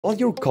While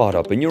you're caught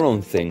up in your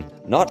own thing,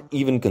 not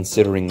even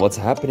considering what's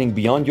happening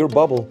beyond your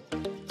bubble,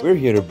 we're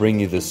here to bring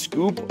you the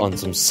scoop on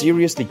some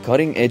seriously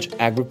cutting-edge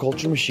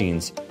agriculture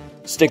machines.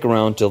 Stick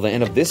around till the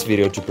end of this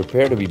video to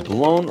prepare to be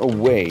blown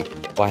away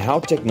by how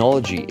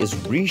technology is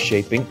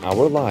reshaping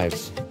our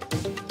lives.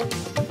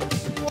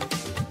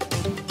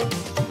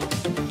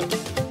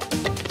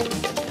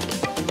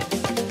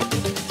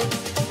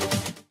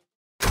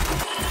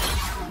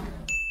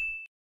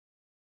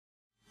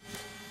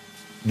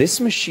 This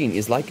machine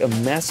is like a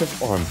massive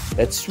arm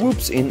that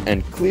swoops in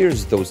and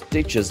clears those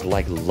ditches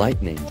like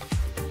lightning.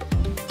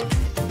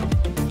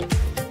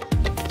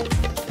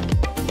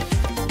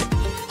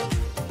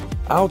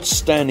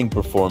 Outstanding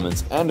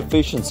performance and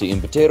efficiency in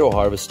potato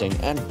harvesting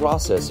and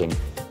processing.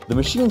 The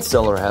machine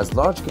seller has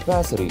large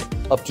capacity,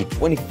 up to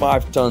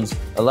 25 tons,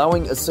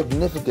 allowing a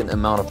significant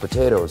amount of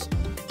potatoes.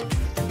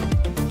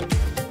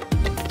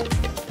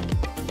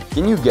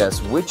 Can you guess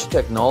which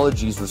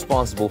technology is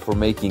responsible for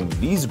making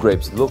these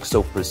grapes look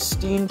so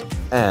pristine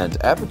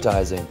and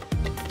appetizing?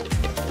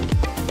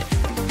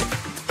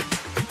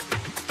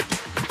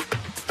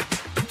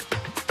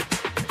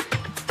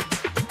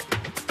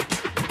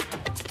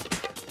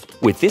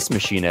 With this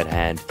machine at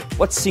hand,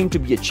 what seemed to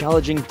be a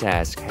challenging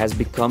task has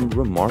become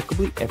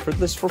remarkably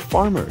effortless for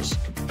farmers.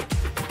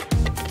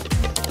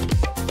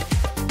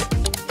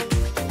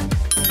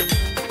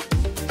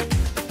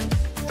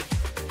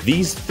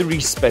 These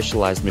three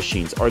specialized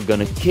machines are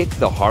gonna kick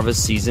the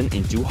harvest season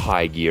into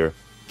high gear,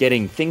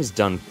 getting things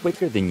done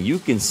quicker than you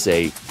can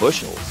say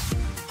bushels.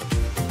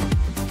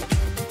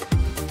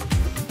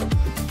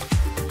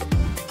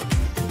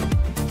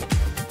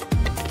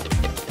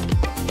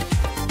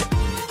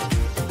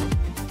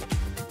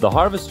 The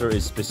harvester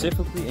is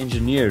specifically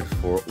engineered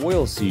for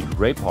oilseed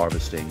rape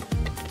harvesting,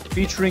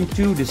 featuring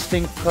two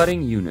distinct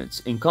cutting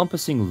units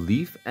encompassing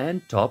leaf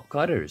and top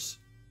cutters.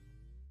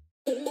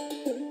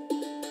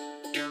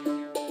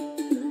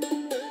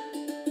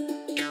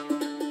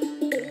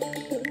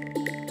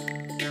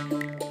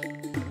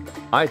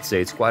 I'd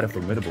say it's quite a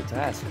formidable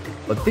task,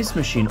 but this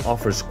machine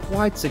offers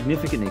quite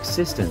significant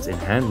assistance in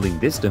handling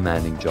this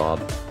demanding job.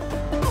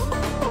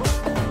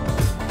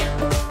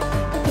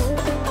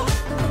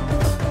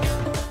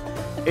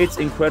 It's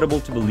incredible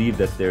to believe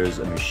that there's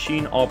a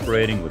machine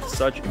operating with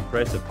such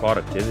impressive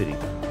productivity.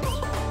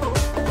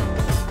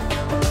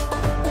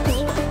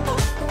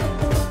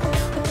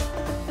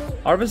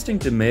 Harvesting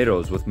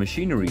tomatoes with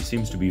machinery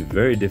seems to be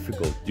very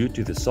difficult due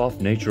to the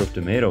soft nature of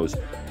tomatoes,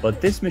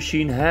 but this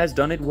machine has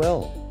done it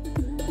well.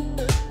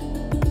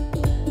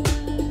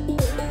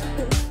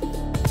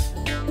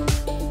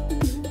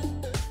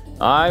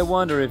 I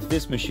wonder if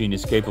this machine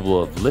is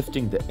capable of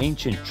lifting the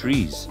ancient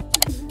trees.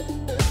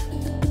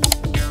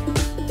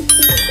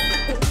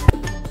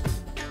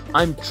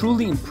 I'm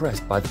truly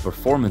impressed by the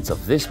performance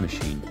of this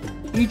machine.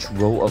 Each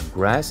row of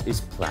grass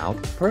is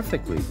plowed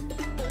perfectly.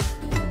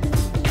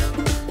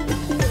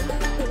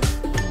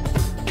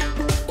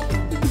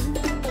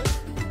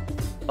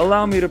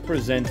 Allow me to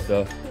present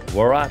the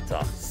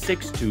Warata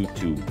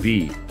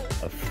 622B,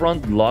 a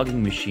front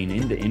logging machine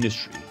in the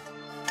industry.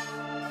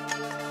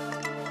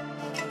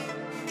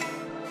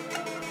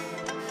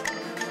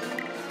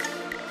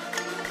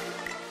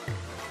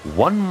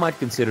 One might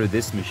consider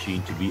this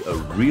machine to be a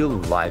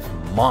real-life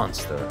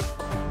monster.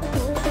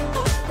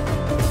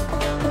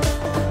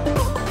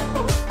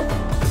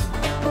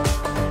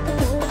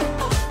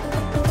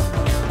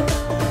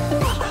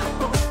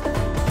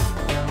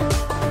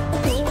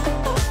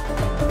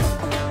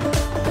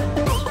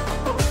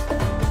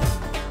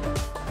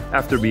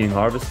 After being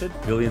harvested,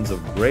 billions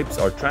of grapes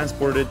are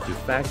transported to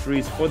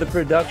factories for the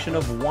production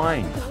of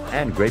wine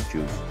and grape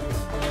juice.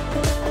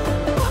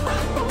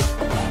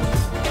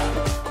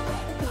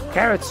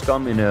 Carrots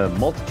come in a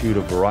multitude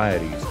of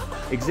varieties,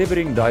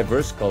 exhibiting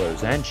diverse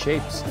colors and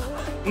shapes.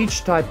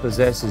 Each type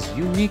possesses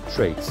unique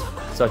traits,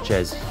 such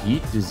as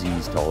heat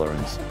disease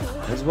tolerance,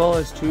 as well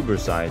as tuber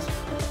size,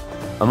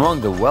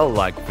 among the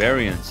well-liked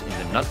variants in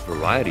the nut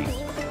variety.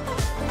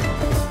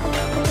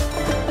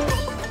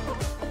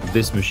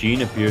 This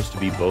machine appears to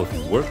be both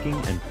working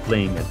and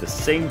playing at the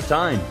same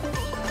time.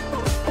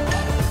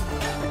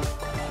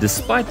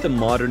 Despite the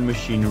modern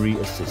machinery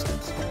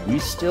assistance, we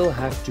still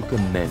have to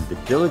commend the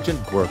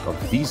diligent work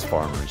of these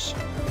farmers.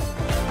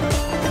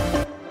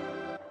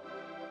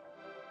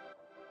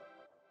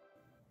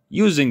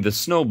 Using the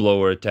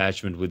snowblower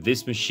attachment with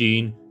this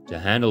machine to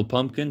handle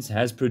pumpkins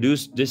has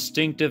produced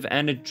distinctive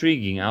and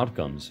intriguing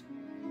outcomes.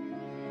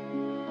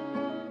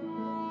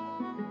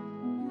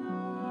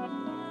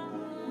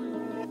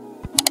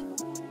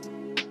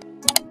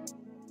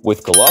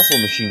 With colossal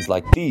machines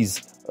like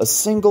these, a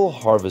single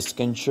harvest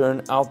can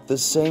churn out the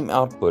same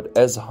output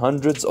as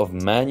hundreds of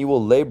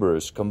manual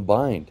laborers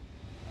combined.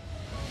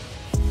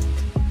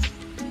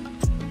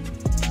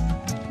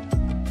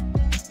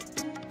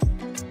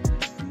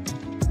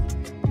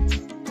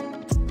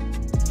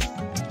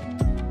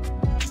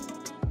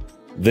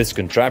 This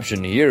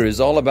contraption here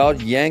is all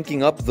about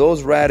yanking up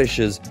those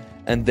radishes,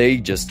 and they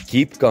just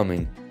keep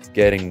coming,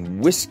 getting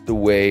whisked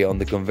away on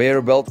the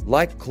conveyor belt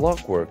like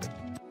clockwork.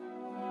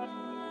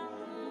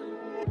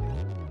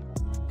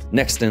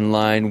 Next in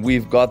line,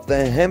 we've got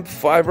the hemp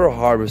fiber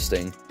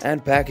harvesting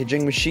and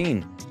packaging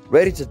machine,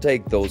 ready to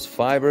take those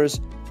fibers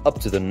up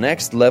to the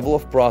next level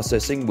of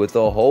processing with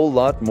a whole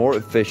lot more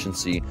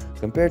efficiency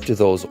compared to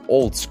those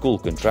old school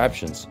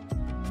contraptions.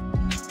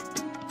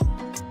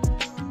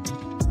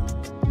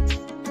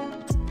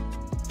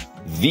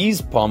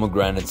 These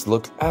pomegranates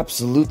look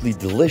absolutely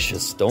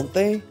delicious, don't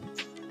they?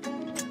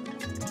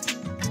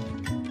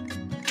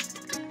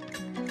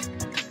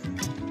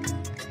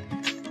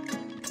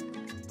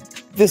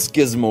 This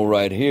gizmo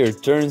right here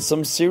turns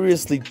some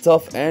seriously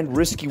tough and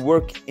risky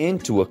work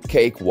into a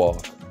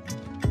cakewalk.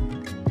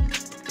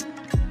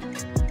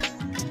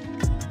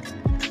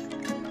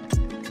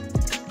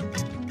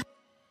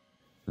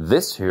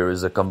 This here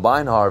is a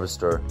combine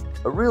harvester,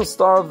 a real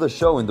star of the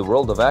show in the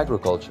world of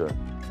agriculture.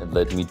 And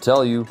let me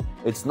tell you,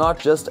 it's not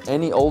just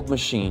any old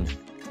machine.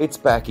 It's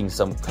packing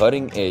some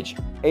cutting-edge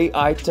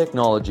AI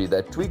technology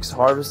that tweaks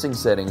harvesting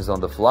settings on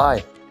the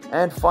fly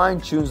and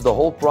fine-tunes the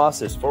whole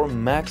process for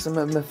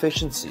maximum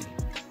efficiency.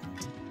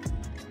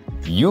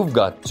 You've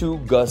got two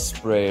gust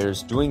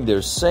sprayers doing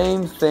their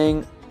same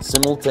thing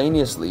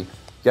simultaneously,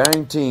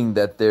 guaranteeing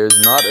that there's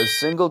not a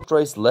single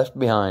trace left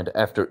behind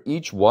after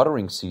each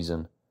watering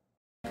season.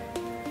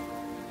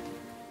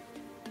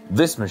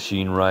 This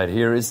machine right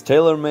here is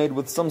tailor-made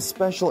with some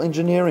special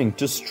engineering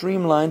to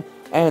streamline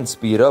and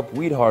speed up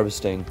wheat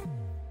harvesting,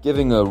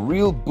 giving a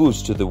real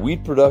boost to the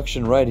wheat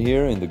production right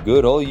here in the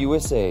good old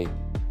USA.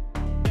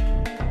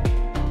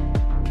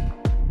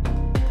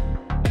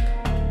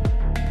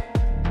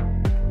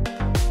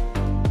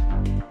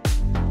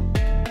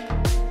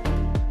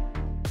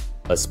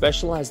 A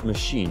specialized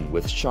machine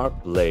with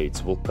sharp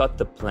blades will cut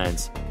the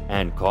plants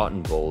and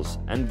cotton bolls,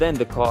 and then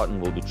the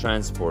cotton will be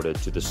transported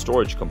to the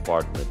storage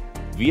compartment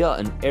via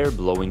an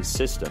air-blowing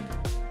system,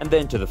 and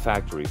then to the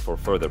factory for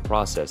further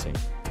processing.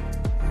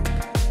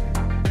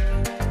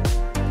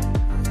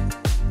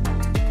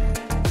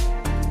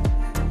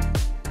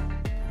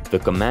 The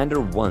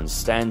Commander 1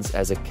 stands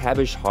as a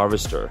cabbage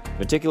harvester,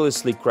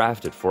 meticulously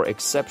crafted for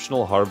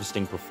exceptional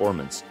harvesting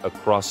performance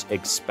across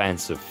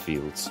expansive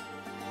fields.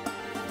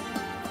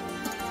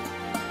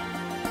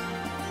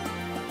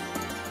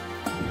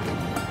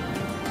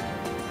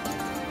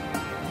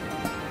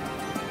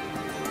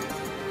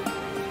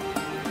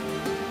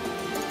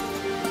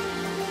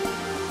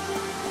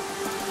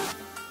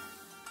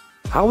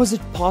 How is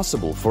it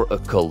possible for a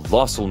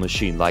colossal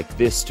machine like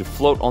this to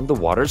float on the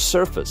water's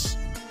surface?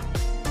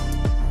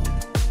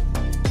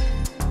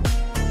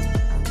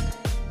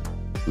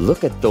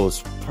 Look at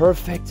those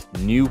perfect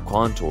new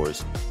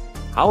contours.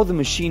 How the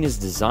machine is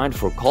designed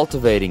for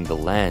cultivating the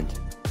land.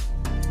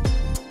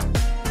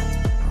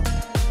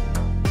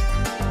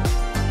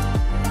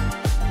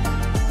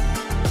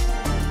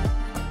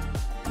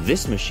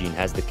 This machine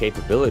has the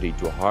capability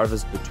to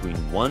harvest between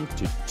 1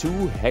 to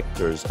 2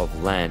 hectares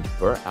of land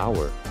per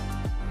hour,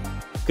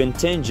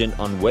 contingent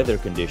on weather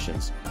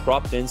conditions,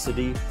 crop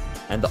density,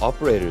 and the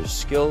operator's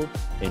skill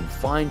in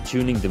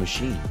fine-tuning the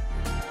machine.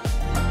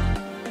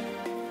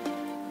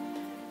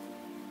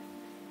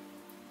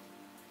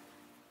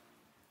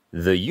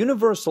 The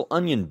Universal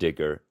Onion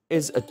Digger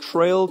is a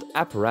trailed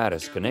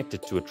apparatus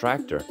connected to a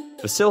tractor,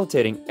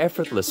 facilitating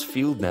effortless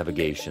field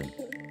navigation.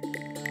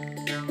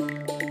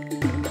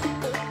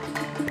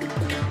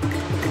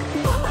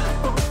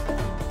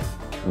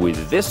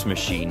 With this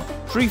machine,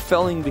 tree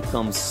felling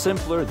becomes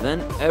simpler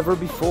than ever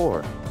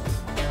before.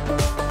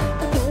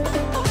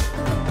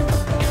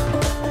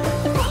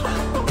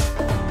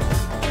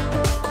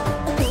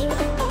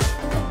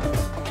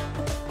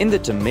 In the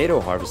tomato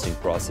harvesting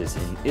process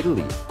in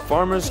Italy,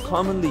 farmers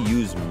commonly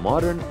use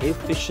modern,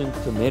 efficient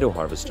tomato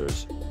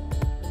harvesters.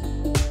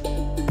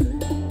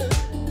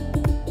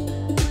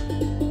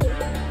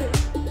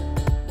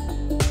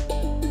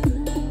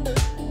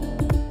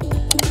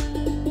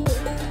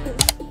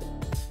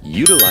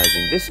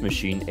 Utilizing this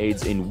machine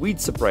aids in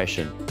weed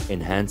suppression,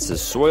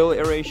 enhances soil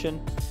aeration,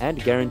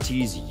 and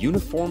guarantees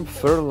uniform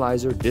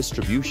fertilizer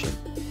distribution.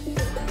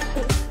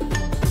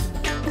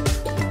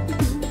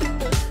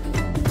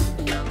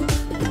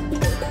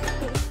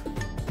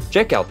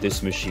 Check out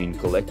this machine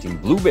collecting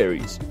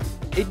blueberries.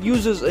 It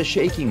uses a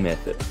shaking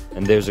method,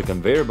 and there's a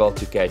conveyor belt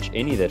to catch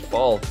any that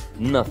fall.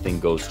 Nothing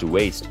goes to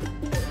waste.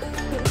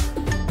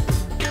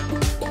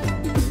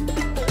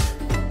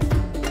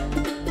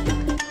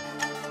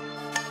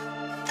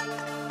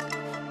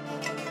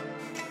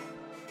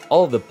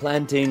 All of the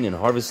planting and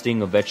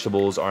harvesting of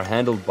vegetables are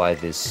handled by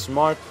this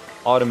smart,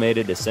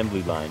 automated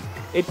assembly line.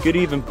 It could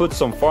even put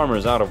some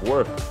farmers out of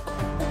work.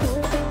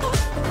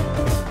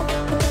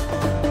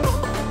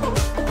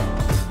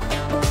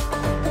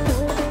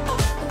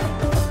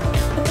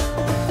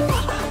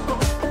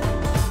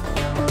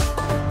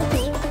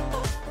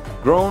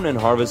 Grown and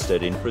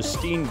harvested in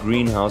pristine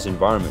greenhouse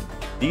environment,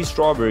 these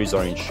strawberries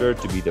are ensured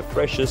to be the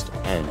freshest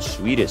and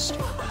sweetest.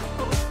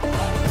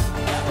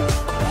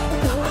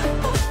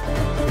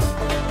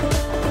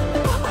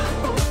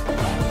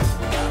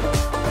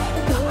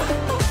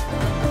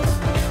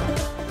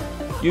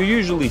 You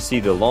usually see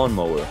the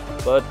lawnmower,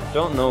 but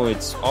don't know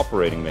its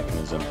operating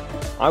mechanism.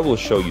 I will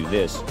show you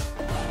this.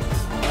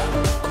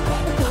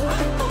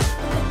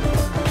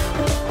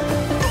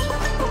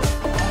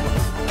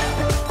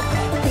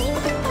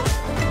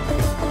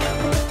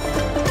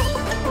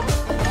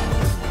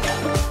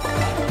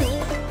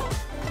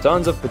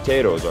 Tons of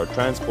potatoes are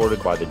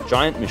transported by the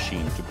giant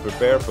machine to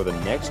prepare for the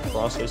next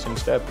processing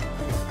step.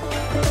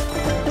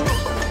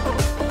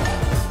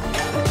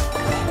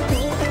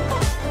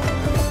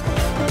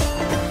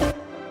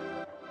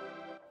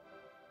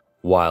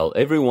 While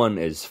everyone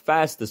is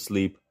fast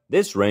asleep,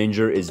 this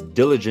ranger is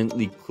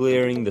diligently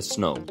clearing the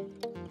snow,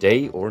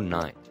 day or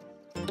night.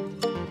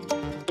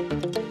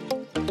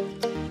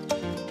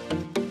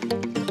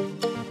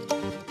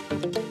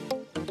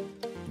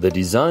 The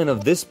design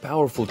of this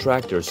powerful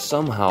tractor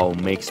somehow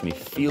makes me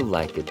feel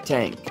like a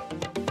tank.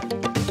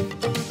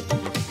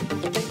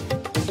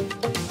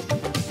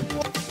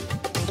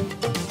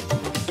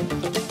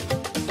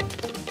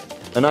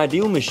 An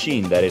ideal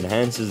machine that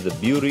enhances the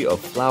beauty of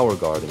flower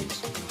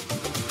gardens.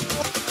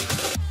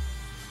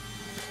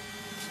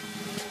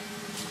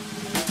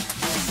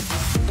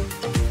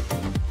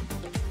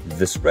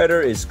 The spreader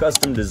is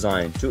custom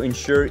designed to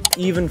ensure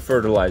even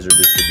fertilizer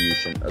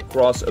distribution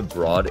across a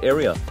broad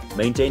area,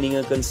 maintaining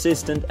a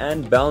consistent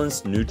and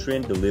balanced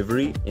nutrient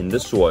delivery in the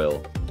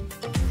soil.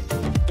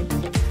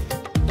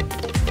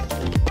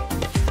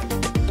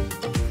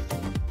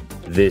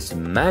 This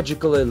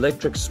magical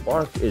electric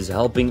spark is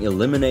helping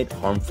eliminate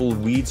harmful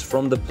weeds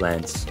from the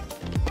plants.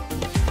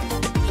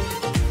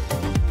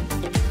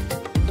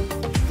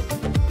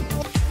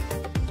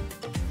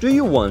 Do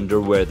you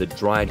wonder where the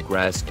dried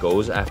grass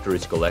goes after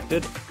it's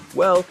collected?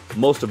 Well,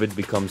 most of it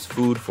becomes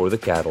food for the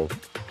cattle.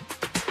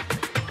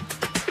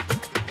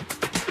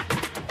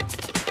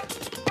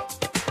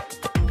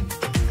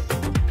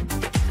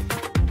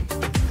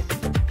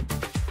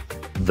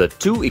 The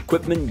two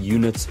equipment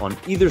units on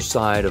either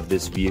side of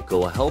this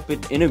vehicle help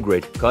it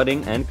integrate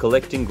cutting and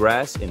collecting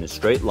grass in a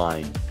straight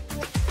line.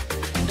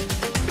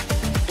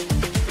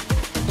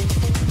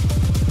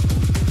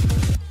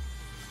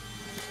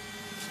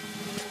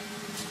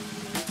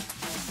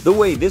 The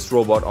way this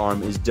robot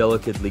arm is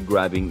delicately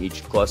grabbing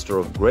each cluster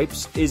of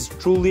grapes is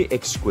truly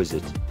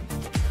exquisite.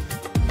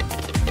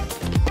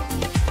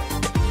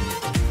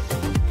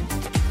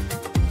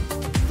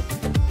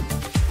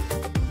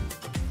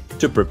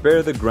 To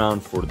prepare the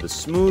ground for the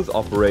smooth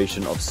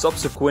operation of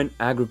subsequent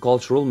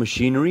agricultural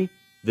machinery,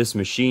 this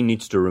machine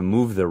needs to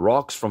remove the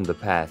rocks from the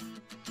path.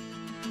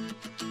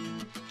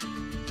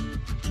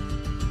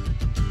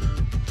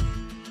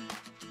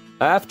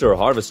 After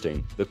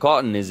harvesting, the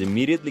cotton is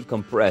immediately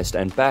compressed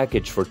and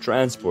packaged for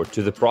transport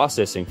to the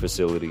processing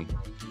facility.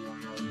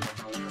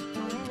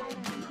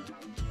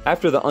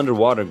 After the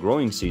underwater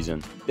growing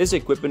season, this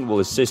equipment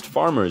will assist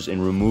farmers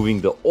in removing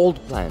the old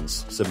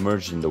plants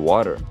submerged in the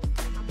water.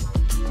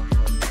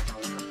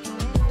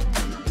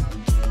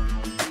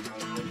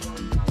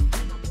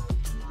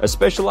 A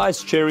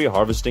specialized cherry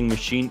harvesting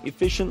machine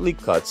efficiently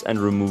cuts and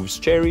removes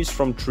cherries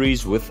from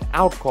trees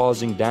without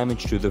causing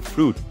damage to the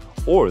fruit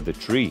or the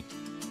tree.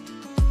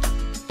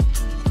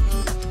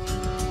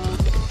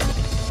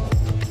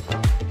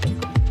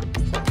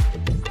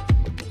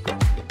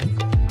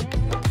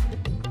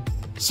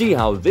 See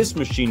how this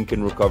machine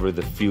can recover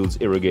the field's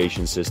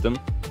irrigation system.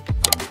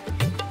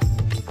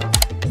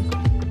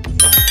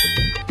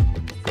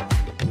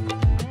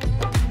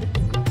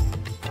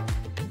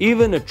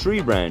 Even a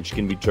tree branch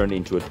can be turned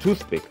into a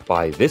toothpick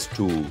by this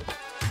tool.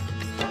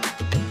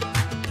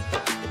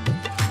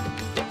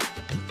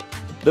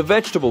 The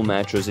vegetable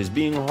mattress is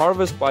being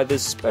harvested by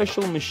this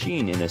special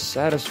machine in a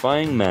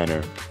satisfying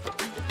manner.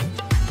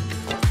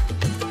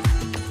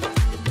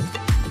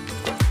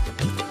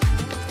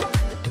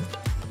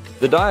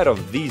 The diet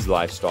of these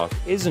livestock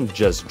isn't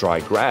just dry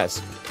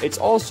grass, it's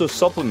also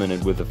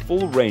supplemented with a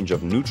full range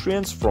of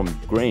nutrients from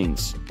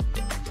grains.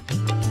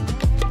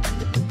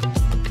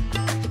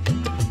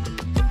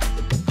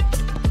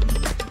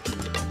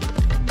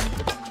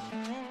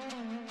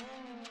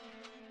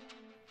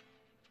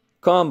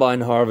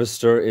 Combine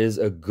harvester is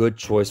a good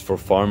choice for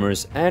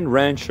farmers and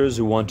ranchers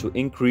who want to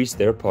increase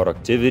their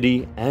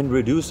productivity and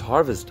reduce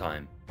harvest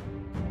time.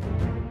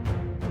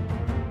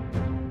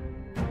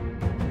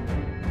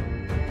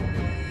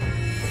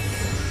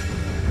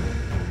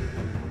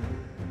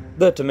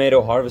 The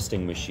tomato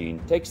harvesting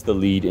machine takes the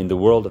lead in the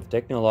world of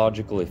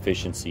technological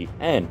efficiency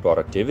and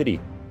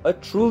productivity, a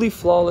truly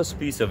flawless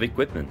piece of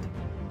equipment.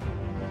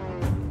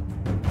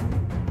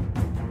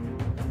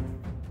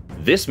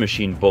 This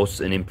machine boasts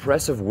an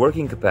impressive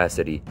working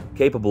capacity,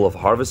 capable of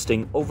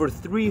harvesting over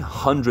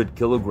 300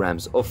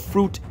 kilograms of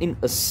fruit in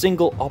a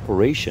single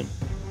operation.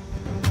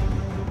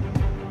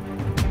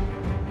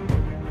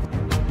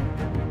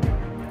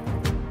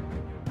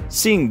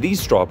 Seeing these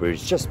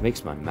strawberries just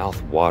makes my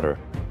mouth water.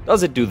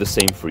 Does it do the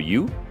same for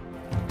you?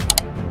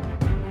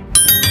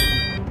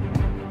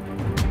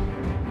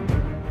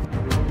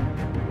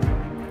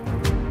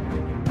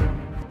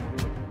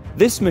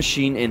 This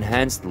machine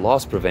enhanced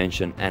loss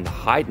prevention and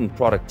heightened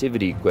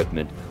productivity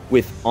equipment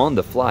with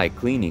on-the-fly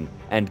cleaning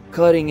and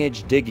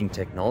cutting-edge digging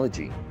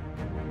technology.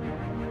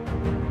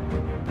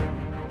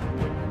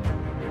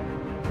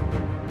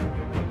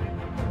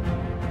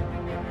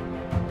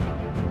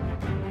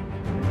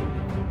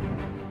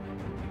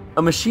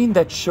 A machine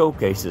that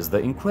showcases the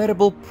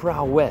incredible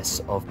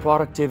prowess of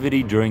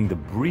productivity during the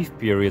brief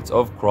periods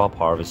of crop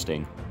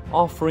harvesting,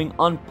 offering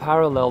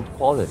unparalleled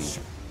quality.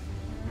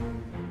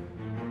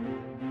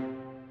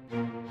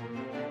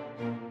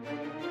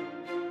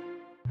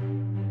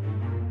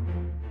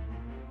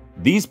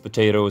 These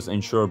potatoes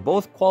ensure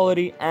both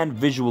quality and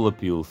visual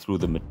appeal through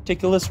the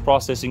meticulous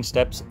processing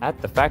steps at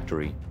the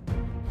factory.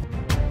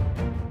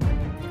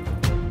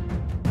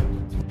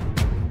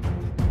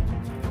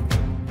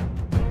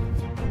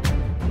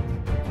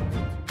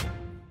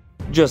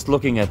 Just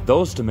looking at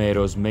those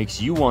tomatoes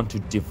makes you want to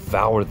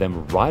devour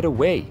them right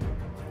away.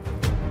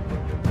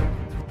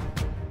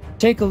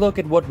 Take a look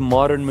at what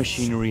modern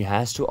machinery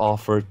has to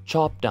offer: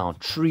 chop down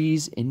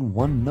trees in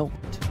one note.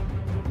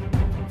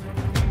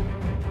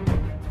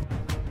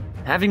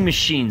 Having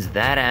machines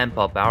that amp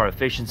up our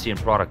efficiency and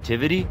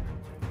productivity,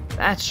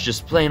 that's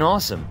just plain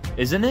awesome,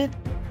 isn't it?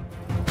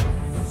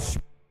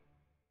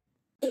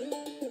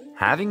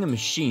 Having a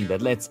machine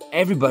that lets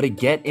everybody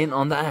get in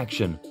on the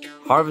action,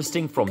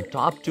 harvesting from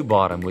top to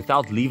bottom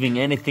without leaving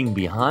anything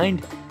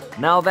behind,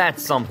 now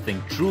that's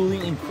something truly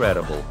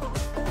incredible.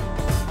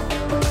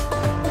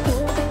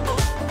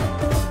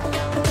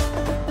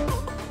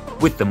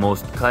 With the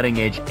most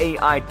cutting-edge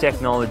AI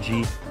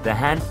technology, the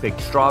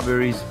hand-picked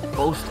strawberries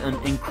boast an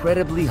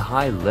incredibly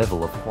high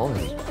level of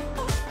quality.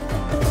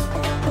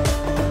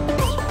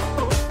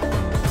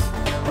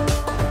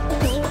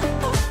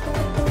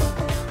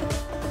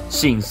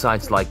 Seeing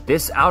sights like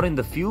this out in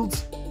the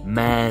fields,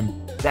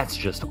 man, that's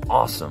just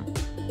awesome.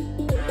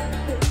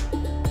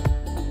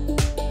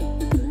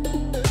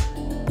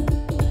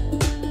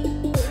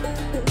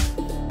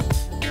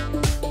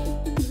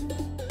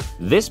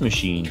 This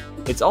machine,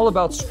 it's all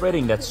about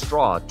spreading that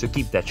straw to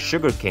keep that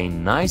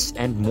sugarcane nice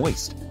and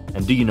moist.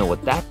 And do you know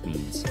what that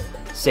means?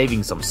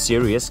 Saving some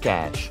serious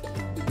cash.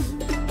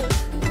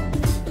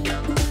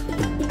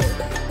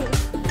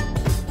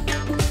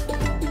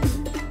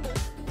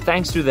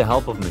 Thanks to the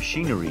help of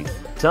machinery,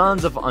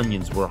 tons of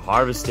onions were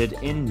harvested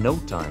in no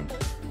time.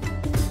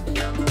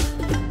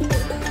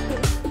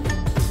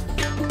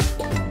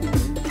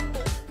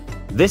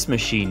 This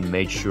machine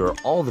made sure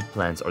all the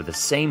plants are the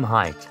same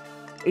height.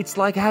 It's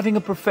like having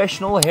a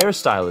professional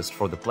hairstylist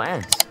for the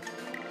plants.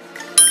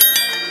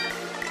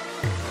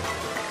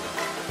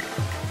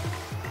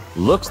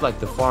 Looks like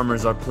the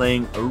farmers are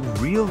playing a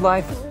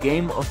real-life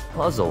game of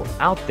puzzle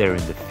out there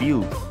in the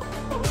field.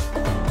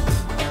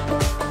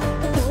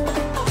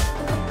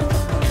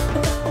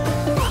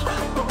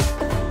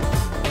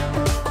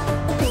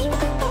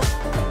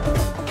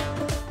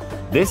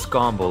 This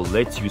combo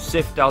lets you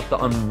sift out the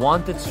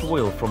unwanted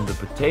soil from the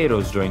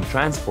potatoes during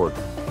transport.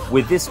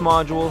 With this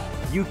module,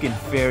 you can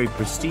ferry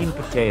pristine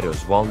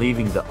potatoes while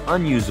leaving the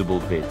unusable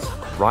bits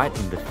right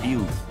in the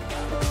field.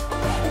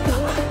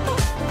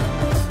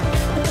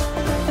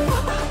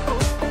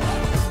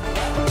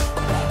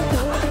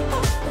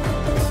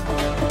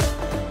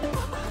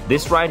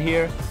 This right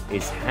here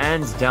is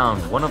hands down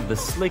one of the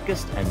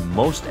slickest and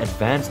most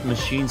advanced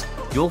machines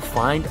you'll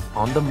find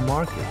on the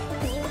market.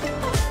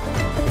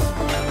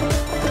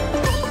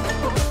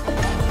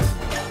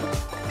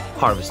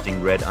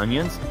 Harvesting red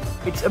onions,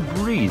 it's a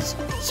breeze.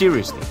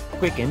 Seriously,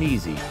 quick and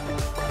easy.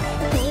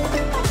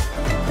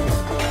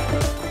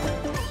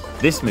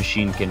 This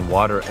machine can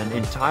water an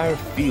entire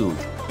field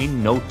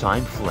in no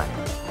time flat.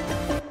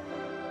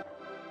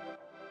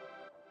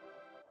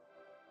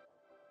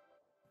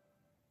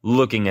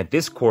 Looking at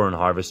this corn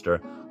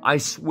harvester, I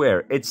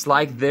swear it's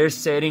like they're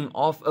setting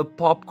off a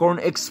popcorn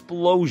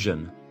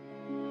explosion.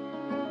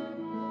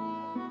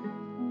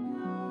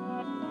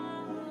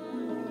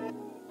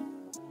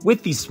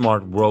 With these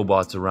smart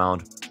robots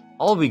around,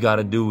 all we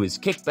gotta do is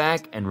kick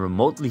back and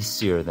remotely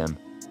sear them.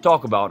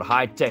 Talk about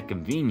high-tech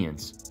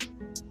convenience.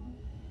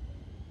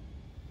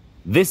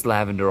 This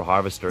lavender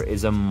harvester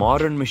is a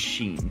modern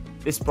machine.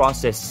 This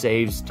process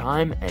saves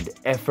time and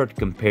effort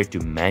compared to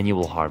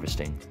manual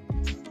harvesting.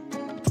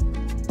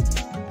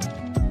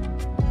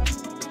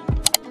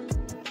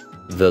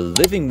 The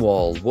living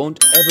wall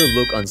won't ever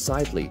look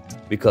unsightly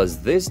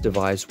because this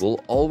device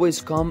will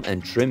always come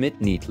and trim it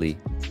neatly.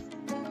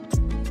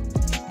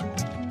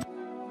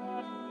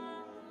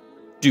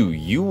 Do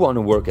you want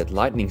to work at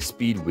lightning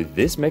speed with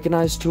this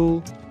mechanized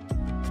tool?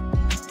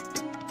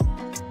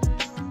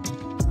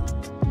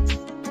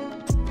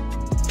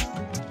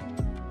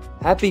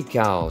 Happy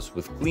cows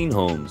with clean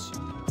homes.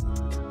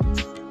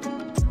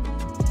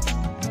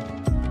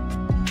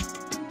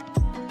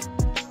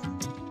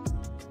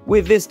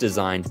 With this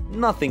design,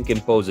 nothing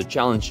can pose a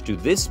challenge to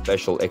this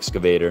special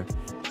excavator.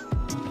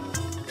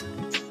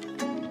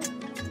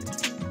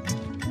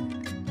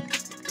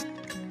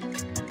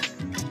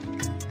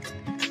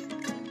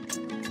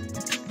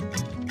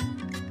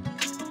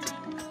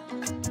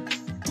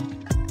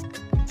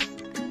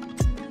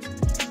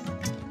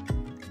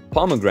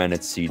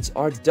 Pomegranate seeds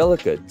are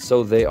delicate,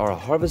 so they are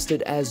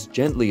harvested as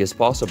gently as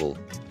possible.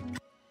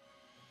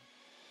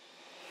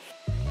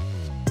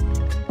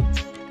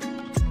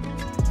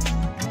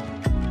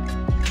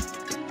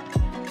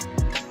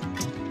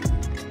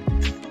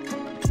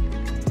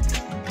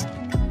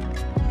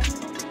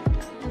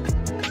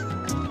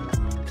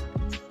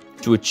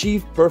 To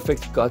achieve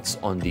perfect cuts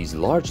on these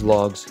large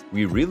logs,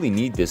 we really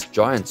need this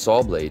giant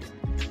saw blade.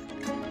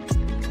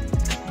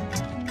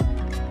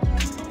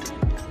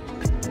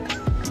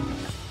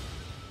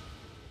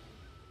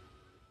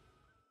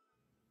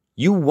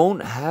 You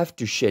won't have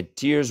to shed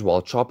tears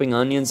while chopping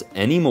onions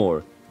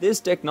anymore. This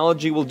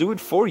technology will do it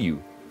for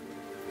you.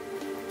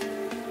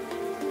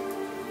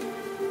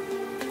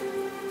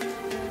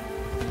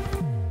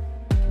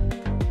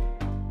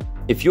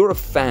 If you're a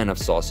fan of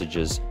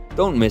sausages,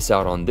 don't miss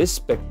out on this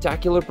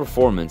spectacular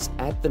performance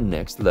at the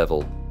next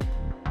level.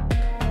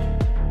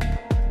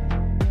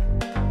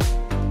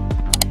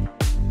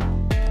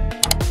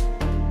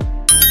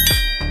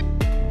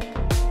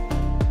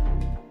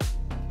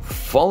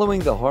 Following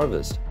the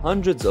harvest,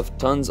 hundreds of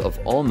tons of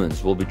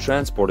almonds will be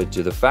transported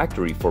to the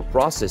factory for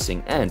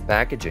processing and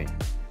packaging.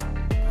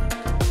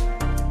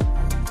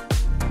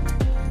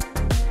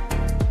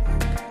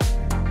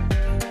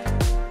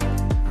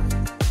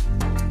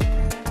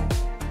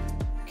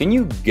 Can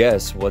you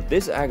guess what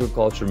this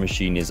agriculture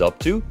machine is up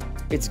to?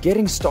 It's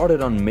getting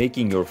started on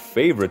making your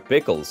favorite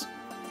pickles.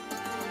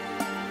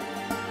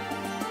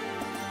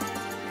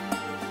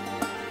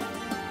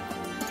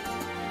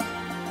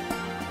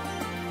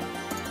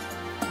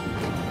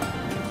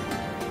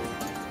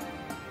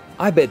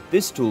 I bet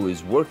this tool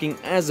is working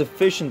as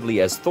efficiently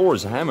as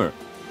Thor's hammer.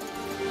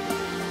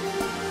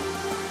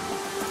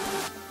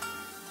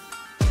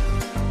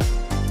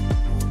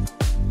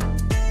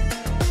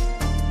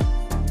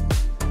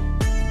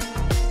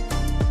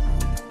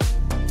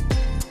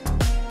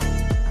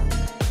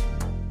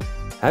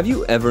 Have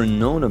you ever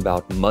known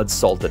about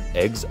mud-salted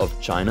eggs of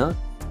China?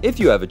 If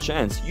you have a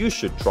chance, you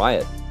should try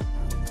it.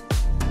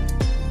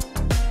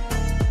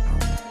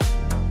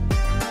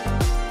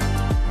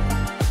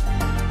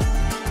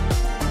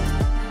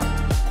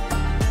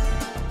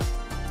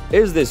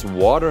 Is this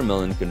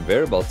watermelon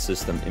conveyor belt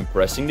system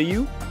impressing to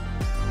you?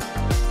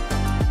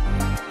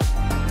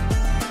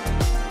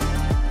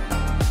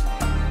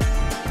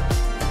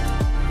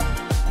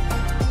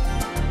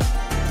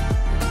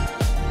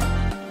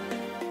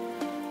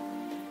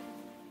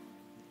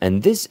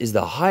 And this is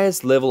the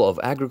highest level of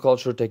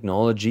agriculture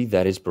technology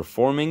that is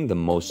performing the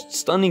most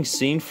stunning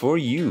scene for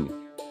you.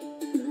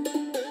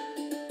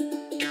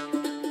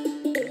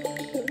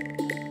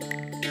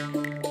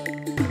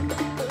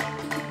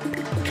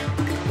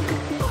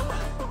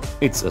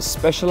 It's a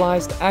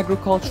specialized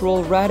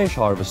agricultural radish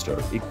harvester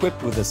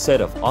equipped with a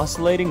set of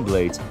oscillating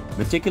blades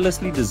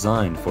meticulously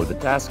designed for the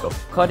task of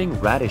cutting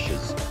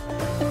radishes.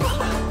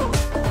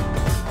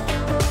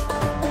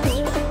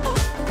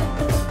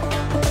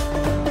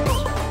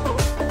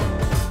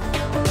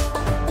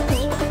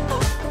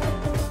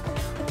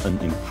 An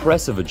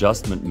impressive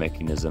adjustment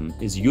mechanism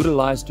is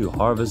utilized to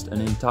harvest an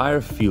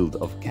entire field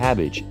of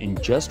cabbage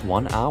in just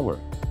 1 hour.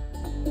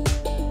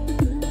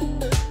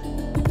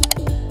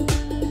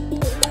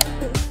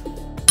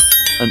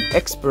 An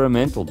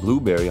experimental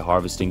blueberry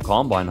harvesting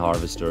combine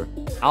harvester,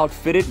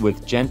 outfitted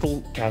with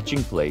gentle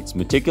catching plates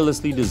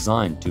meticulously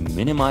designed to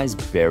minimize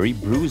berry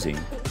bruising.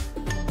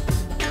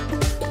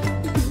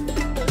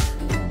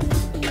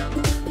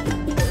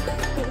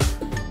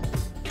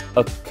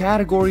 A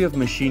category of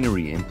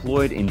machinery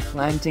employed in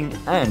planting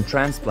and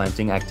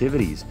transplanting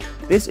activities.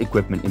 This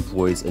equipment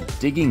employs a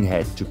digging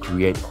head to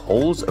create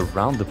holes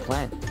around the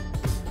plant.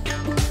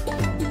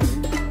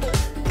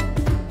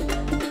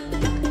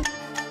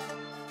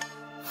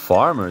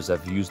 Farmers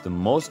have used the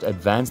most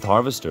advanced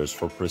harvesters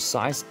for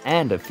precise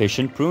and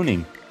efficient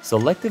pruning,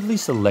 selectively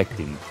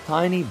selecting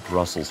tiny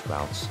Brussels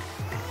sprouts.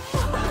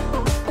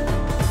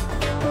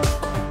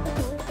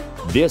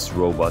 This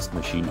robust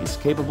machine is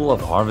capable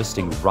of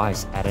harvesting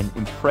rice at an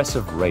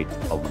impressive rate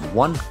of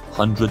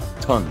 100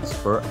 tons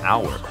per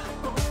hour.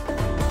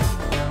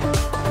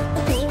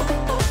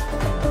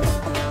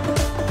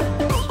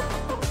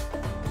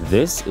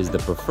 This is the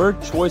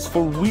preferred choice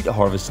for wheat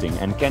harvesting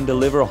and can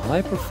deliver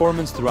high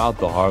performance throughout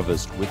the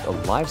harvest with a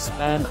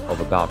lifespan of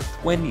about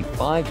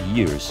 25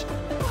 years.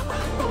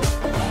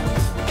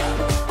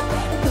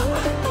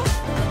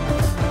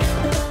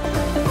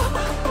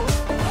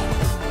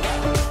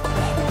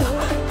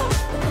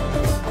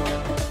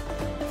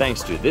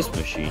 Thanks to this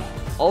machine,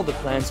 all the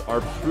plants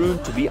are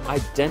pruned to be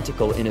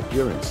identical in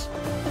appearance.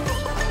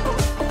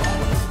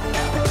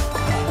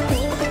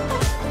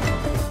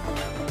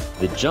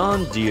 The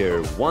John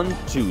Deere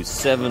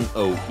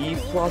 1270E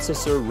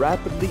processor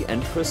rapidly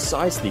and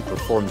precisely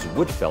performs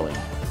wood felling,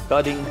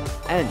 cutting,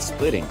 and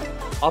splitting,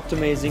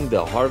 optimizing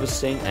the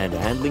harvesting and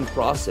handling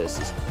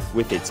processes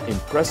with its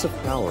impressive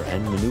power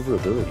and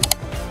maneuverability.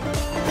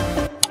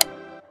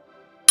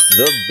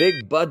 The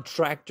Big Bud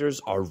tractors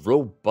are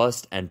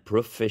robust and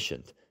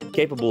proficient,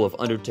 capable of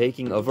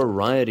undertaking a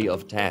variety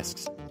of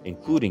tasks,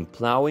 including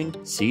plowing,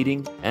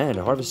 seeding, and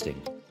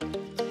harvesting.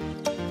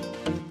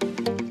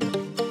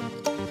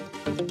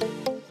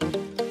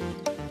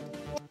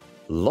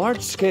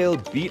 Large-scale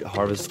beet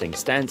harvesting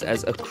stands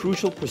as a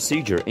crucial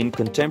procedure in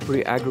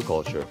contemporary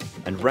agriculture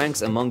and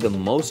ranks among the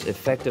most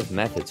effective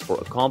methods for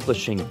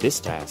accomplishing this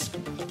task.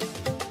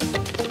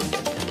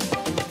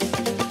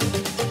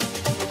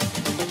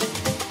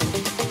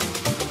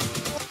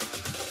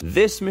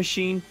 This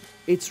machine,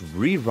 it's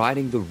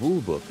rewriting the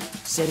rulebook,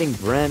 setting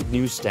brand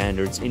new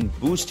standards in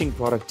boosting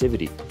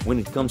productivity when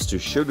it comes to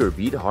sugar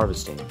beet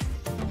harvesting.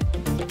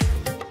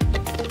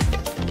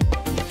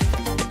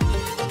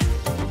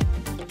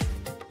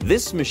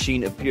 This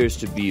machine appears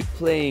to be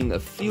playing a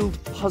field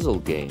puzzle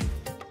game.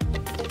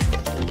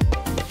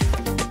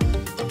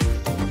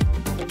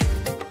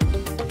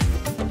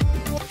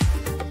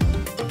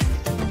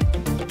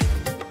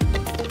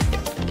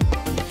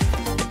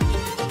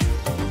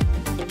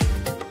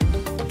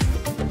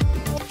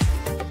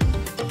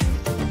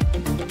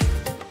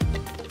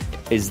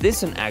 Is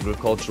this an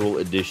agricultural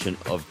edition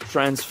of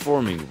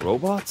transforming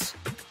robots?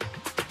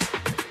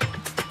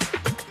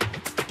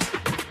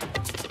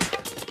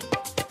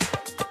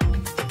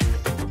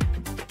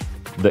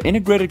 The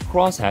integrated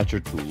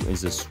crosshatcher tool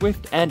is a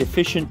swift and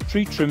efficient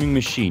tree trimming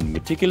machine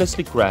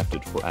meticulously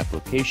crafted for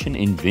application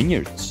in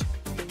vineyards.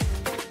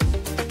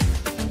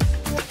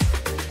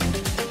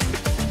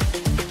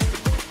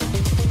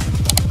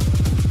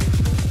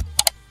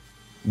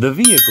 The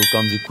vehicle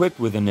comes equipped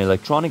with an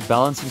electronic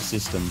balancing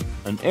system,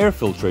 an air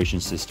filtration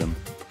system,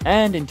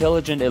 and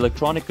intelligent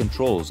electronic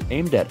controls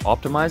aimed at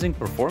optimizing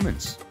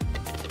performance.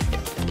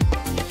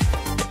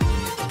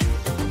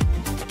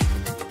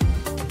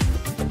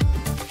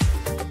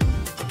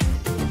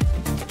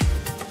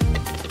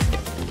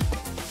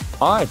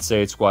 I'd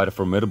say it's quite a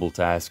formidable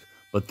task,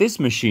 but this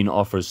machine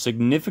offers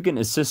significant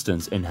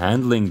assistance in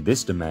handling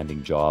this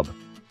demanding job.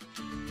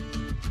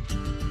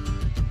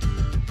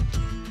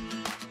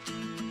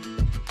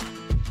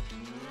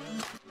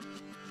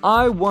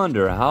 I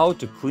wonder how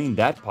to clean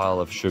that pile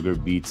of sugar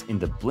beets in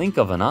the blink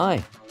of an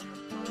eye.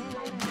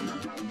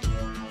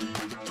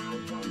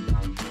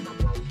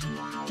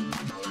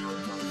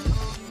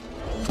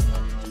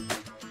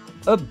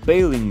 A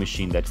baling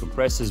machine that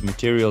compresses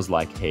materials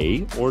like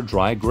hay or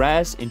dry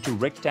grass into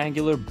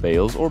rectangular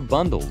bales or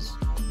bundles.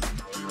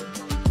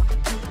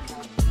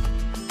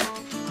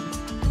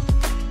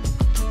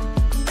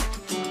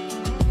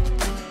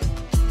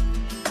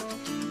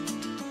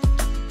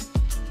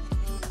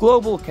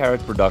 Global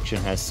carrot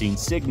production has seen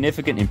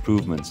significant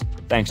improvements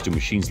thanks to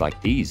machines like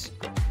these.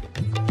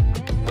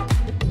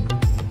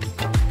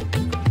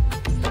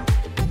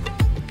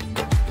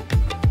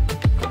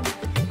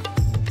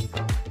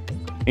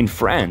 In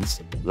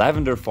France,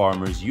 lavender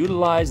farmers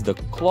utilize the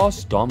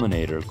Closs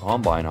Dominator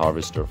combine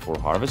harvester for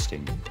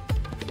harvesting.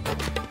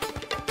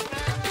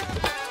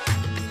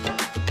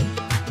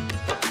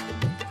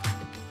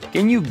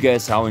 Can you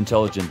guess how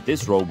intelligent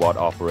this robot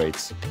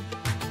operates?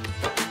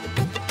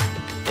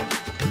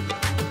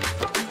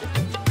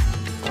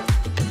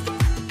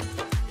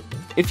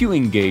 If you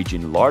engage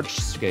in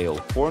large-scale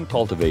corn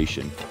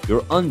cultivation,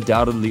 you're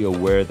undoubtedly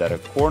aware that a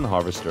corn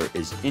harvester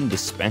is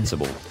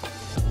indispensable.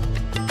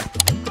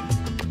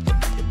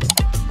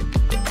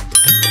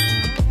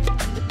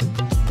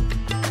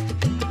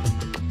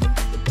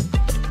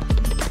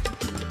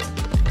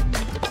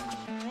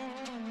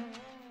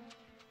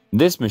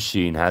 This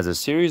machine has a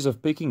series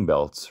of picking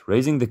belts,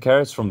 raising the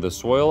carrots from the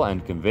soil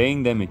and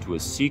conveying them into a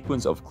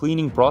sequence of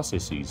cleaning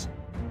processes.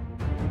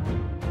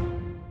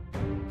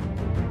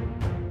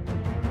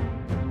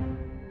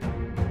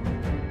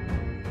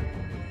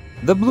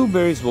 The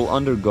blueberries will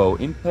undergo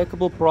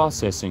impeccable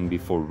processing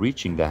before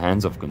reaching the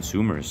hands of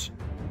consumers.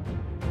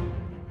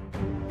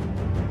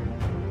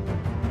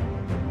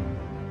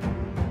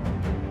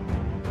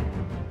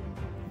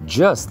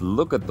 Just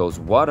look at those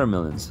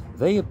watermelons.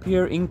 They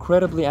appear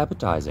incredibly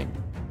appetizing.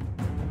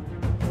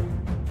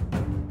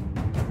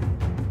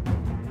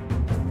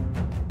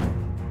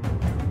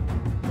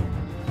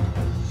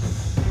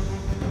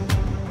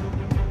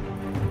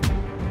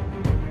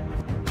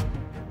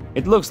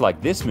 It looks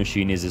like this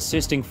machine is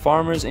assisting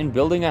farmers in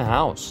building a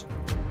house.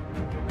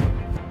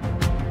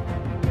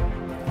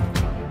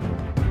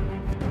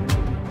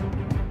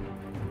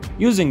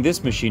 Using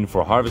this machine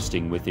for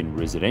harvesting within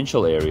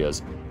residential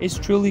areas is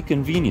truly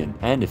convenient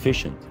and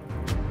efficient.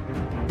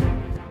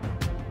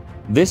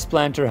 This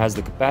planter has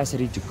the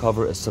capacity to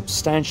cover a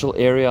substantial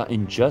area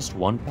in just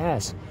one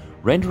pass,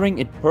 rendering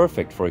it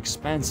perfect for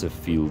expansive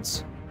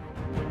fields.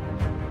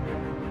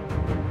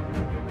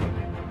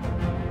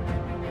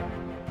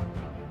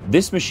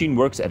 This machine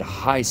works at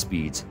high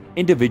speeds,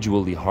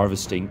 individually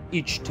harvesting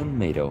each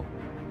tomato.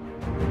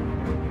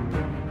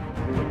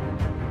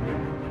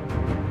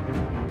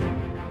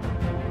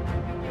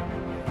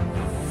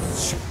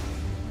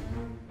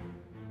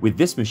 With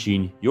this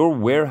machine, your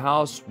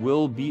warehouse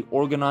will be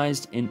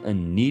organized in a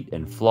neat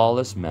and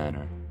flawless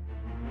manner.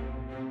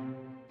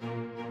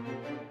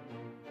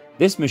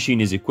 This machine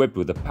is equipped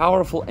with a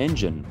powerful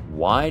engine,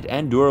 wide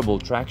and durable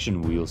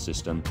traction wheel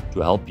system to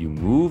help you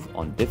move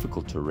on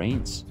difficult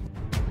terrains.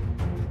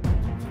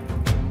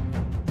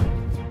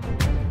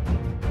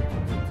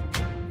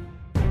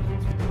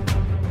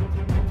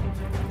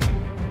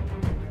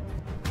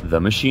 The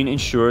machine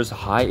ensures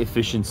high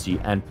efficiency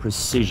and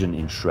precision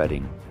in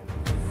shredding.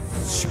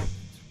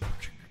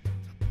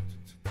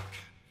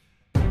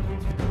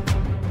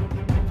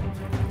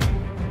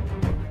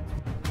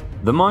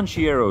 The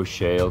Monchiero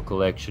shale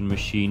collection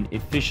machine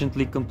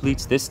efficiently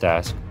completes this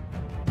task.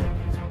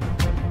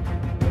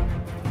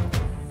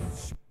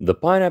 The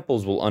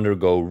pineapples will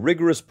undergo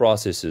rigorous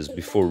processes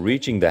before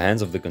reaching the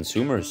hands of the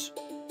consumers.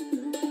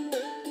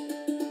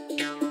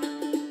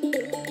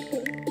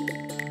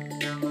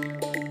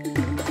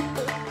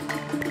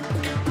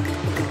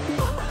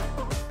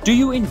 Do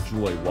you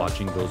enjoy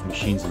watching those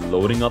machines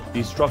loading up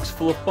these trucks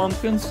full of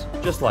pumpkins,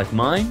 just like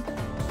mine?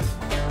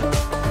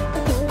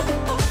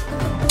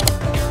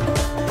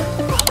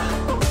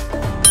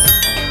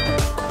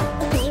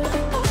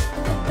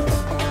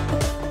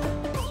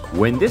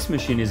 When this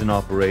machine is in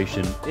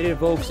operation, it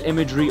evokes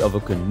imagery of a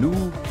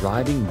canoe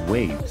driving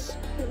waves.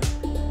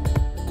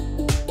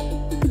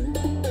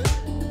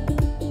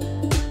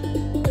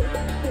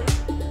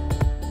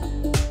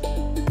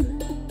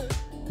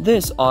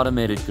 This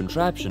automated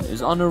contraption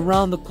is on a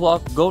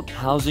round-the-clock goat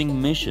housing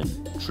mission,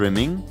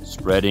 trimming,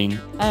 spreading,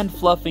 and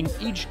fluffing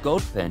each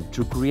goat pen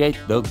to create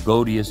the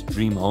goatiest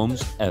dream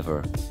homes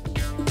ever.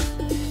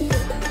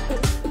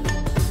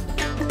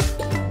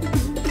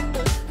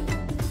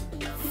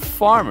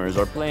 Farmers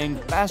are playing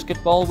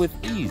basketball with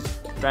ease.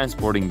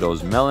 Transporting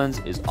those melons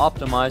is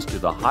optimized to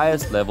the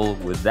highest level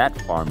with that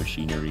farm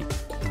machinery.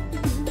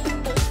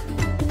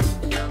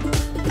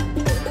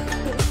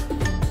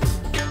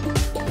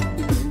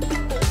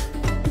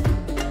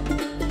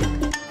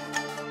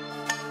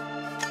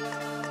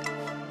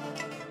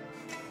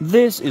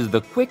 This is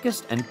the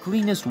quickest and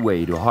cleanest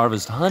way to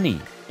harvest honey,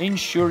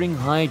 ensuring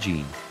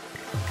hygiene.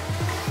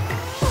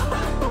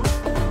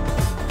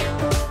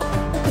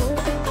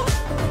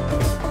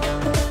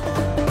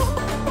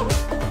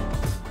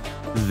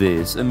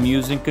 This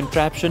amusing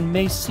contraption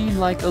may seem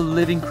like a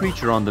living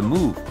creature on the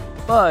move,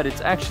 but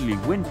it's actually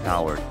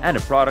wind-powered and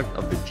a product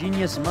of the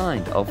genius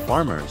mind of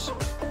farmers.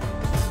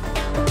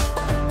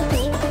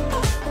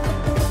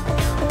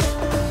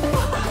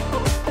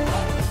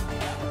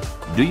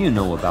 Do you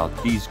know about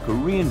these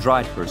Korean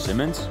dried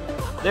persimmons?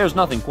 There's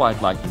nothing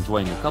quite like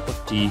enjoying a cup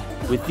of tea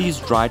with these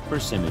dried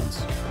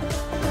persimmons.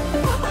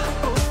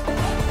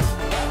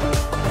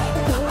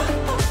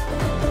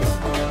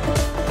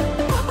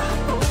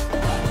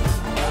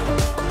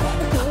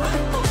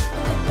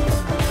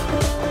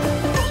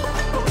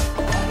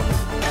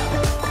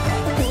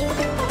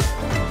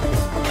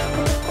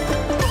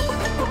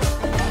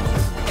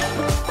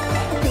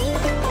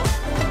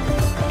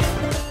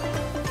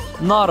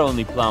 Not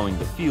only plowing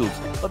the fields,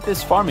 but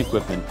this farm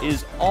equipment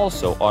is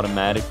also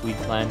automatically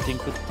planting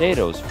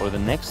potatoes for the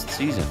next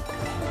season.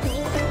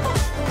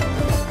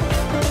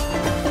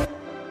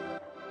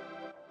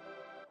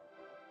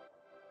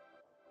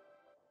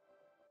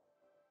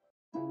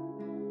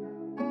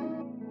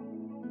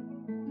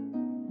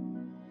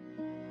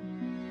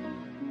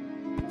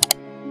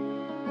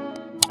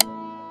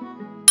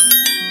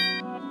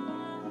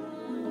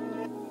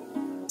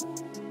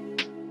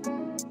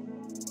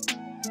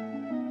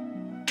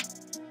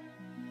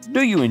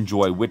 Do you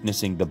enjoy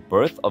witnessing the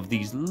birth of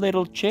these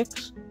little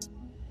chicks?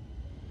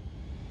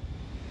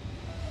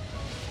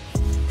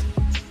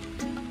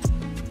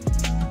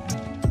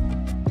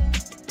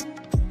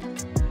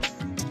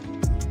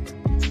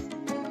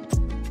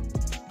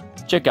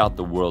 Check out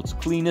the world's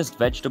cleanest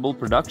vegetable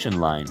production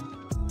line.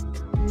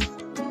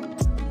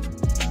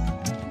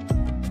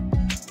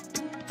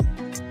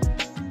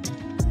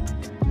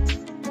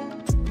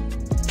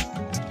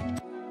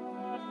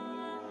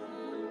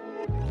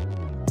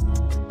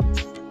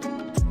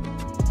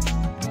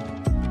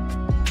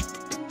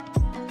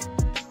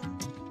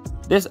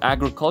 This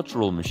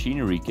agricultural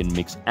machinery can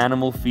mix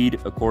animal feed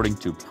according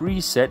to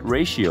preset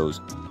ratios,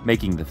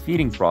 making the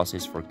feeding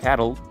process for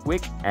cattle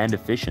quick and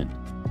efficient.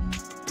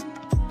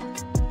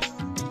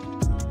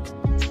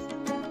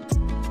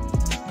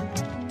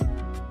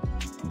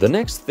 The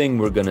next thing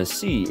we're gonna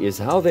see is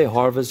how they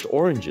harvest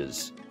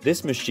oranges.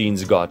 This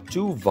machine's got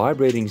two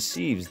vibrating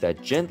sieves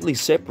that gently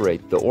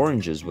separate the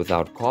oranges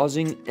without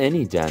causing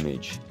any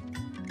damage.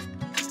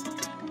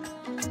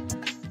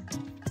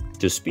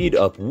 To speed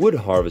up wood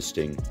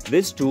harvesting,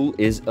 this tool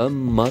is a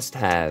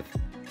must-have.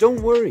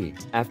 Don't worry,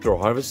 after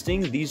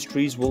harvesting, these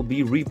trees will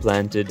be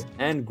replanted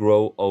and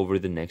grow over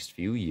the next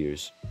few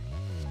years.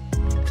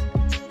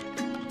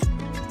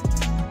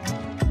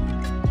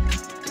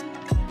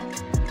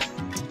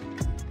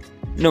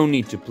 No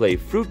need to play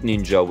Fruit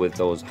Ninja with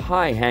those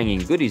high-hanging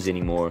goodies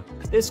anymore.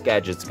 This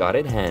gadget's got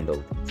it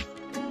handled.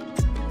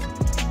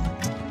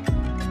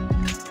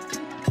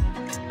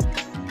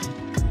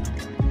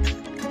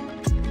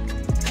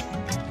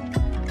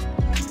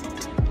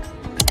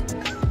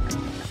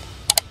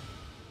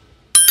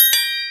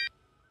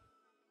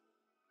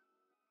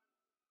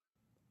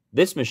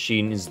 This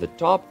machine is the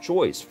top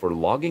choice for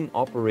logging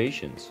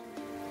operations.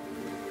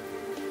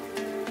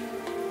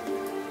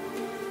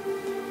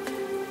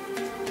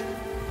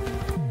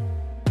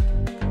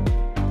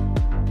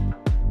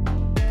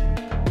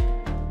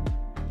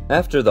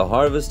 After the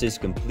harvest is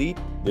complete,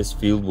 this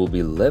field will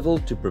be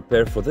leveled to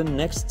prepare for the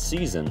next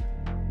season.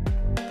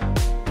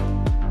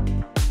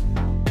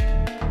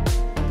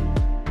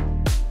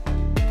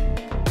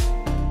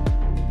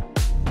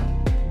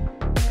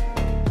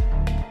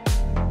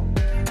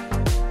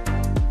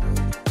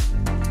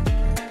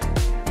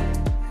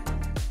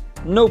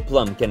 No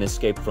plum can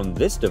escape from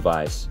this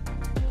device.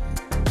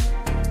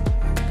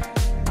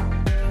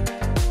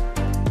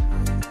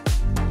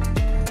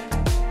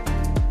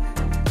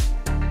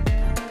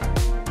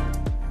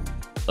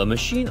 A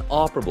machine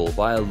operable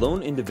by a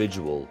lone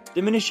individual,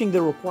 diminishing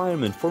the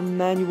requirement for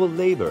manual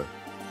labor.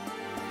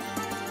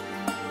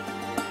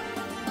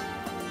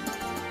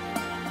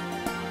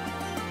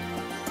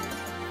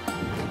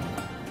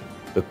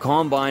 The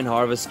combine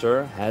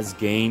harvester has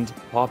gained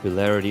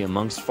popularity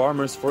amongst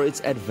farmers for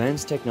its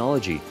advanced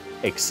technology,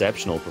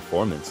 exceptional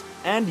performance,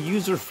 and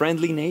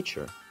user-friendly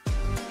nature.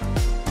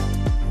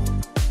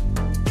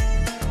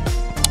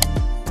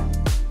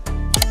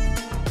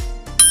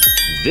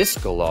 This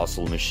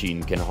colossal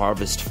machine can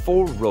harvest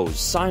 4 rows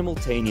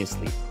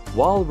simultaneously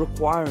while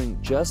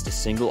requiring just a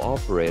single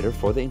operator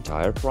for the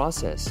entire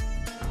process.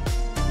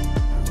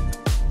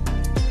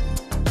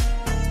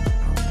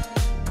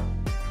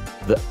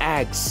 The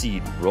Ag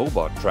Seed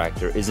robot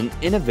tractor is an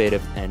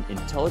innovative and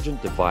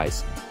intelligent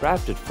device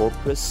crafted for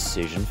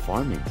precision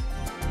farming.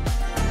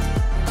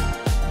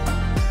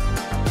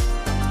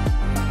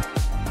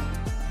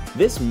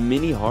 This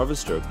mini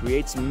harvester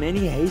creates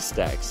many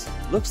haystacks.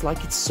 Looks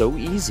like it's so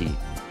easy.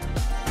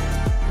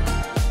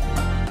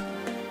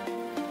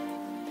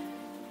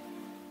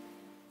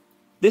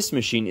 This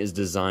machine is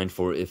designed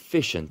for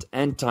efficient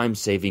and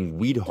time-saving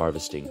weed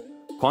harvesting,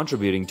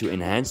 contributing to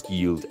enhanced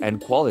yield and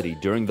quality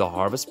during the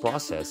harvest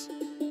process.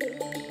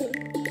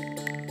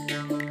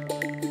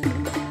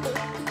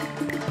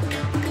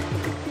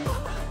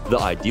 The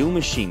ideal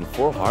machine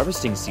for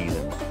harvesting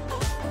season.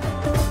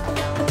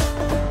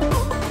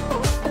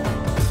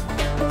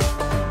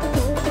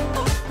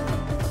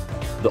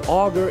 The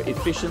auger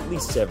efficiently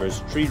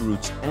severs tree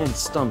roots and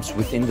stumps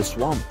within the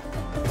swamp.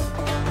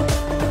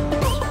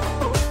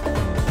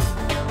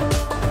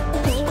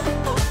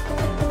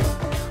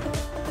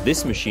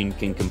 This machine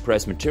can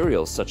compress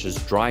materials such as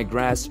dry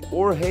grass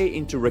or hay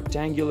into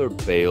rectangular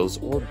bales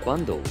or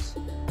bundles.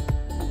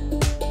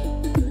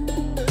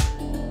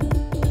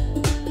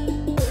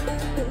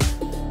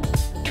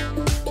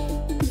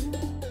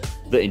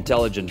 The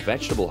intelligent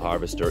vegetable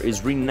harvester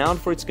is renowned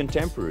for its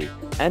contemporary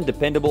and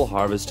dependable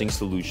harvesting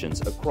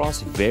solutions across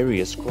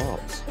various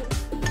crops.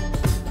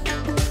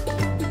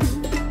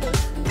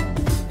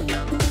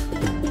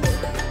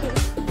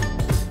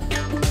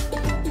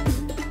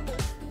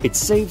 It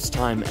saves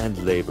time and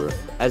labor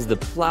as the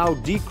plow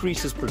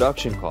decreases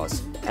production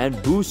costs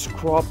and boosts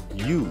crop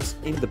yields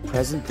in the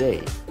present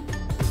day.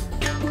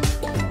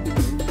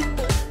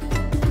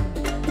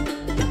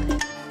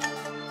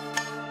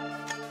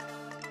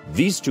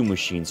 These two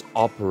machines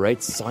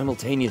operate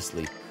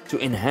simultaneously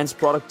to enhance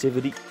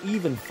productivity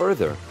even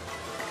further.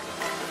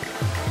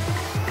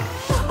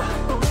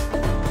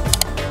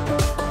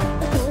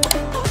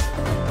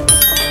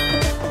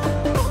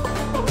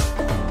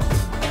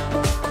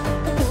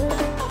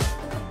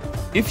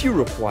 If you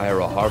require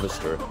a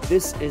harvester,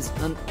 this is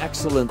an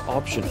excellent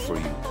option for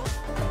you.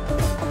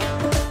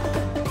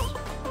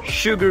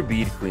 Sugar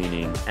beet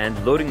cleaning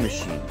and loading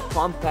machine,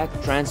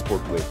 compact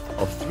transport width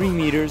of 3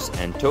 meters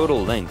and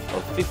total length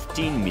of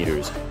 15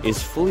 meters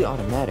is fully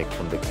automatic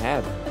from the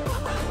cab.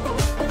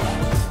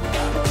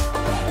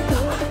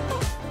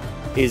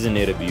 Isn't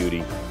it a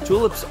beauty?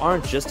 Tulips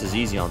aren't just as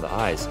easy on the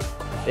eyes.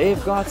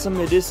 They've got some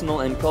medicinal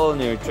and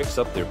culinary tricks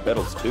up their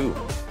petals too.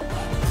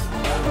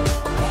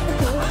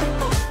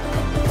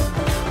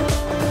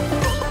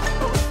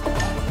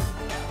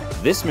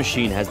 This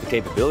machine has the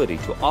capability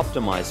to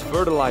optimize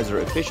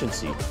fertilizer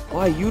efficiency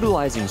by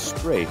utilizing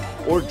spray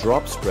or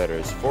drop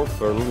spreaders for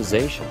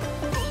fertilization.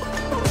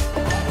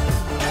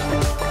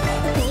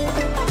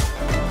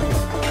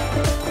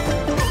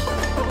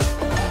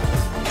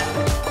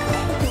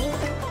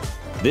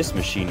 This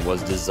machine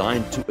was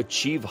designed to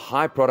achieve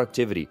high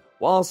productivity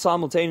while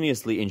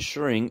simultaneously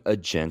ensuring a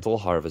gentle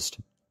harvest.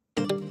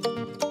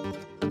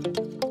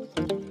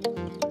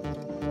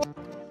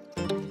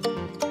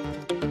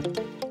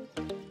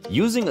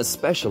 Using a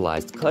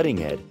specialized cutting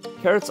head,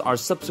 carrots are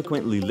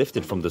subsequently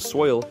lifted from the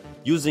soil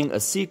using a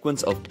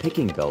sequence of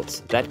picking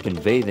belts that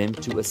convey them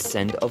to a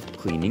set of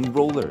cleaning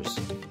rollers.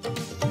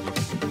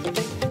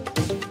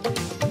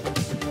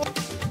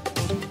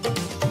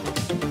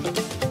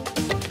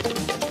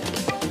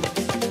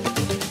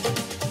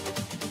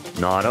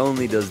 Not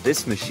only does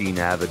this machine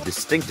have a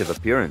distinctive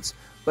appearance,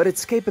 but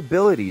its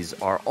capabilities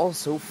are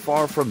also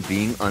far from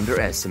being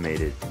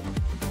underestimated.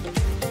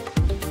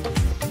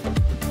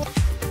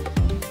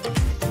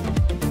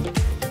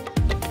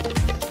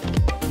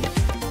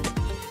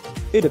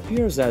 It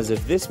appears as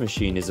if this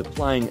machine is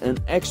applying an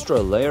extra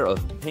layer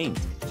of paint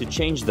to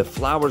change the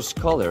flower's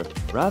color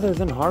rather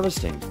than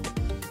harvesting.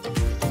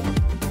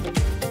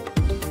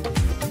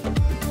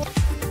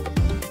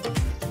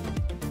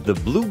 The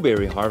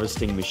blueberry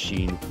harvesting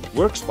machine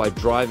works by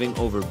driving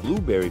over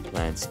blueberry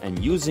plants and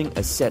using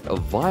a set of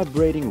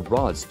vibrating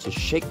rods to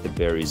shake the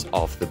berries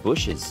off the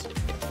bushes.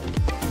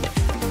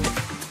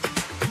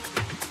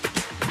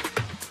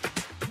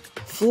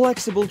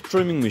 Flexible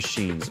trimming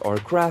machines are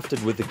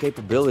crafted with the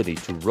capability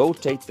to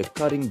rotate the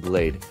cutting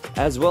blade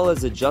as well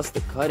as adjust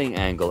the cutting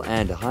angle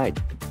and height,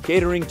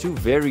 catering to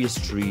various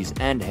trees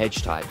and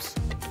hedge types.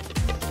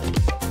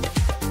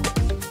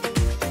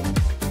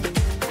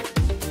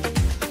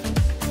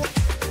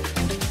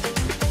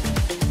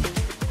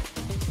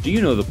 Do you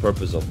know the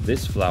purpose of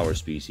this flower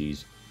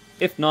species?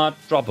 If not,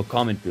 drop a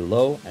comment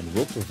below and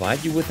we'll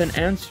provide you with an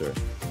answer.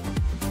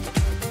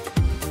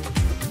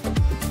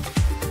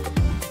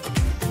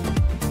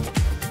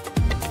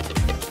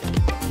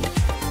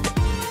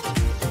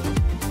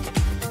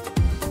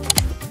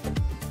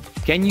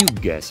 Can you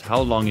guess how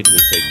long it will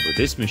take for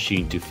this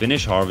machine to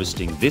finish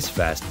harvesting this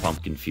vast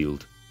pumpkin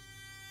field?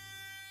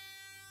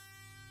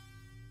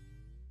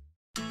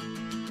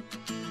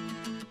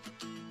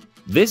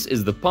 This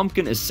is the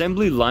pumpkin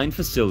assembly line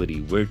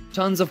facility where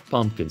tons of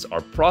pumpkins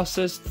are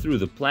processed through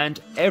the plant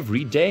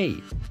every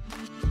day.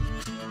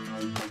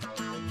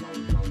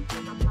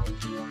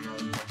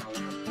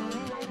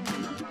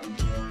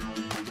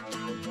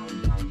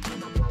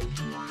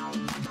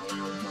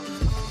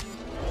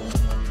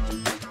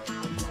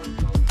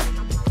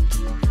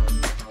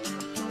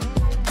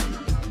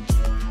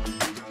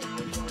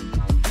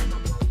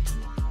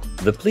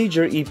 The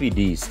Pleager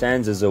EPD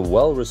stands as a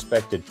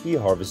well-respected pea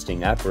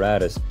harvesting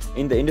apparatus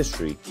in the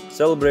industry,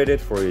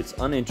 celebrated for its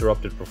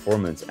uninterrupted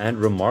performance and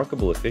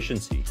remarkable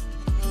efficiency.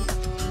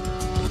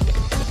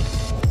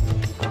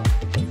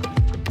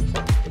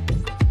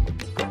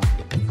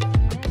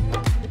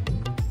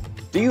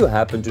 Do you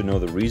happen to know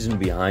the reason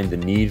behind the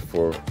need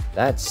for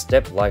that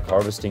step-like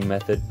harvesting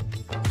method?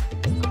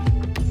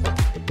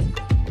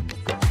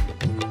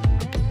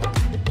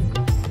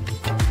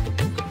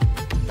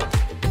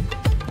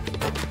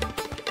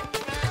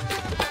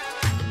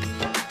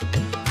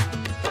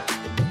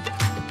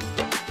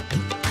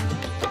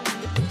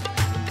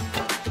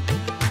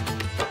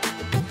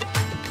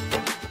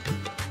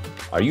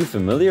 Are you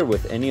familiar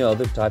with any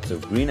other types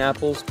of green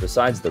apples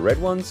besides the red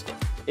ones?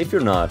 If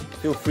you're not,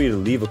 feel free to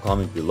leave a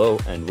comment below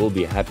and we'll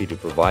be happy to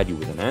provide you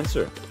with an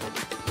answer.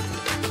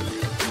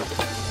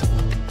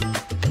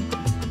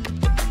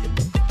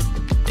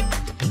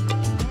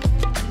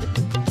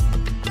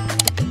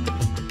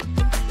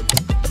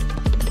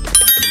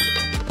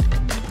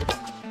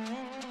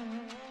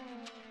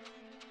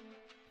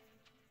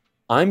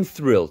 I'm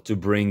thrilled to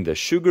bring the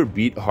sugar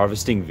beet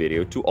harvesting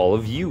video to all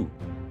of you.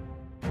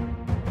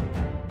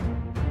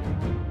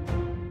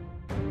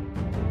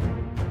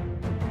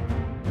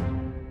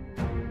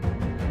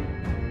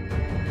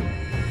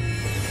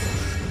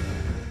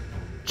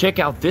 Check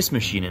out this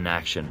machine in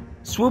action,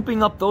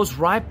 swooping up those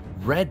ripe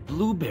red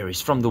blueberries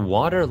from the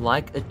water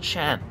like a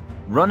champ,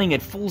 running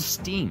at full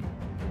steam.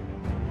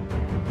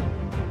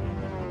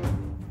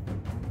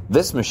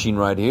 This machine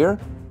right here,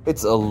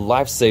 it's a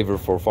lifesaver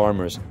for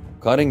farmers,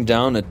 cutting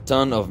down a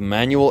ton of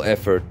manual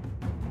effort.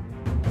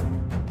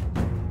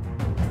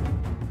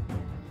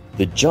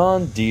 The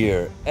John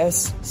Deere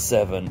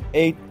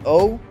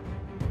S780.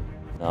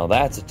 Now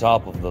that's a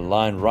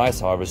top-of-the-line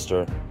rice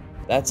harvester.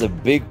 That's a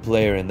big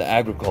player in the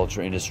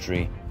agriculture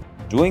industry,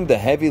 doing the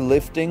heavy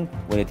lifting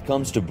when it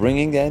comes to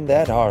bringing in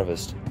that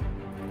harvest.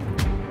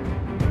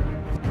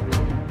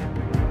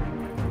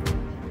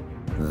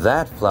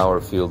 That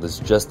flower field is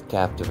just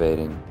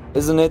captivating,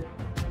 isn't it?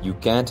 You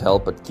can't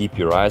help but keep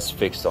your eyes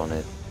fixed on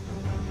it.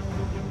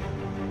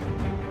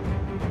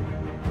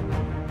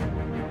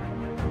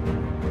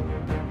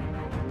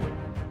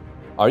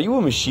 Are you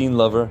a machine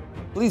lover?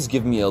 Please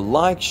give me a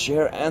like,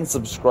 share, and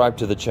subscribe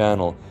to the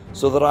channel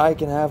so that I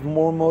can have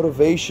more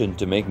motivation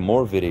to make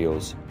more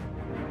videos.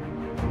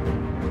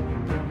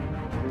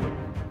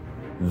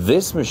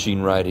 This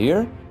machine right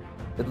here,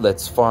 it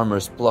lets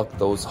farmers pluck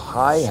those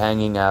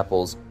high-hanging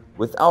apples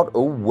without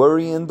a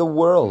worry in the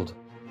world.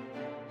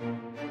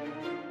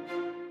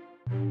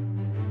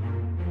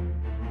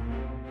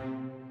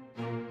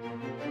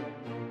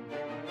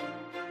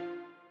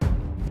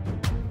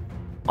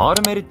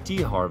 Automated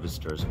tea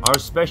harvesters are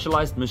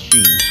specialized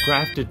machines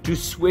crafted to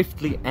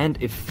swiftly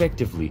and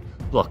effectively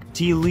pluck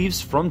tea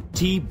leaves from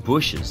tea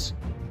bushes.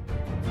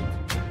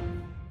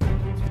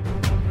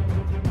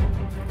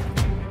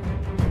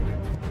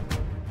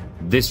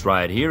 This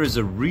right here is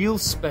a real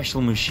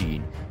special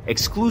machine,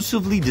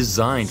 exclusively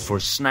designed for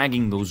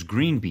snagging those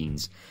green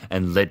beans,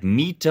 and let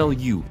me tell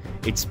you,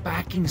 it's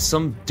packing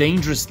some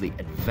dangerously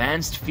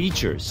advanced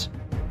features.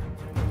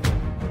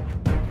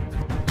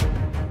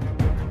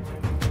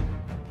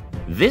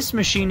 This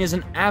machine is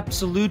an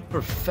absolute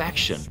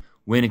perfection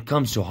when it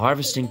comes to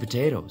harvesting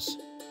potatoes.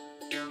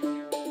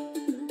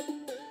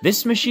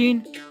 This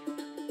machine,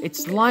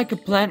 it's like a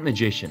plant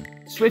magician,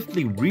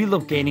 swiftly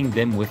relocating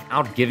them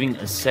without giving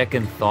a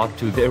second thought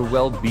to their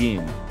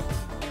well-being.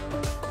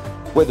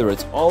 Whether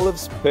it's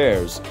olives,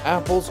 pears,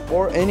 apples,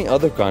 or any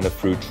other kind of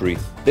fruit tree,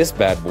 this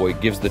bad boy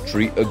gives the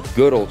tree a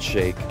good old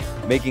shake,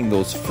 making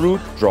those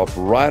fruit drop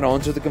right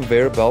onto the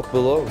conveyor belt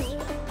below.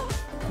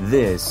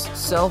 This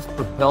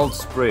self-propelled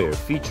sprayer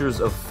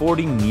features a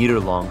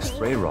 40-meter-long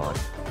spray rod,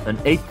 an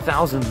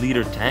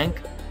 8,000-liter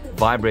tank,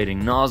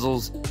 vibrating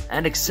nozzles,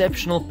 and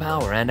exceptional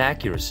power and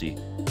accuracy.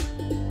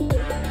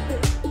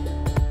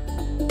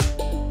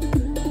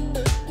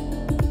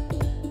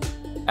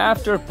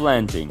 After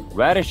planting,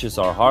 radishes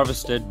are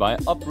harvested by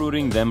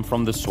uprooting them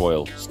from the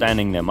soil,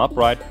 standing them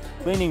upright,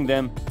 cleaning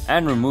them,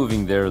 and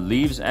removing their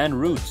leaves and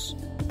roots.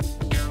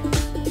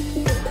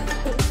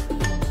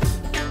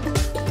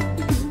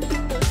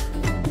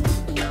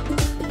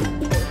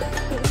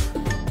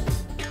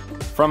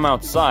 From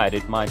outside,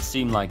 it might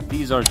seem like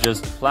these are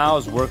just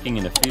plows working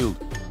in a field,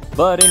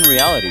 but in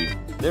reality,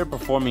 they're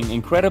performing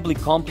incredibly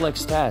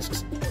complex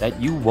tasks that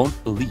you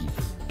won't believe.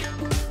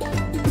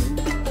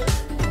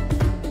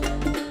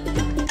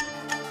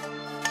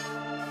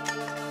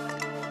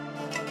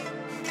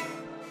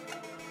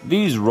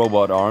 These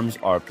robot arms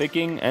are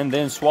picking and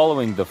then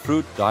swallowing the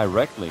fruit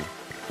directly.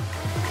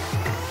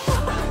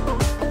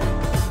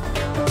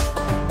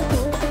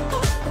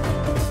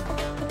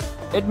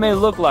 It may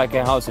look like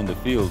a house in the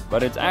field,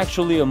 but it's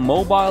actually a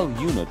mobile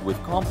unit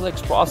with complex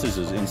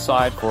processes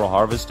inside for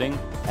harvesting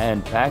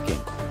and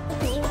packing.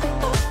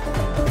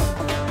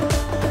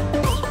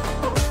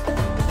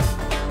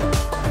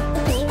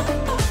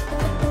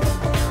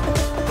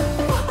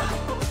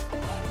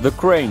 The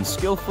crane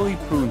skillfully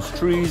prunes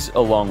trees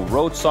along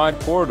roadside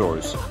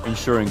corridors,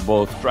 ensuring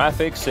both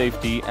traffic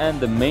safety and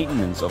the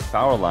maintenance of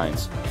power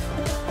lines.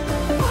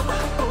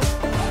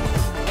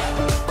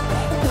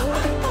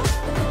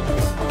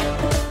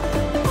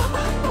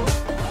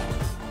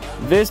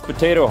 This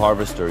potato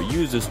harvester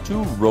uses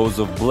 2 rows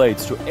of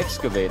blades to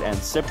excavate and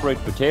separate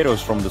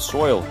potatoes from the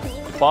soil,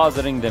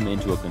 depositing them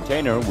into a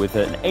container with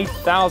an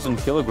 8,000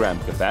 kilogram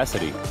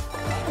capacity.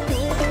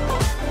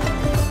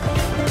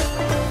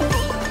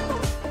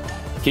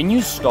 Can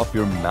you stop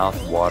your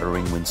mouth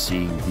watering when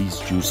seeing these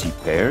juicy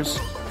pears?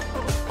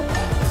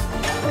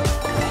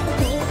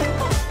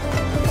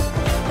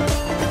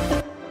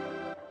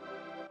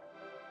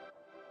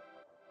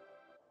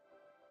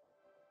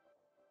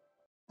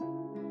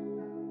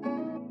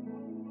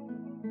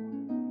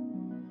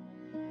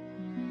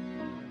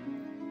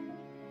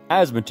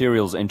 As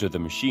materials enter the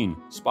machine,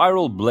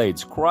 spiral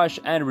blades crush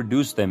and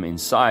reduce them in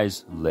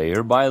size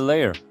layer by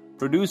layer,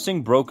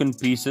 producing broken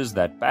pieces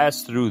that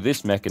pass through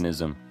this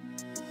mechanism.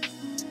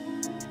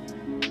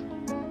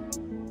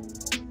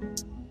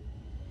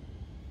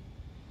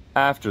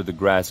 After the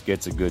grass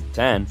gets a good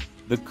tan,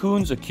 the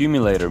Kuhn's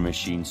accumulator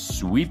machine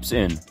sweeps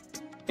in.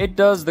 It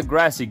does the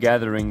grassy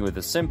gathering with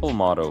a simple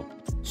motto: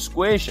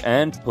 squish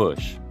and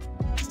push.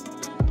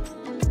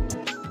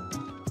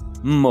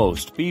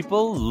 Most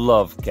people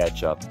love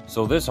ketchup,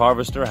 so this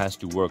harvester has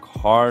to work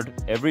hard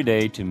every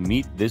day to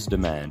meet this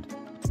demand.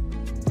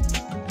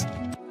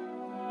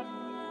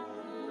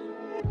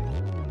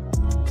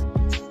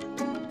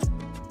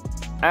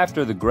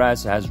 After the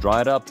grass has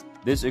dried up,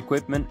 this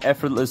equipment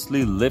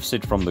effortlessly lifts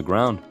it from the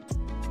ground.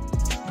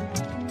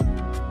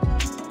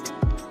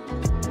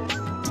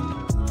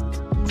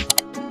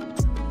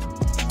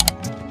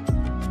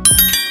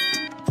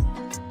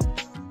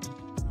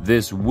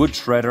 This wood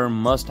shredder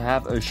must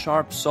have a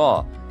sharp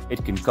saw.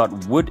 It can cut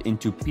wood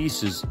into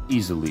pieces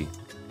easily.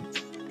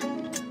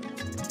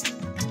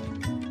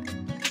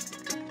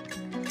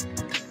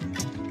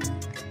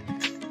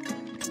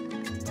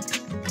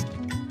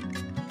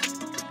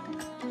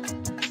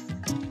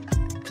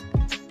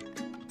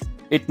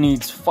 It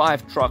needs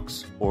 5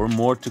 trucks or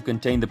more to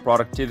contain the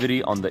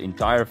productivity on the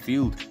entire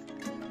field.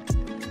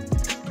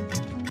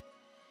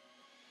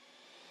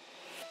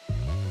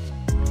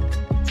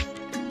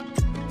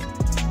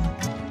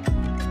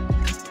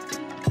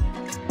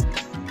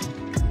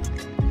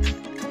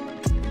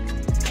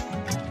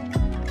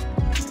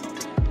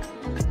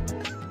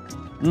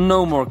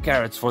 No more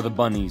carrots for the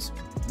bunnies.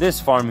 This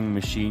farming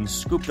machine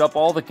scooped up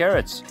all the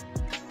carrots.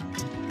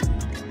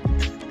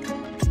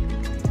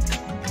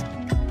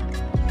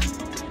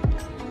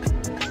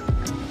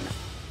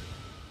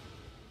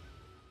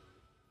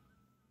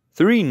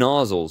 Three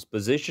nozzles,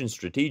 positioned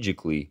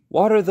strategically,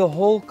 water the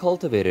whole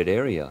cultivated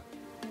area.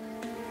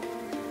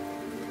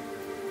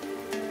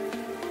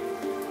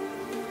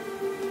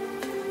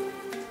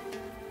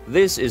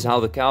 This is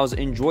how the cows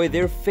enjoy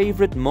their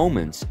favorite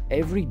moments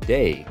every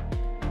day.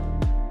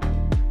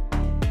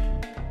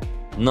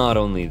 Not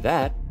only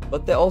that,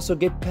 but they also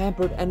get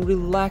pampered and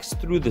relaxed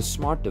through the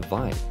smart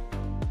divide.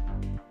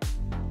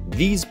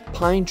 These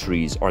pine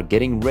trees are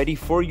getting ready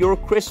for your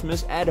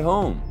Christmas at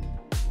home.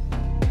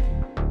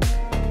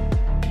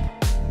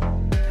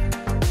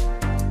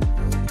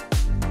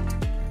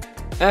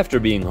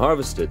 After being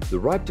harvested, the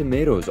ripe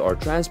tomatoes are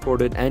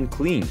transported and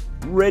cleaned,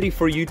 ready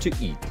for you to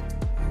eat.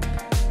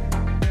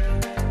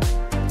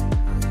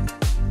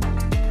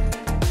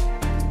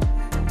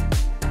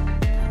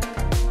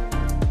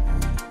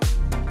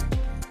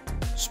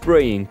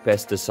 Spraying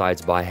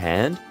pesticides by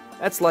hand?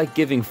 That's like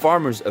giving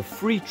farmers a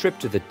free trip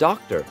to the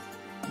doctor.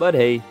 But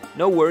hey,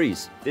 no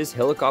worries, this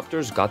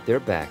helicopter's got their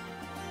back.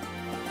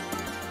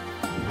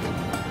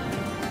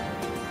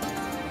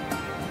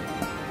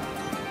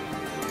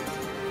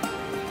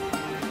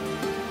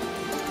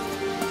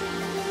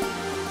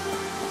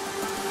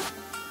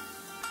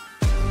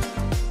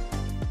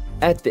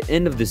 At the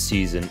end of the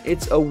season,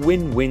 it's a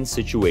win-win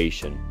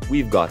situation.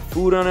 We've got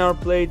food on our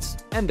plates,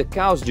 and the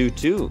cows do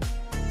too.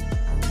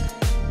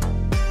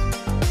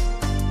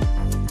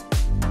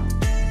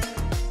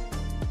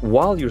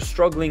 While you're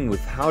struggling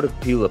with how to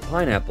peel a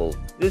pineapple,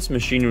 this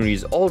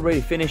machinery's already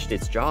finished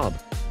its job.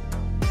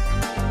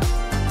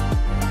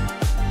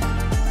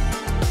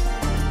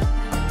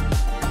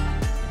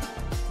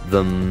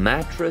 The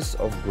mattress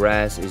of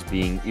grass is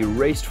being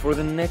erased for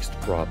the next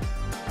crop.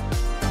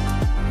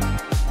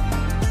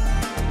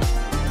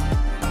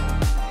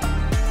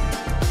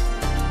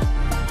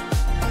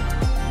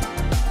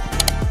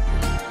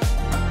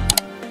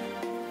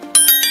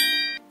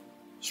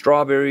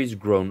 Strawberries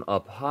grown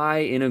up high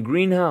in a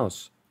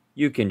greenhouse.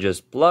 You can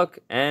just pluck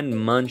and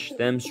munch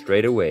them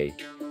straight away.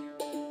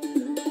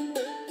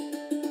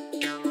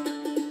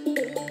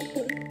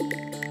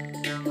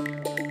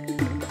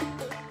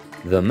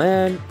 The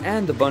man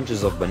and the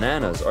bunches of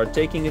bananas are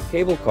taking a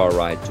cable car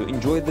ride to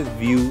enjoy the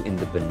view in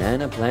the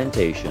banana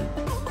plantation.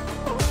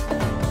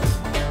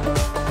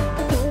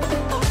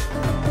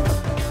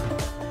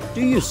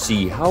 Do you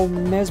see how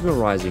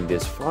mesmerizing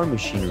this farm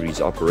machinery's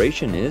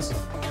operation is?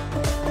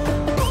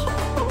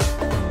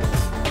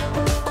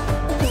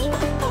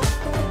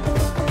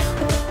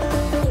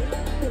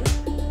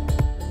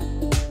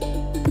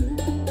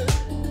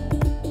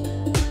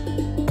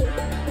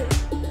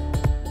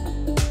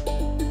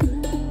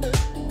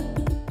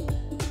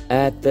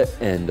 At the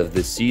end of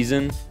the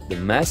season, the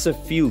massive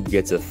field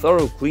gets a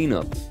thorough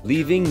cleanup,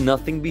 leaving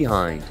nothing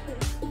behind.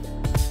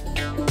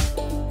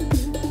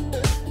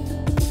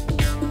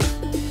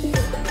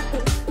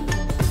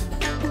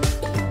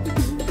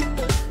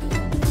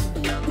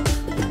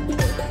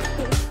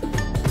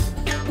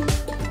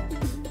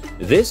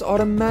 This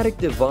automatic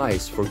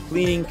device for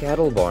cleaning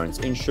cattle barns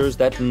ensures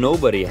that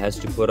nobody has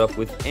to put up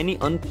with any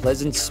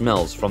unpleasant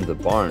smells from the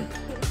barn.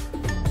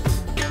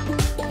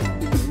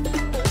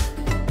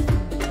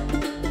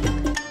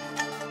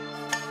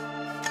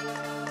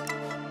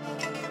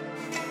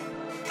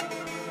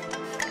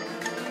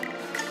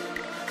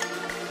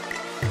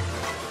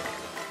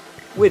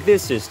 With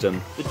this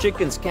system, the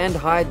chickens can't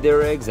hide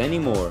their eggs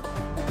anymore.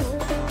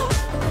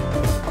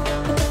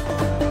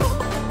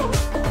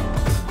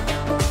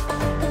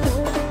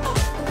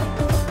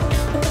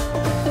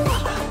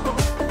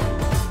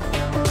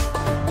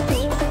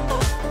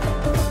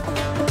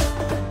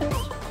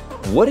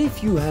 What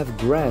if you have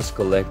grass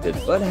collected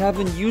but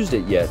haven't used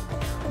it yet?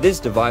 This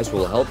device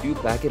will help you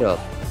pack it up.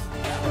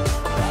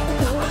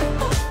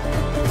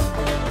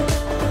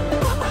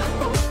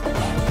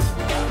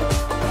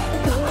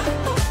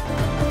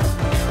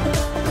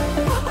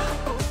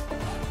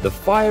 The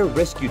fire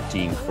rescue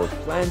team for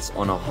plants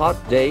on a hot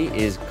day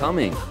is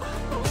coming.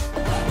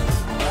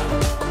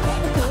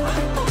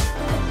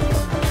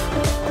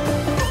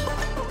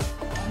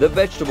 The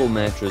vegetable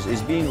mattress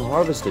is being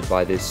harvested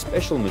by this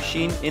special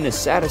machine in a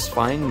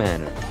satisfying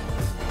manner.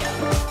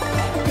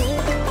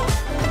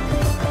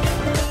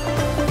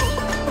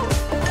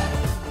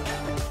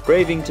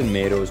 Craving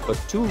tomatoes but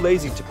too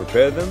lazy to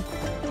prepare them?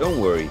 Don't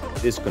worry,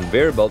 this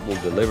conveyor belt will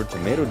deliver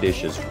tomato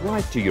dishes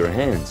right to your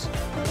hands.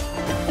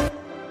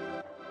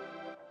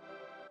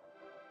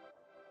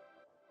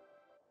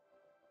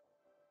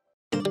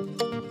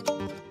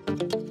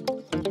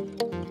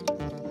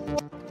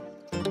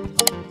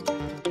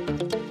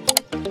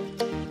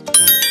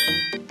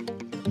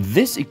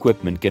 This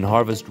equipment can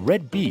harvest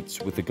red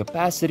beets with a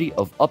capacity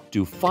of up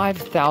to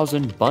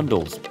 5,000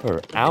 bundles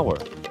per hour.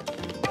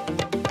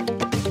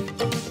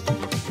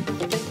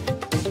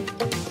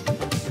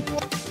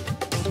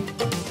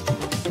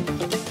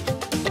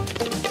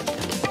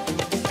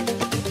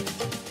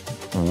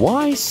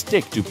 Why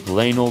stick to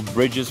plain old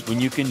bridges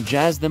when you can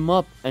jazz them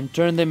up and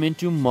turn them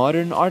into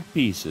modern art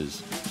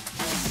pieces?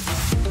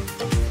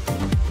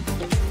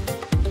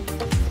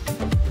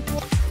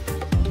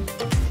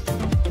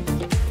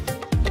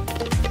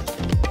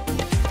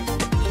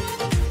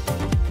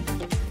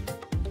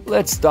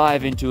 Let's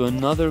dive into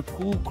another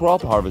cool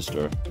crop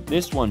harvester.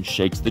 This one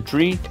shakes the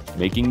tree,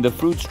 making the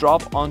fruits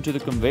drop onto the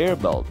conveyor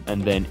belt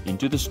and then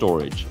into the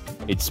storage.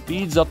 It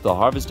speeds up the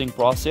harvesting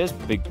process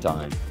big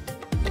time.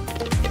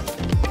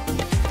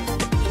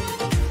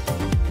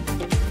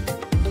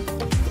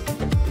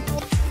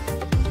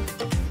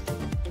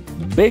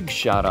 Big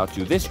shout out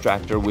to this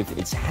tractor with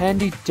its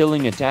handy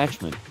tilling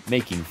attachment,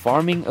 making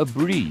farming a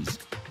breeze.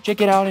 Check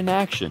it out in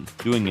action,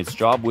 doing its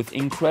job with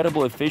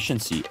incredible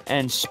efficiency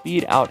and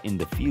speed out in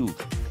the field.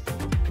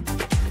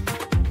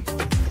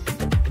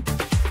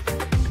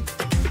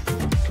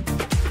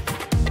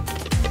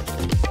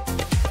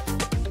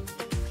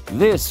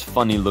 This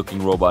funny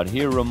looking robot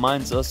here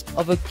reminds us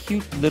of a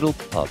cute little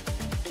pup.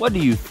 What do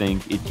you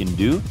think it can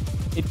do?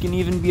 It can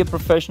even be a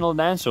professional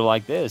dancer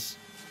like this.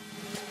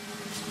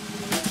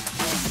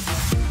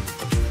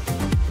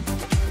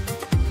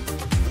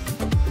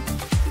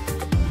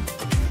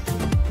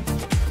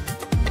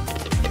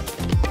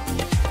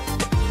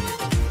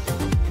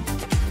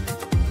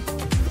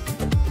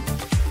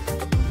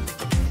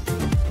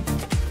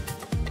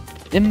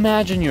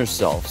 Imagine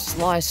yourself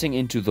slicing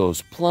into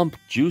those plump,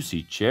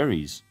 juicy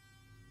cherries.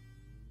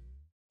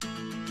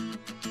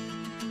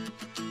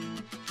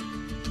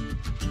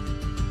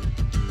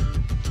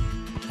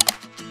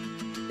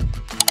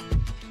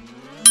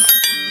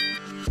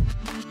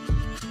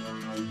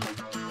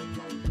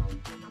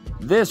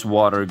 This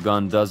water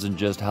gun doesn't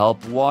just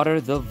help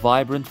water the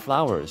vibrant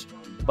flowers,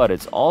 but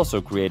it's also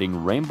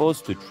creating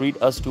rainbows to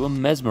treat us to a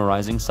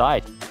mesmerizing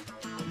sight.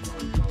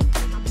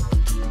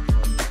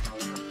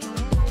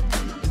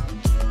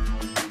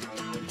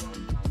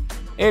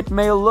 It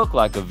may look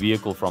like a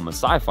vehicle from a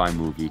sci-fi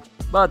movie,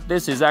 but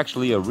this is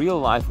actually a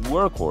real-life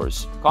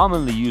workhorse,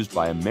 commonly used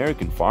by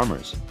American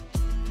farmers.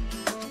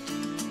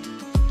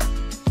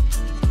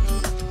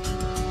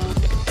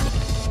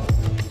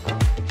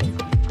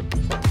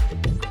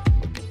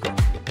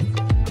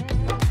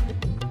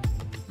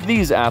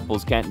 These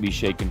apples can't be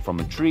shaken from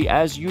a tree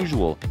as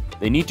usual.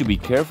 They need to be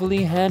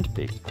carefully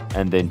hand-picked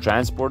and then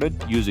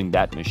transported using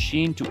that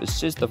machine to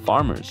assist the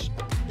farmers.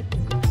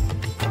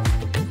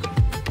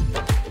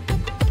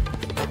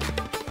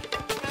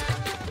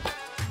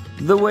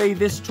 The way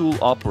this tool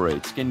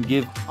operates can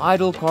give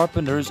idle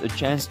carpenters a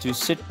chance to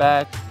sit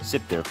back,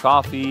 sip their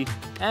coffee,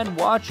 and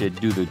watch it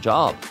do the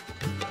job.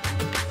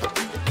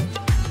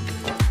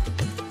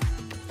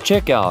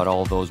 Check out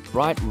all those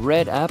bright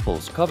red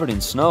apples covered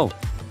in snow.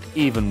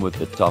 Even with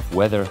the tough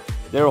weather,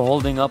 they're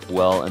holding up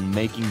well and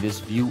making this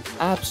view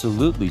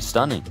absolutely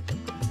stunning.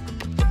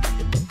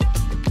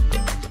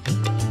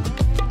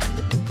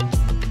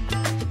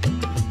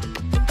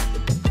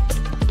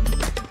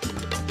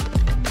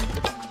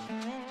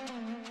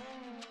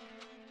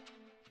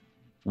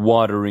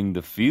 Watering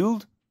the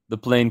field? The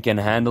plane can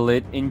handle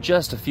it in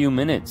just a few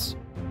minutes.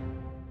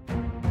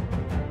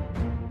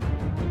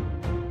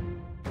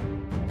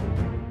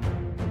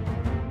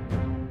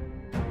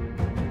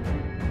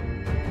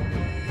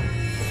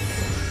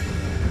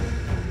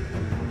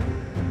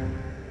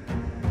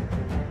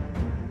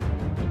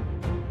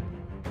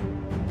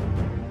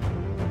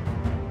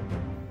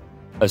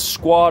 A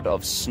squad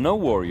of snow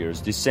warriors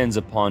descends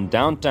upon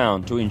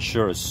downtown to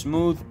ensure a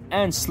smooth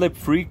and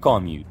slip-free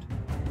commute.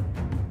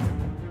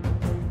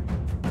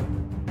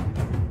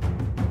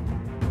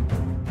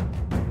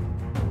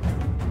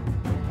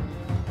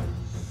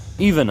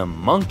 Even a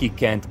monkey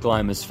can't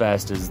climb as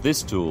fast as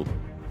this tool.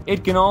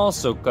 It can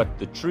also cut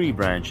the tree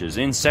branches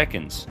in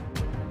seconds.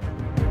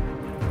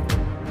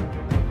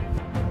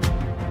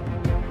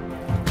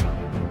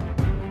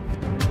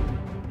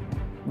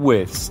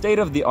 With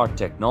state-of-the-art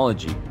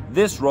technology,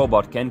 this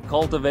robot can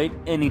cultivate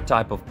any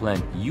type of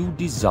plant you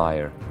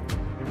desire.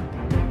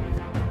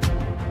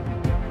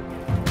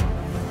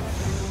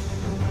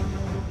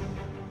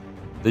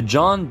 The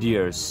John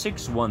Deere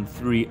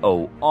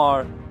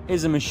 6130R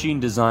is a machine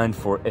designed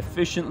for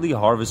efficiently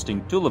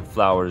harvesting tulip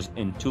flowers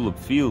in tulip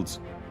fields.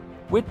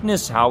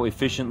 Witness how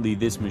efficiently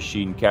this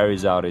machine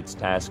carries out its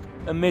task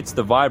amidst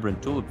the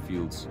vibrant tulip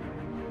fields.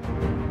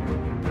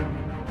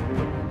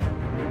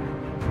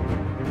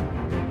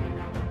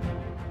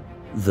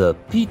 The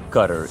peat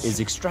cutter is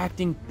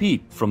extracting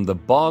peat from the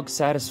bog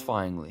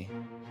satisfyingly.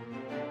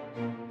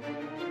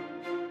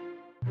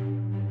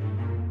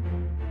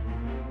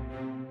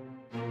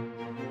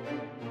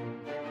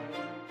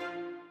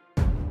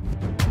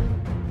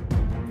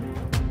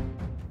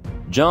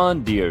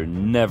 John Deere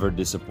never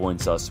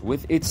disappoints us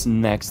with its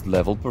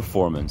next-level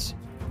performance.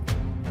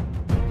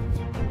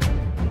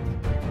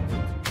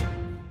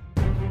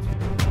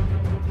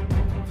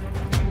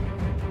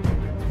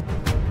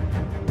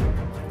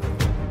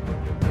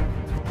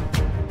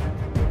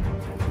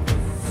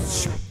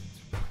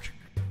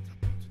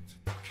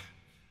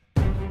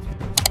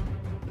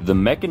 The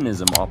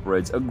mechanism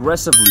operates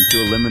aggressively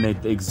to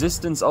eliminate the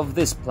existence of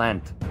this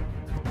plant.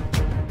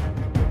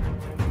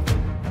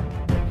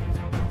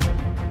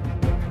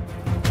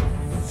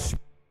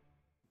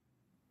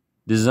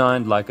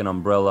 Designed like an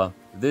umbrella,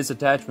 this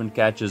attachment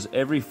catches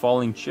every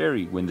falling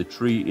cherry when the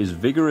tree is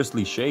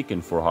vigorously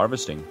shaken for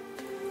harvesting.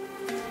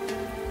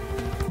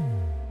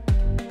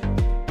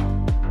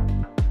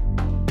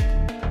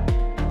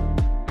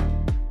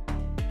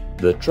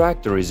 The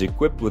tractor is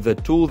equipped with a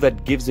tool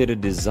that gives it a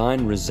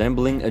design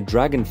resembling a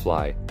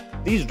dragonfly.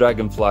 These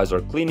dragonflies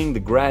are cleaning the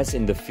grass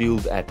in the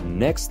field at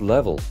next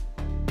level.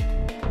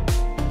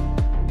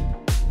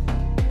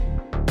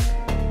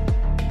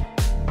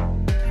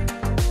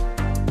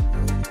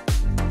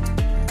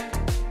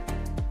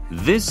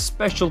 This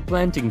special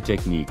planting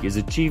technique is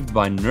achieved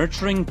by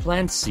nurturing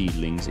plant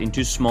seedlings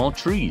into small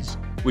trees,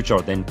 which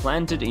are then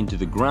planted into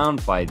the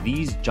ground by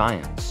these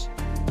giants.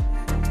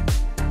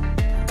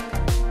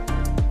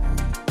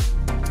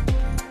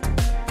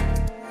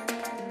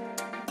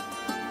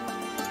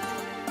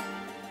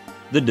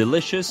 The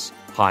delicious,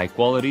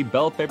 High-quality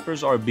bell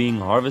peppers are being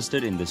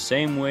harvested in the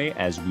same way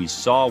as we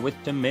saw with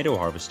tomato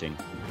harvesting.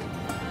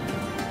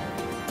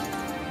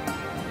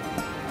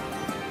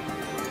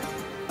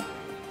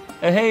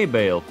 A hay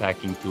bale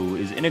packing tool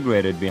is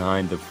integrated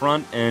behind the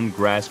front end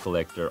grass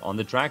collector on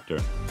the tractor.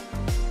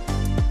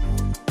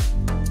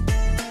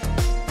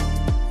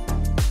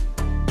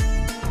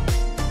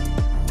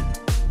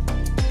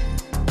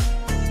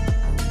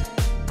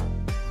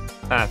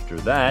 After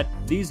that,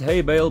 these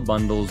hay bale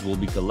bundles will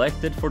be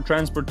collected for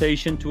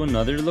transportation to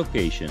another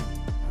location.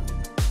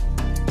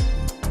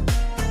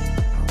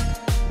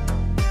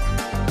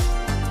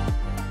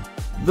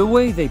 The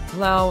way they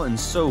plow and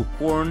sow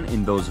corn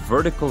in those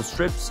vertical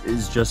strips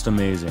is just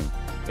amazing.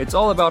 It's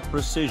all about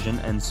precision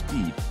and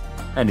speed,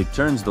 and it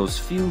turns those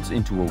fields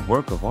into a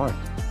work of art.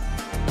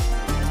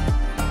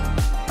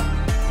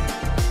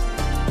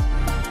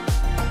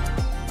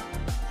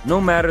 No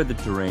matter the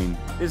terrain,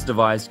 this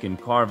device can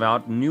carve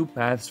out new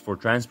paths for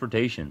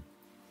transportation.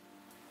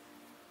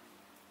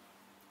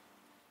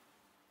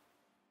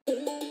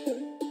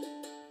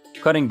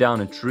 Cutting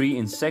down a tree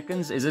in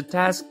seconds is a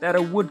task that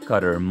a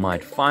woodcutter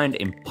might find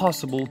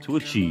impossible to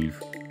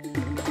achieve.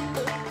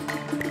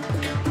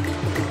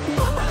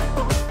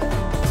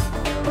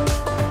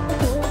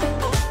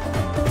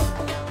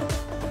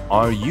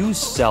 Are you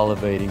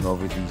salivating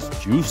over these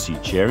juicy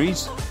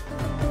cherries?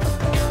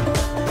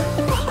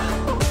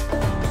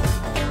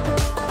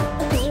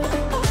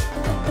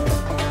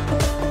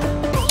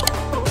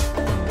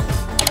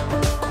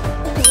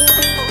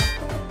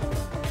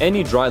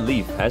 Any dry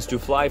leaf has to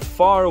fly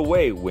far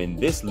away when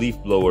this leaf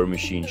blower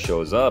machine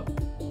shows up.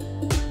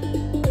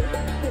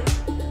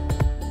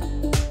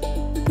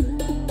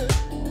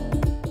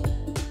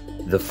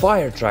 The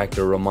fire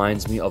tractor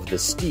reminds me of the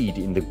steed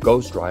in the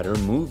Ghost Rider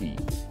movie.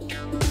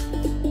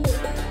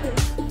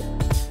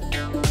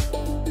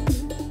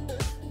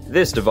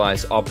 This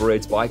device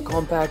operates by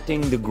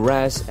compacting the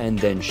grass and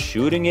then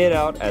shooting it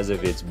out as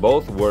if it's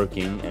both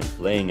working and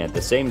playing at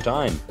the same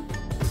time.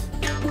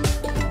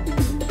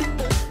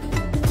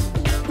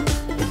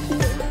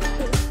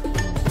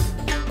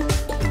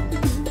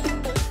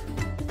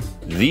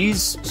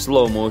 These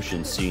slow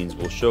motion scenes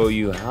will show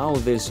you how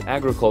this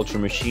agriculture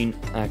machine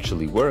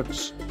actually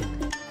works.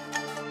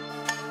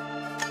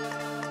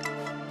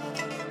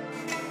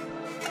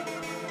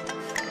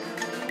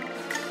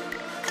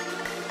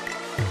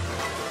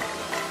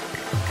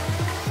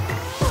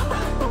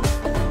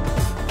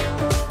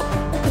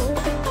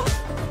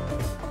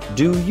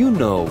 Do you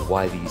know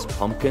why these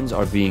pumpkins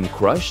are being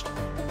crushed?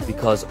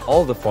 Because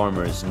all the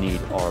farmers need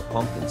are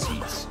pumpkin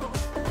seeds.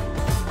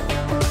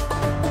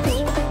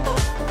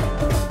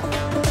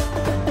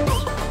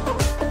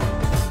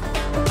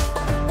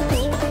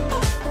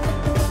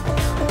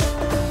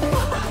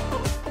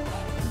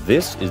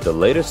 This is the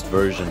latest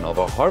version of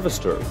a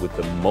harvester with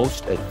the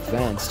most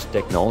advanced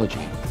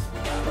technology.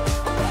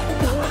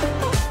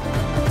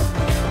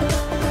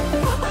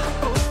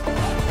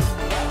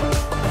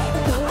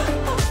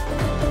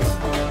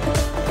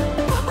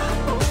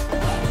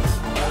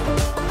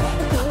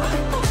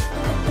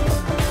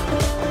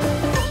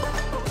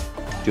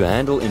 To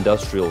handle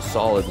industrial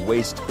solid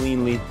waste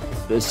cleanly,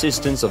 the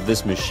assistance of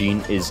this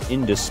machine is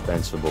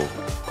indispensable.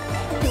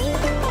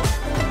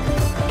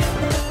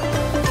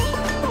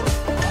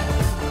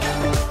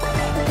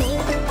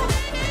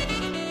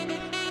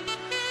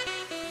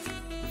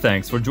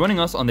 Thanks for joining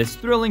us on this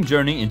thrilling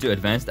journey into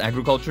advanced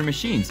agriculture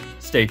machines.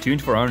 Stay tuned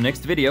for our next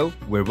video,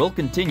 where we'll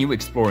continue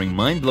exploring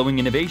mind-blowing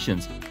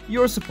innovations.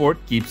 Your support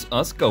keeps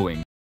us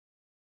going.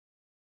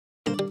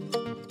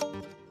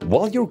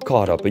 While you're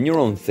caught up in your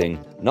own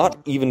thing, not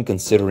even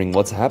considering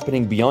what's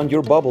happening beyond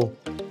your bubble,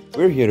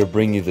 we're here to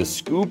bring you the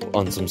scoop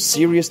on some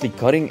seriously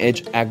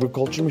cutting-edge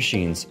agriculture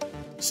machines.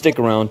 Stick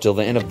around till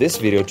the end of this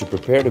video to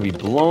prepare to be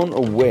blown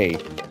away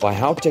by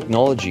how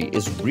technology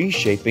is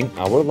reshaping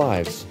our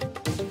lives.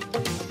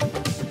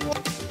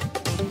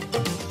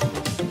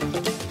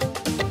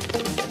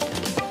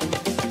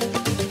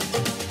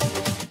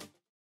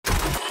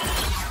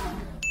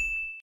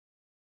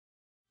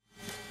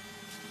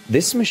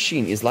 This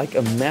machine is like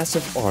a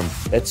massive arm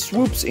that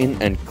swoops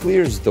in and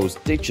clears those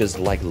ditches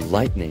like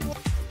lightning.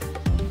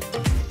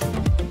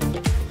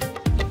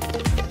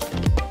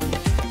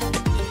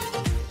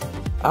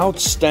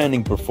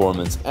 Outstanding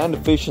performance and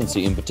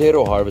efficiency in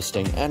potato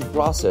harvesting and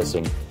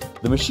processing.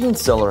 The machine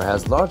seller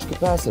has large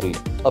capacity,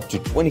 up to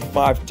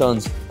 25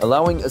 tons,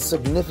 allowing a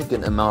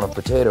significant amount of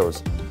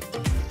potatoes.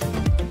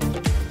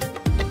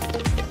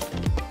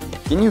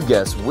 Can you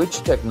guess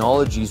which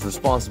technology is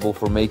responsible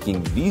for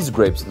making these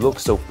grapes look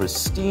so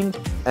pristine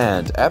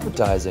and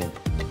appetizing?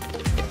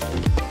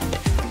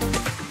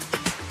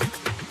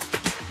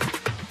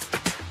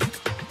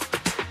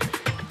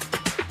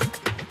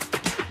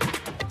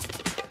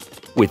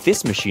 With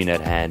this machine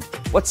at hand,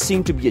 what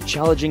seemed to be a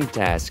challenging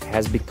task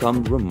has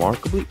become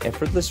remarkably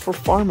effortless for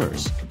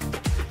farmers.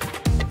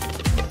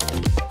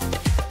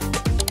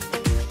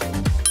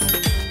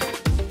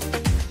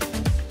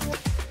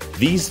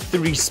 These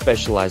three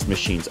specialized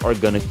machines are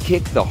gonna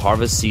kick the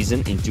harvest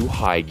season into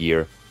high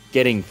gear.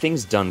 getting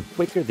things done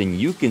quicker than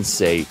you can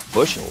say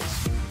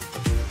bushels.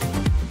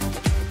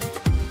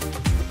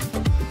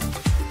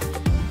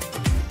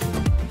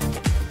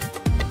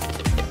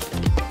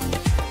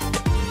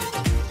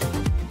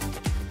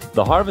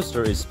 The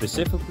harvester is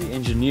specifically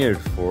engineered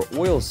for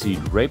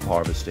oilseed rape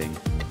harvesting,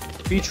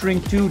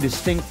 featuring 2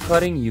 distinct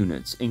cutting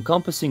units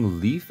encompassing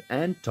leaf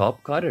and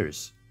top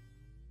cutters.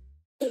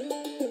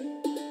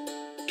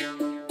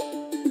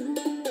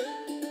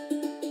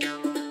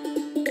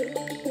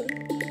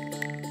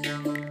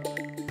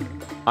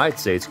 I'd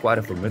say it's quite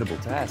a formidable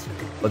task,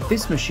 but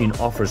this machine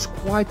offers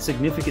quite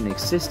significant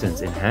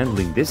assistance in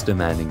handling this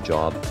demanding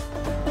job.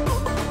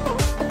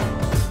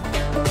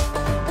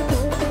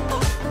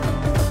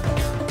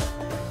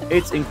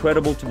 It's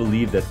incredible to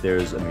believe that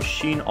there's a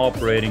machine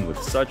operating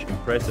with such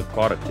impressive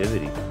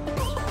productivity.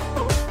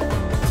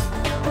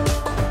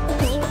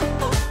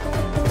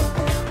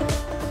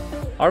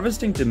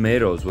 Harvesting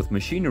tomatoes with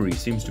machinery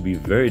seems to be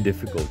very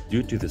difficult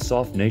due to the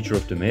soft nature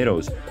of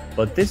tomatoes,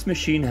 but this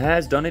machine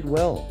has done it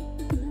well.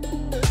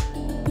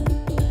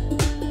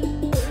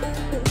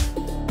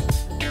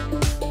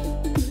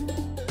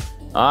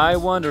 I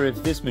wonder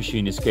if this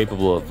machine is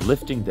capable of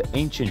lifting the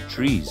ancient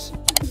trees.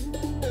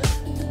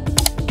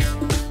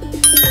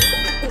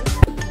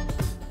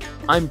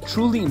 I'm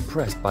truly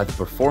impressed by the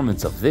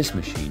performance of this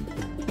machine.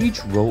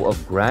 Each row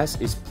of grass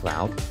is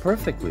plowed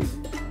perfectly.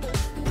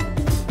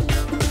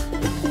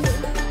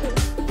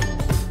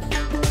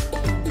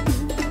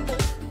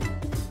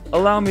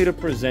 Allow me to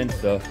present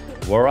the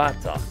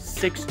Warata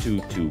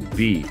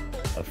 622B,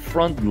 a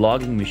front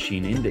logging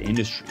machine in the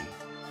industry.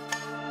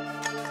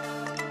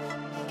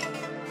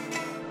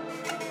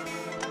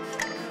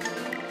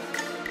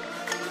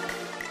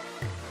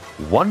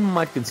 One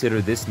might consider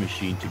this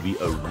machine to be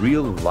a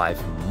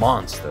real-life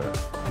monster.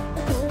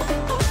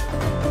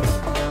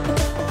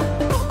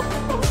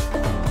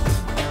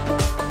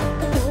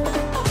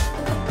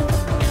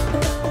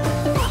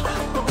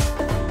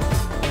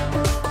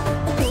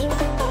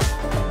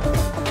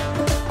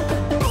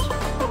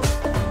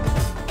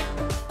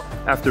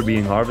 After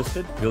being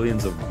harvested,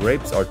 billions of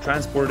grapes are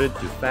transported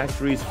to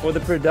factories for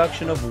the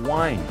production of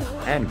wine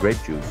and grape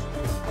juice.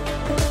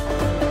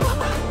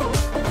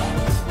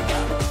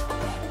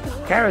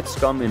 Carrots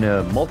come in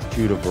a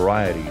multitude of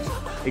varieties,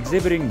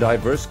 exhibiting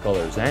diverse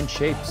colors and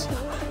shapes.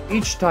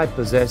 Each type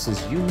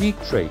possesses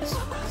unique traits,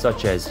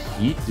 such as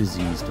heat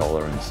disease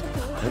tolerance,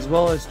 as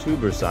well as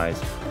tuber size,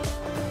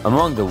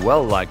 among the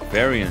well-liked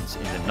variants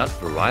in the nut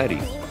variety.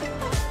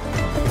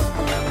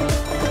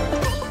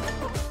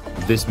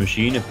 This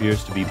machine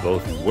appears to be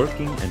both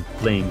working and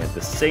playing at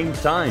the same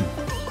time.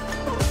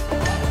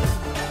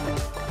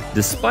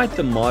 Despite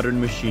the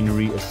modern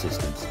machinery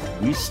assistance,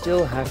 we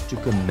still have to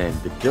commend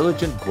the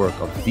diligent work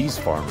of these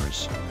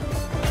farmers.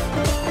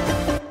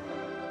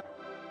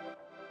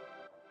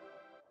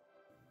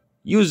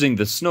 Using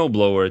the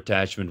snowblower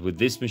attachment with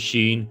this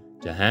machine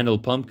to handle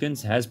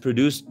pumpkins has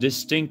produced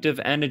distinctive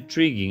and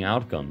intriguing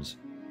outcomes.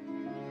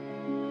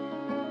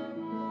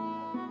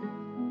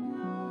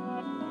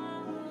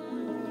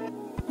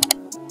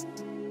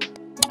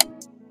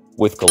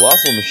 With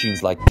colossal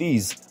machines like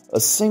these, a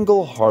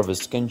single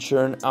harvest can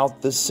churn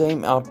out the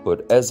same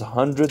output as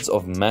hundreds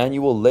of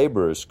manual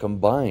laborers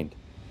combined.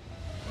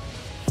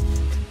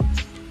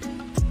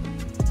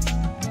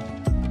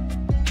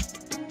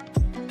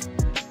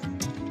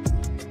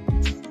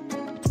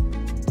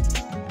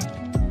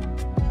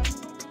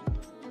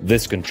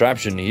 This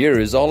contraption here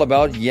is all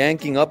about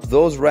yanking up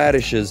those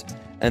radishes,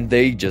 and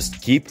they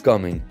just keep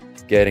coming,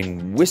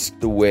 getting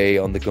whisked away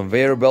on the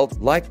conveyor belt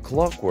like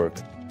clockwork.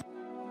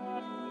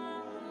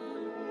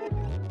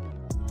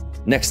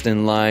 Next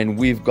in line,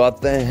 we've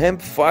got the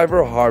hemp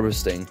fiber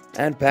harvesting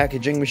and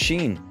packaging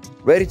machine,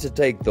 ready to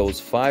take those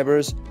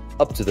fibers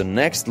up to the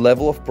next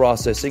level of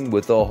processing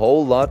with a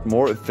whole lot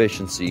more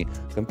efficiency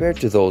compared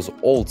to those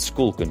old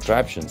school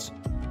contraptions.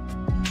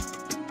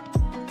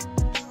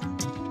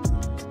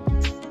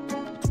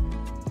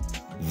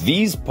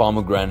 These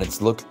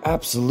pomegranates look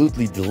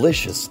absolutely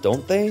delicious,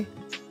 don't they?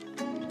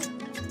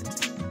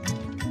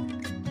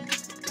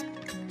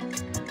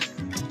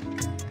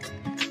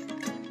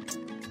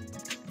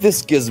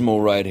 This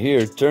gizmo right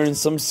here turns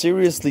some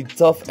seriously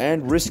tough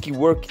and risky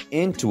work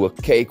into a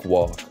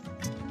cakewalk.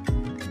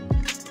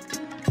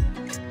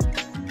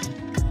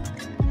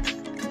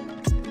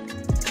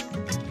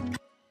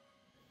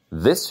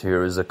 This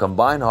here is a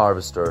combine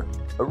harvester,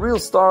 a real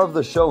star of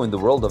the show in the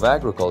world of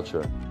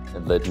agriculture.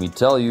 And let me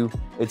tell you,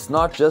 it's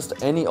not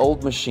just any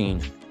old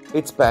machine.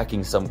 It's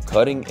packing some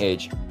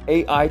cutting-edge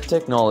AI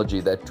technology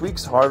that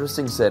tweaks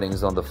harvesting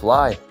settings on the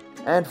fly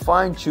and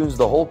fine-tunes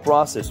the whole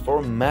process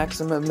for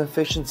maximum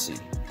efficiency.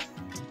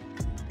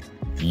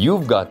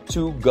 You've got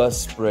 2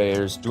 gust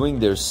sprayers doing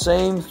their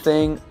same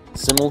thing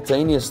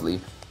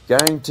simultaneously,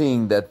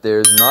 guaranteeing that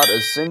there's not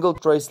a single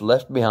trace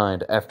left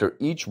behind after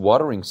each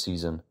watering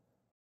season.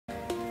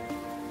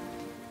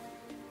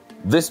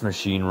 This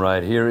machine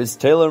right here is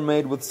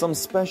tailor-made with some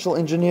special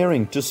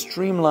engineering to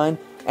streamline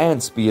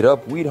and speed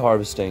up wheat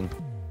harvesting.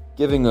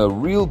 giving a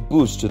real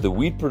boost to the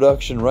wheat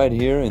production right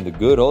here in the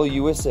good old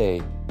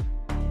USA.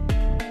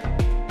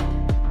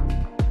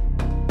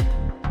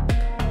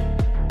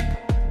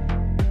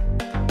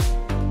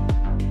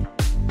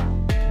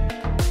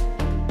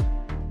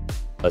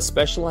 A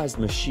specialized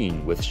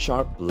machine with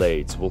sharp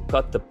blades will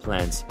cut the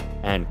plants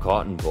and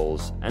cotton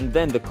bolls, and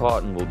then the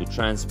cotton will be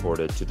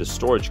transported to the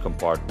storage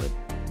compartment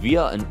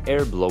via an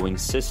air-blowing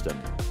system,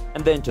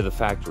 and then to the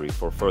factory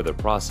for further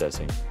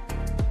processing.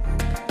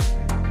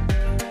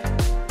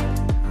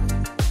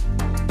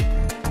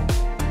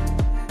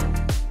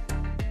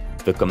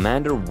 The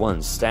Commander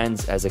 1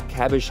 stands as a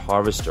cabbage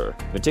harvester,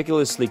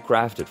 meticulously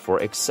crafted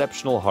for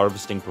exceptional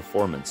harvesting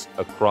performance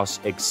across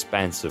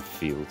expansive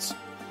fields.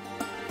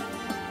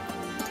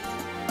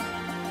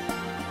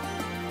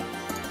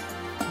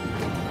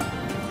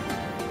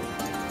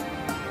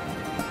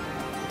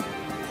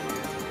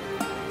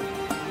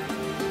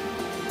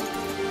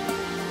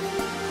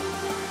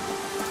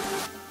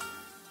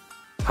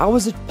 How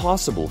is it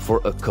possible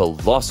for a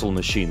colossal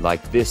machine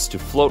like this to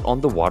float on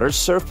the water's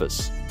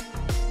surface?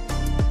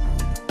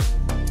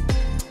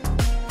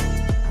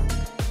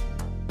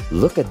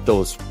 Look at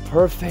those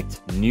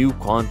perfect new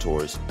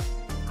contours.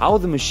 How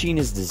the machine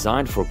is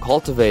designed for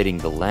cultivating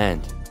the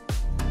land.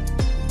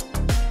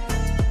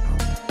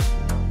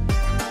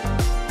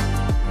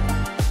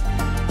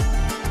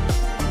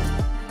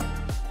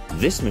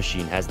 This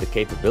machine has the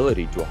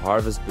capability to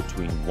harvest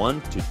between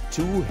 1 to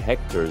 2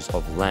 hectares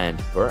of land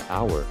per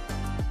hour.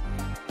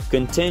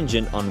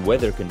 Contingent on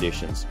weather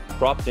conditions,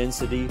 crop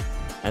density,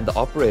 and the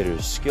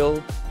operator's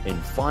skill in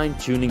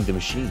fine-tuning the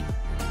machine.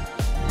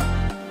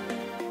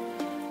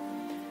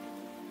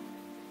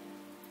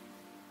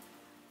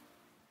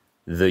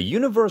 The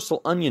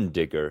Universal Onion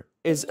Digger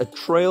is a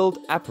trailed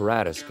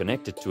apparatus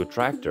connected to a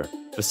tractor,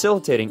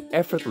 facilitating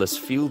effortless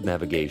field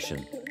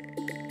navigation.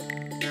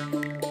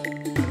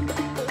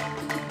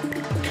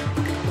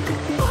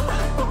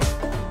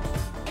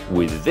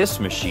 With this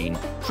machine,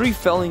 tree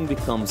felling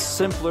becomes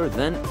simpler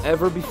than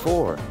ever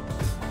before.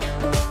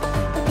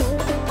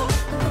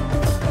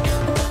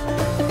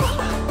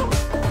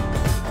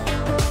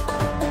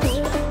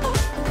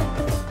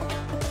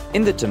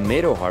 In the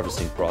tomato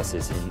harvesting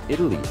process in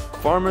Italy,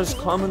 farmers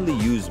commonly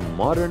use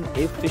modern,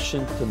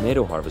 efficient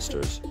tomato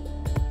harvesters.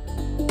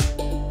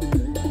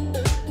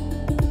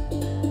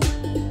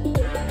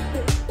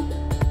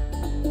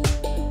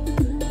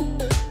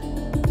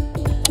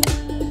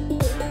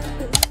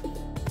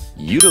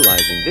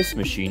 Utilizing this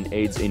machine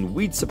aids in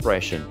weed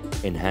suppression,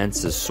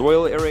 enhances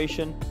soil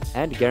aeration,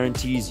 and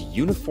guarantees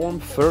uniform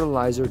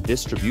fertilizer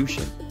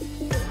distribution.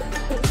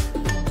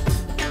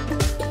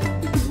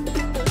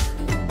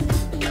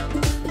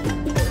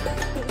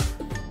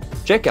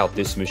 Check out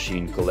this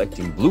machine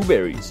collecting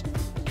blueberries.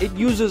 It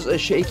uses a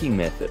shaking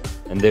method,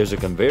 and there's a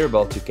conveyor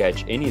belt to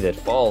catch any that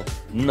fall.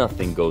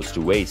 Nothing goes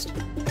to waste.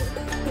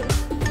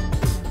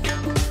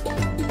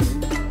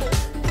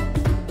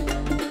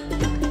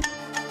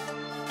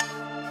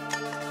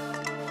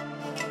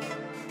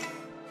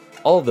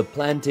 All of the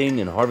planting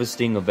and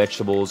harvesting of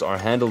vegetables are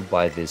handled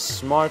by this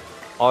smart,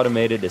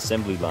 automated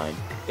assembly line.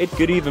 It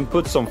could even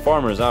put some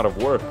farmers out of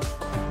work.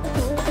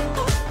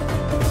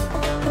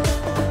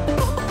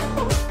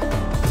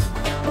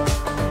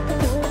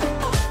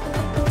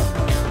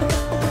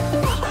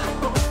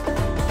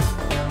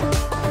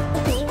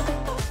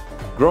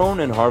 Grown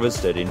and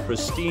harvested in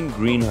pristine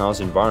greenhouse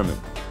environment,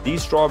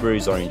 these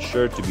strawberries are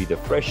ensured to be the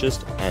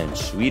freshest and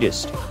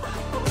sweetest.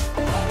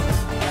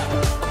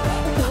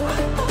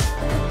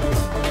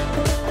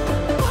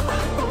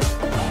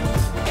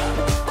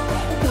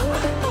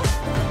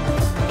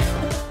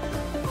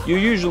 You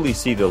usually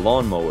see the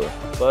lawnmower,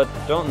 but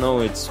don't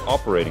know its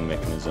operating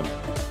mechanism.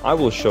 I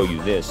will show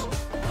you this.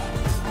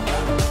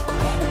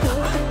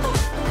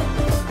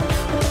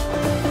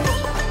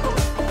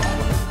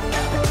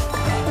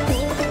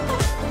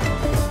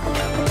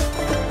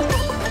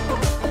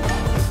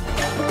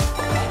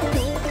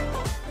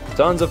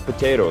 Tons of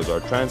potatoes are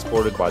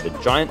transported by the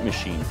giant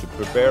machine to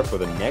prepare for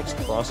the next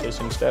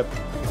processing step.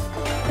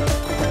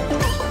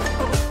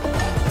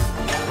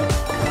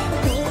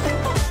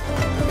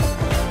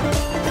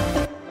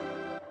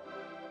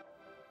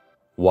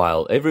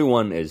 While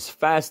everyone is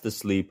fast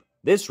asleep,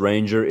 this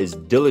ranger is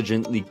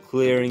diligently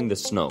clearing the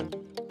snow,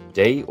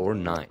 day or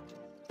night.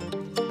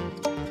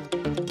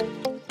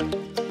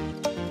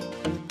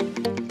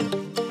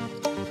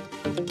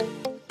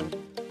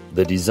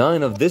 The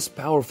design of this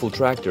powerful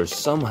tractor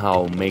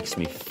somehow makes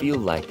me feel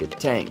like a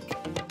tank.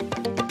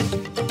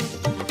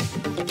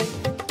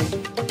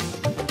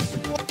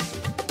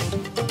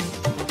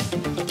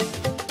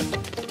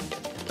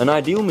 An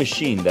ideal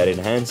machine that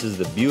enhances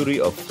the beauty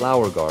of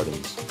flower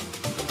gardens.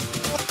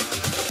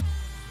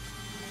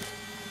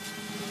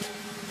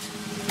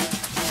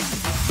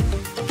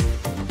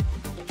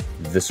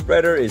 The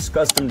spreader is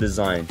custom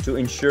designed to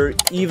ensure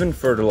even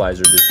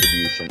fertilizer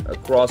distribution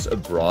across a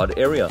broad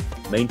area,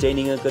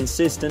 maintaining a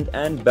consistent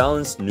and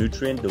balanced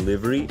nutrient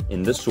delivery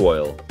in the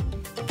soil.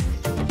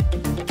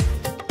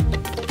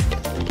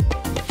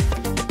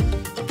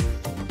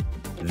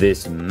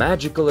 This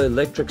magical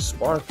electric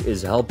spark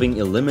is helping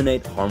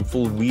eliminate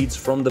harmful weeds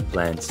from the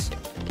plants.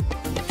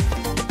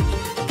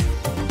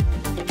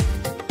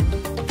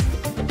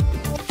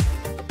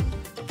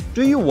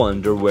 Do you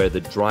wonder where the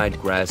dried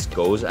grass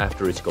goes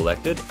after it's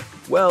collected?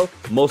 Well,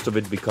 most of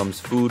it becomes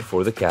food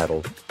for the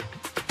cattle.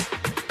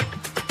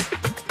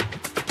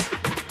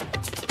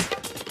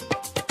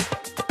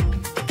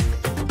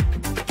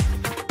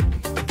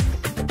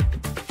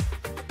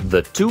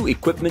 The two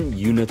equipment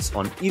units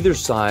on either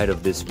side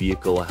of this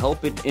vehicle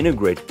help it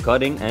integrate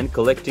cutting and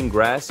collecting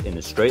grass in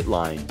a straight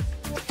line.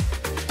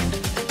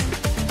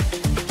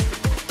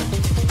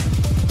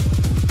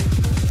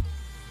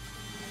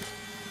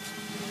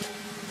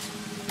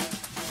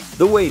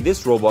 The way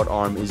this robot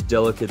arm is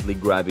delicately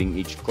grabbing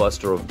each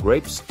cluster of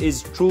grapes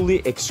is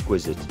truly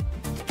exquisite.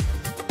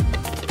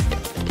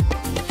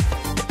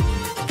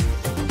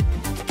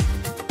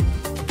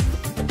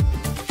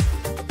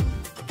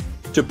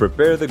 To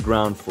prepare the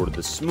ground for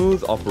the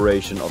smooth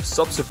operation of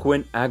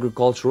subsequent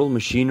agricultural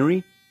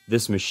machinery,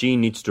 this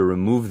machine needs to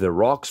remove the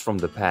rocks from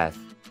the path.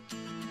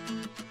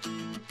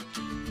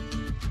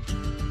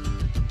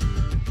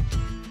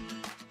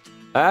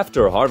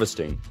 After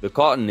harvesting, the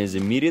cotton is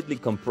immediately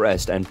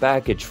compressed and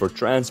packaged for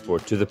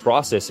transport to the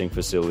processing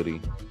facility.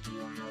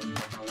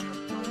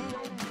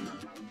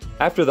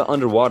 After the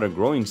underwater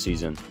growing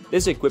season,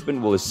 this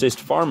equipment will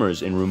assist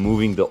farmers in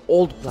removing the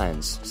old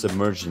plants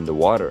submerged in the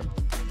water.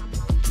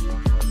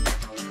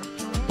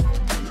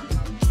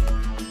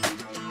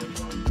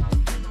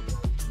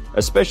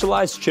 A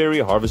specialized cherry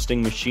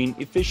harvesting machine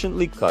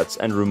efficiently cuts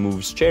and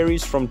removes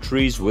cherries from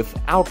trees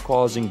without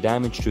causing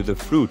damage to the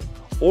fruit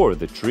or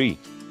the tree.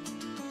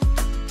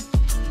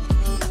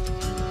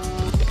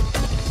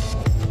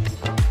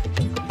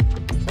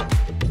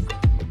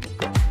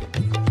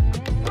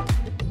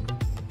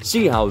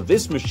 See how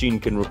this machine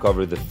can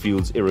recover the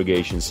field's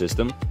irrigation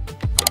system.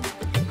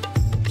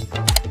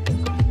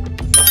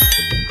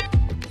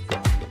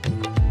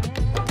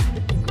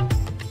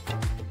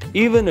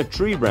 Even a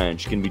tree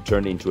branch can be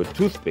turned into a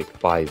toothpick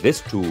by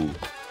this tool.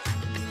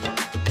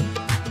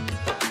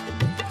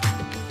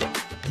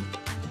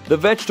 The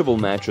vegetable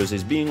mattress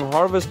is being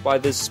harvested by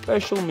this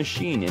special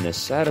machine in a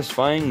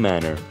satisfying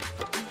manner.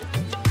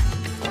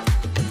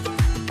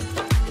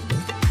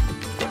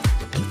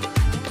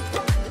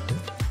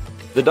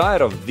 The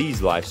diet of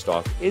these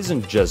livestock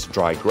isn't just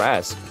dry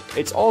grass,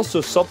 it's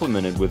also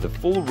supplemented with a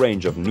full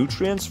range of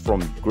nutrients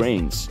from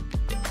grains.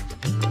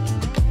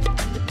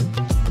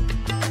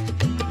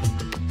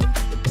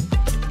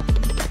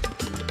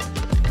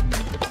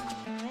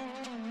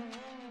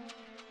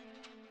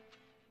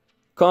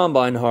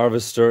 Combine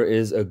harvester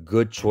is a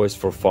good choice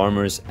for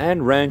farmers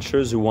and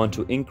ranchers who want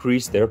to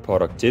increase their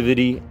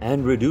productivity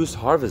and reduce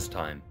harvest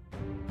time.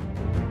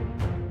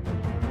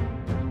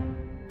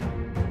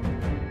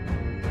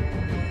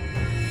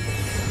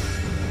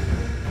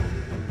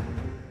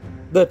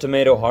 The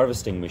tomato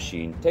harvesting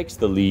machine takes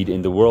the lead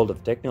in the world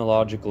of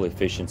technological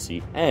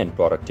efficiency and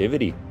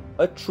productivity,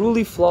 a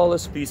truly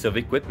flawless piece of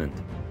equipment.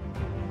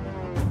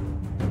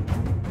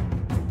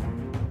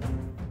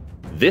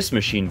 This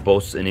machine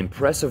boasts an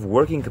impressive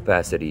working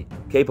capacity,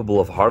 capable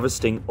of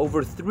harvesting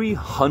over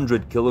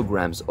 300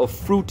 kilograms of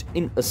fruit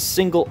in a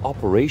single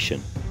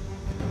operation.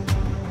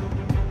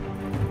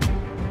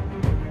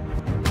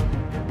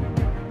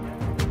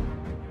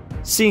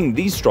 Seeing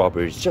these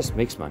strawberries just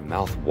makes my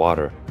mouth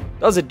water.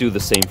 Does it do the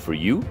same for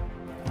you?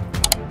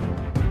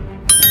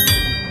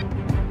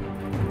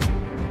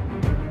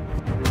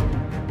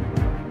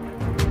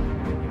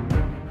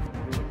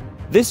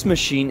 This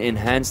machine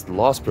enhanced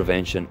loss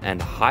prevention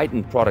and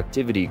heightened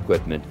productivity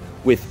equipment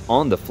with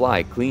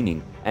on-the-fly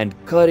cleaning and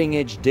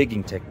cutting-edge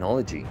digging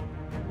technology.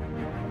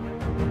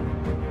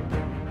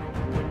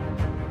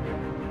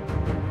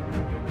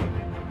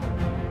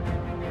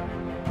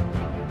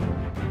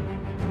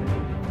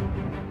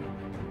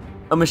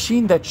 A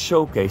machine that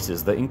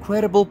showcases the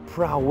incredible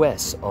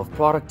prowess of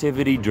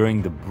productivity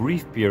during the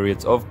brief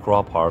periods of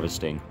crop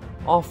harvesting,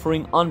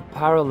 offering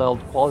unparalleled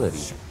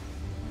quality.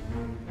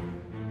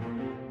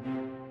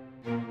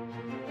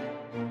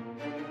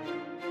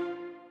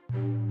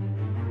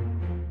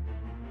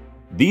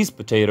 These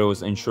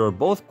potatoes ensure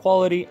both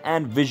quality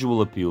and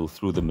visual appeal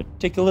through the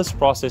meticulous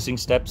processing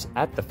steps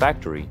at the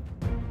factory.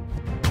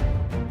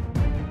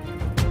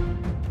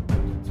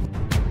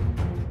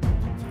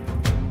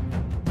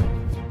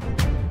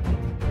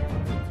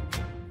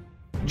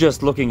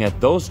 Just looking at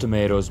those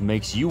tomatoes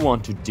makes you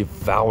want to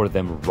devour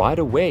them right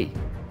away.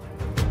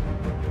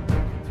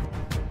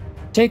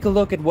 Take a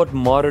look at what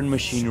modern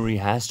machinery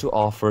has to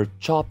offer,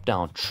 chop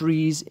down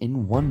trees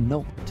in one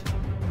note.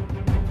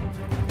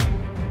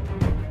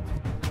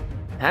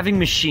 Having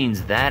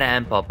machines that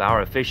amp up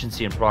our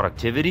efficiency and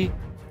productivity,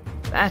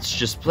 that's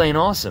just plain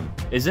awesome,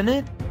 isn't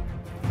it?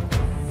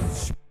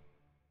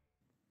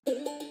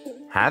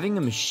 Having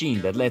a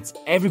machine that lets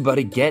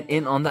everybody get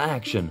in on the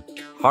action,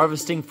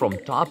 harvesting from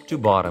top to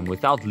bottom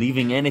without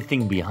leaving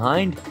anything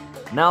behind,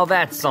 now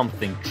that's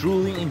something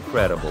truly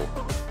incredible.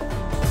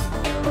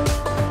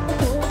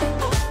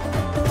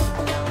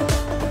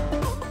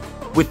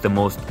 With the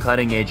most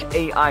cutting-edge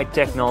AI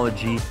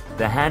technology,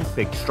 the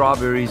hand-picked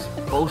strawberries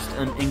boast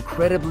an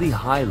incredibly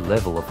high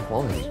level of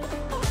quality.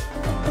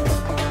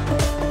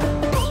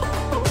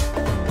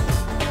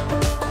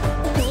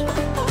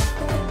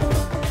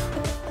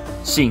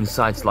 Seeing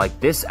sights like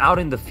this out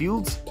in the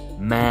fields,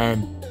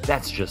 man,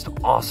 that's just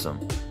awesome.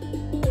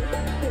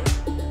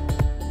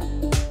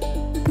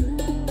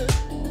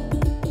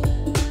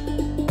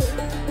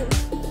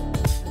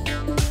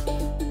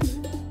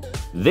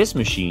 This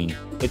machine,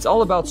 it's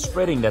all about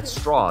spreading that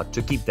straw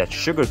to keep that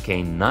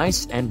sugarcane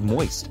nice and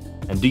moist.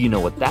 And do you know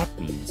what that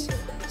means?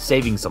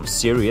 Saving some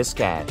serious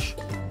cash.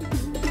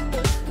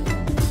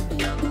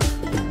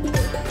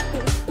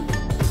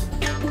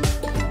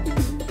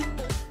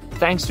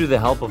 Thanks to the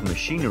help of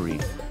machinery,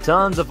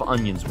 tons of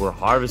onions were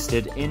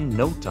harvested in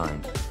no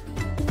time.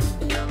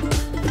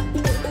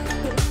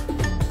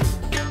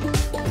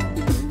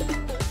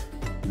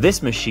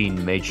 This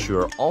machine made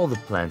sure all the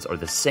plants are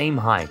the same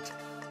height.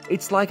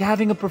 It's like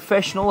having a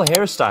professional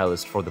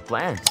hairstylist for the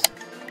plants.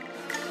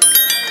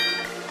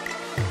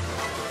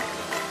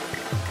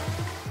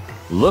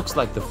 Looks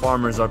like the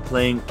farmers are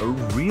playing a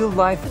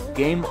real-life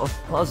game of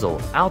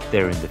puzzle out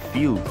there in the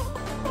field.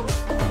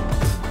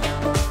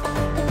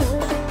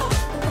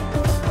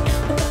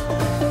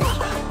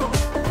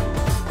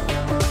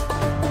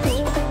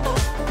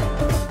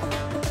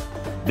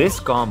 This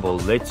combo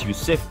lets you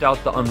sift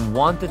out the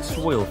unwanted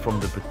soil from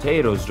the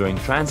potatoes during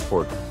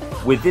transport.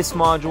 With this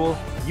module,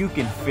 you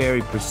can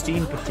ferry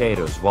pristine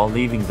potatoes while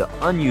leaving the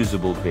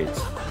unusable bits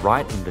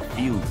right in the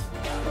field.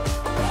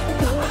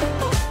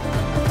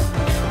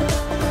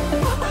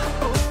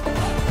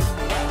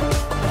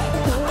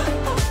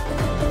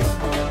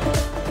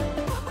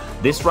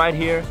 This right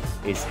here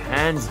is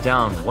hands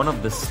down one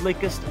of the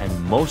slickest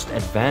and most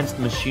advanced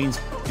machines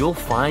you'll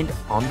find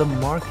on the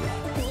market.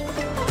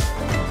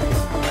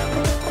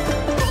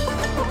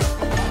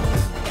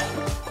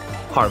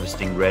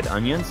 Harvesting red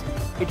onions,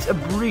 it's a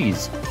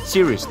breeze.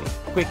 Seriously,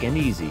 quick and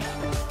easy.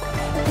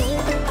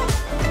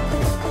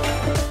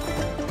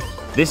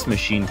 This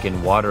machine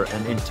can water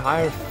an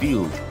entire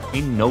field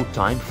in no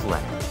time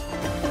flat.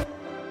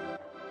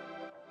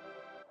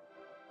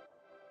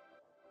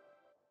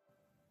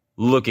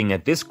 Looking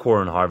at this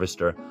corn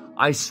harvester,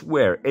 I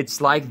swear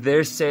it's like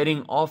they're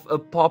setting off a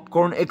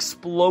popcorn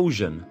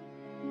explosion.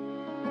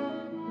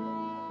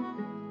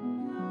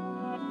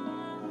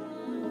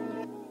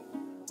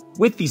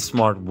 With these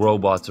smart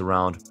robots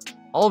around,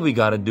 all we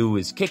gotta do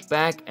is kick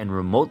back and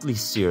remotely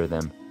sear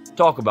them.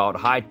 Talk about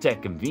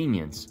high-tech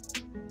convenience.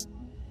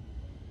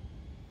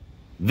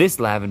 This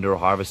lavender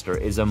harvester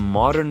is a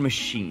modern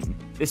machine.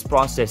 This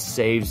process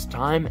saves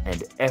time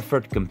and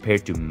effort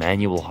compared to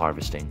manual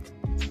harvesting.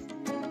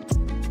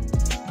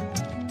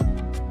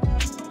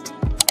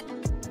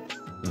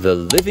 The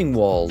living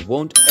wall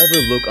won't ever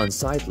look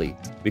unsightly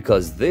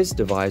because this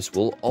device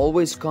will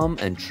always come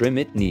and trim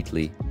it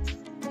neatly.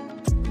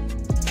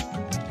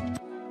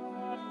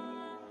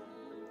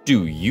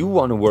 Do you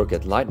want to work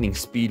at lightning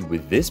speed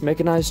with this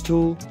mechanized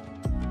tool?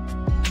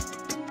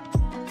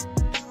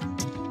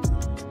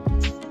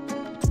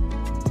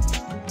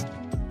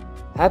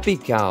 Happy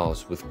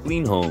cows with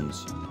clean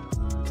homes.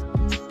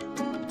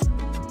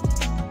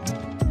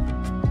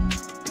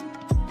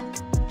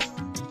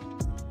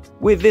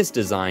 With this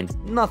design,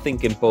 nothing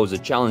can pose a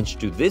challenge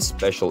to this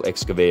special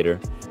excavator.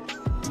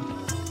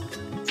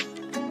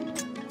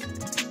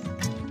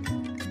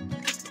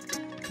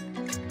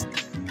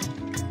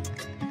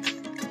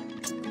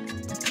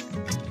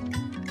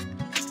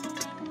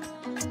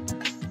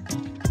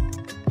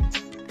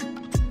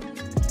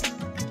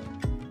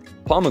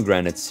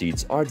 Pomegranate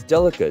seeds are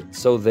delicate,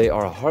 so they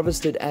are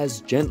harvested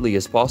as gently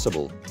as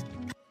possible.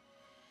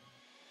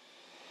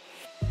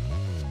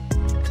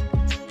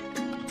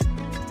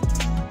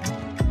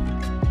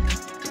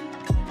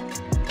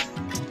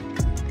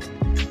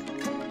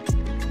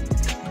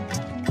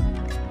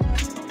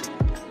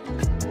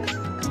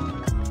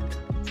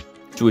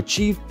 To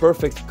achieve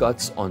perfect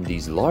cuts on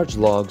these large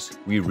logs,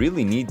 we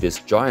really need this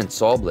giant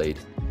saw blade.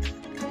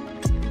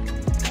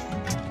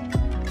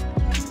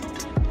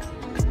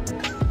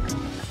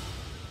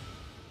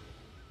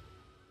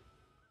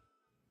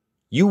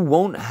 You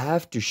won't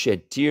have to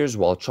shed tears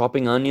while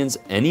chopping onions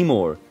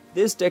anymore.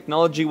 This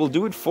technology will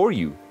do it for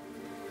you.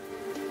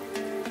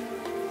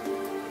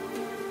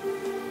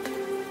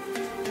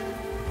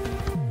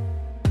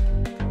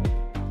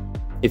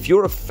 If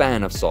you're a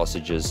fan of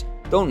sausages,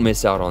 don't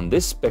miss out on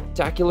this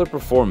spectacular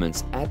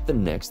performance at the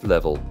next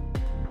level.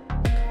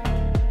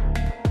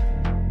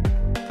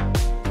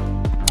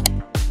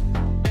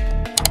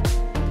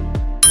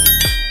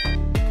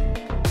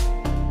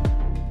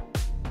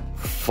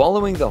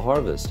 Following the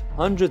harvest,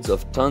 hundreds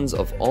of tons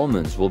of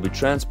almonds will be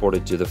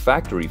transported to the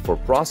factory for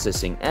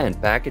processing and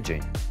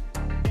packaging.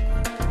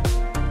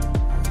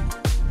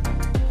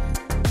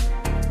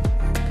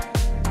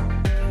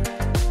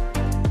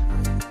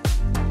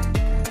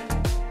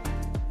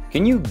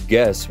 Can you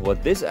guess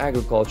what this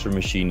agriculture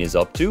machine is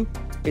up to?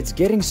 It's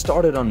getting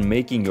started on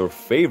making your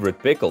favorite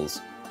pickles.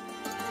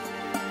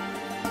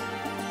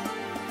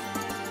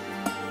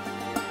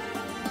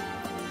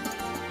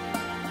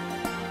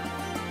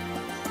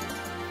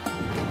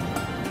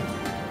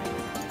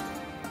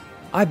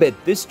 I bet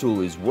this tool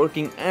is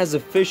working as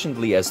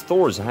efficiently as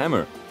Thor's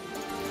hammer.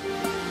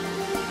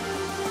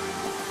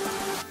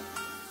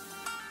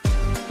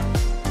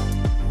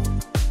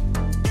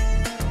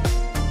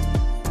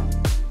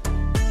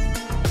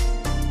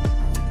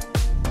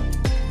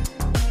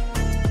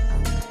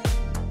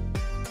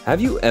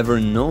 Have you ever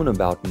known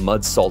about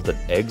mud-salted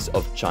eggs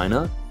of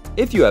China?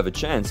 If you have a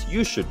chance,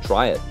 you should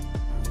try it.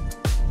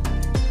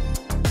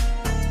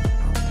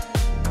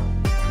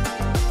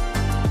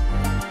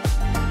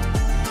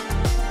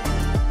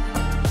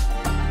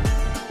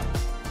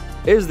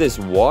 Is this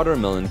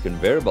watermelon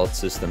conveyor belt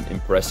system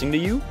impressing to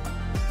you?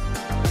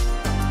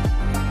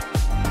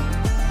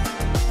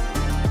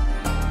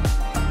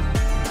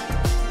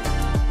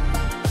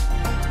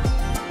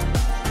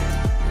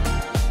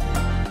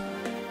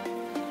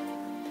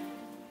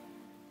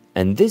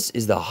 And this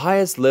is the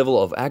highest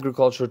level of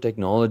agriculture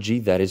technology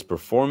that is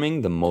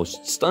performing the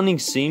most stunning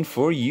scene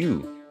for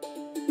you.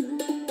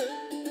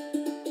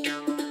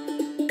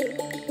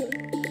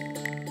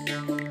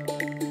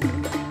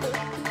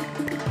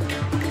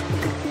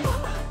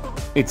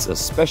 It's a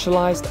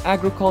specialized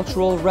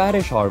agricultural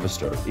radish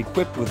harvester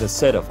equipped with a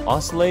set of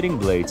oscillating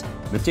blades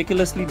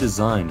meticulously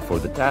designed for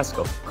the task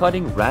of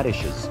cutting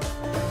radishes.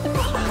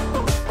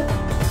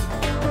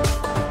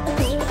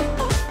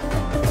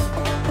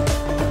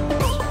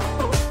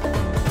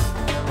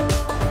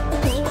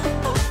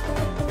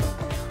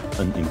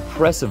 An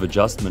impressive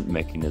adjustment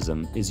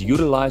mechanism is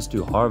utilized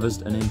to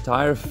harvest an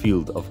entire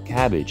field of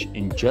cabbage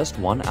in just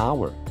 1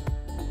 hour.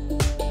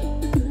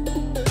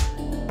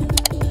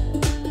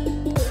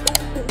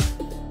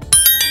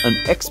 An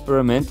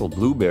experimental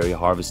blueberry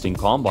harvesting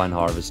combine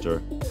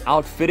harvester,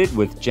 outfitted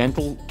with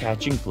gentle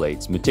catching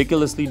plates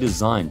meticulously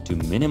designed to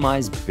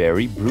minimize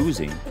berry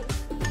bruising.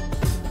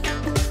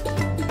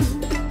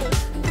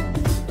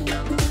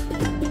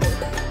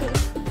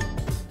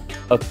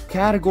 A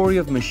category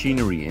of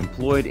machinery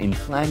employed in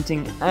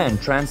planting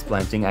and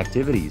transplanting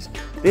activities.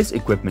 This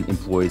equipment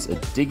employs a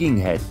digging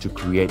head to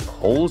create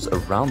holes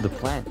around the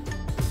plant.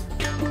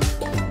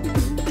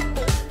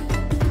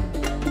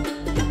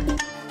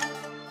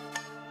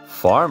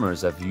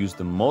 Farmers have used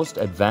the most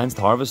advanced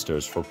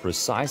harvesters for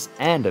precise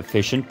and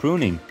efficient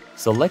pruning,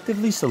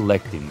 selectively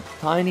selecting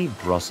tiny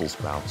Brussels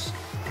sprouts.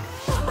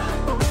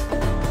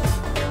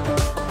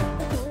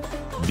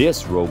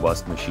 This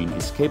robust machine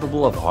is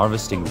capable of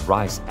harvesting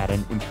rice at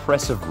an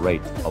impressive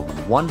rate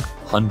of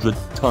 100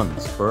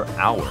 tons per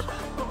hour.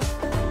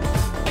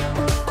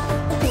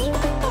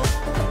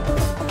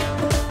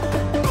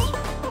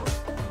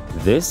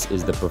 This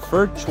is the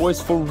preferred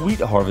choice for wheat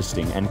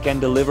harvesting and can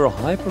deliver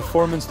high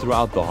performance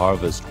throughout the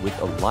harvest with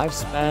a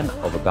lifespan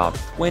of about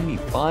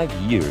 25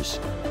 years.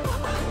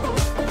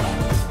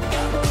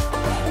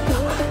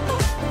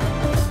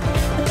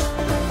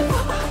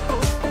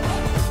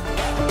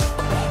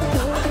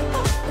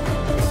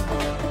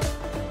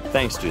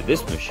 Thanks to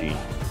this machine,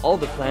 all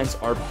the plants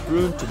are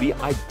pruned to be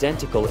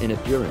identical in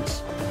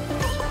appearance.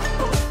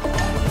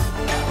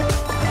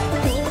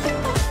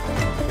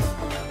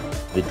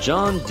 The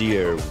John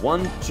Deere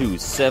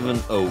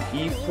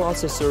 1270E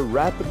processor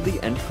rapidly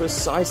and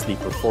precisely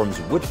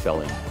performs wood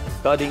felling,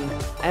 cutting,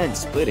 and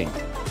splitting,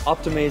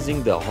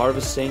 optimizing the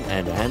harvesting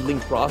and handling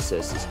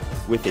processes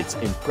with its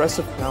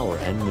impressive power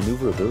and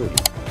maneuverability.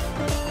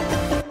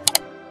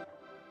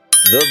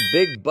 The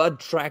Big Bud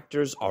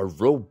tractors are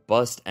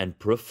robust and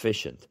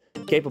proficient,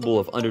 capable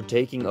of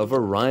undertaking a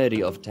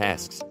variety of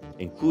tasks,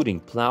 including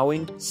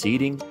plowing,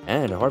 seeding,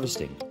 and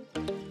harvesting.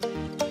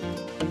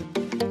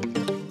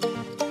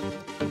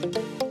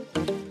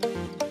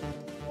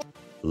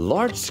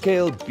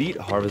 Large-scale beet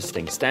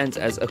harvesting stands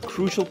as a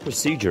crucial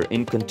procedure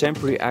in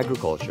contemporary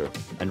agriculture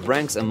and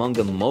ranks among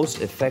the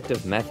most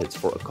effective methods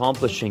for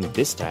accomplishing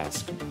this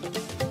task.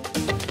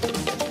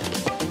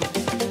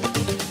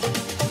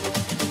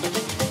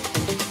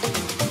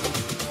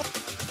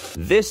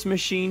 This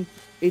machine,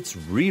 it's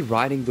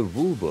rewriting the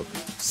rulebook,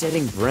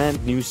 setting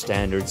brand new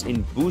standards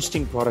in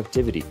boosting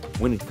productivity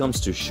when it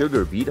comes to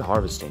sugar beet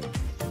harvesting.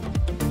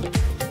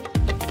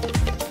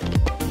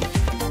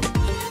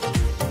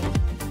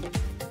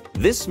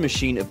 This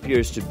machine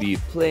appears to be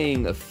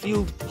playing a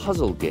field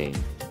puzzle game.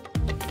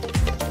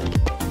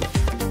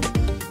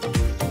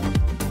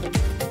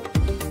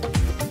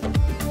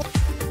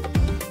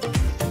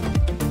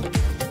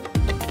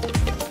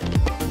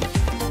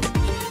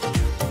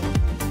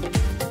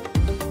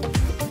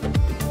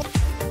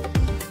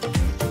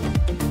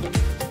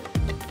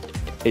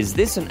 Is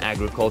this an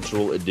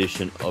agricultural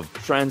edition of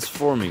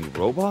Transforming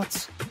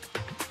Robots?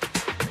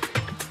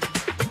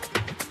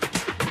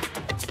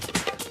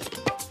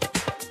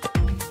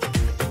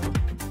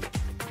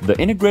 The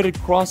integrated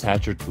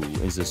crosshatcher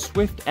tool is a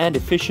swift and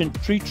efficient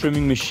tree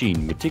trimming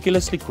machine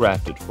meticulously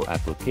crafted for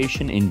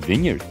application in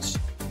vineyards.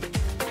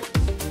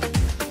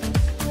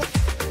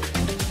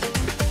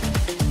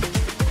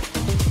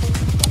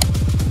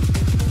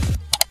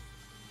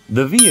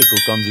 The vehicle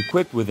comes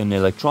equipped with an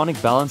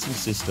electronic balancing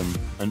system,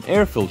 an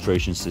air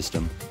filtration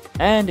system,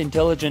 and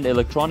intelligent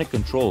electronic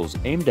controls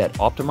aimed at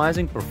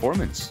optimizing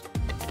performance.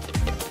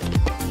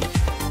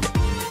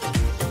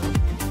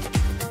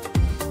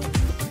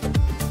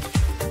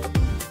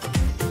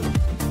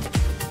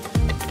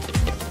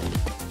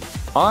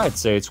 I'd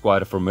say it's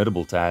quite a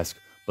formidable task,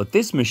 but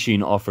this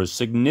machine offers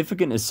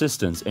significant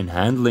assistance in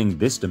handling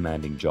this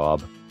demanding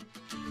job.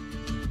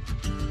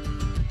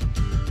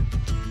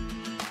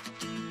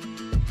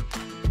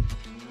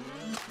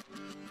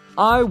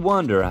 I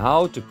wonder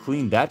how to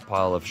clean that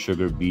pile of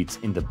sugar beets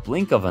in the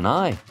blink of an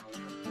eye.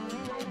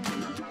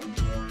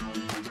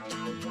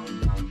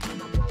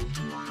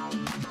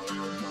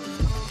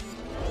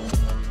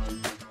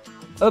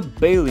 A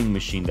baling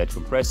machine that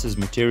compresses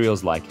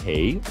materials like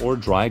hay or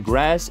dry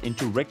grass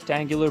into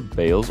rectangular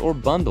bales or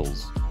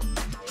bundles.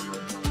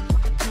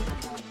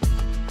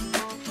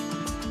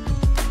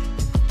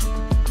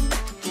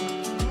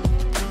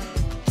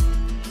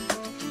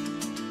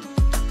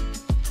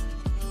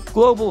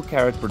 Global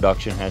carrot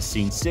production has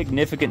seen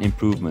significant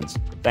improvements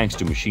thanks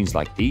to machines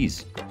like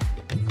these.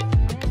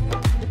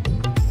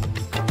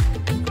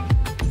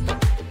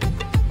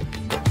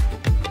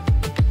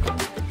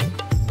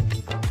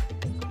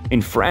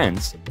 In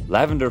France,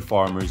 lavender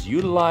farmers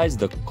utilize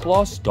the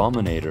Clos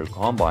Dominator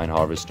combine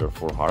harvester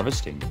for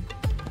harvesting.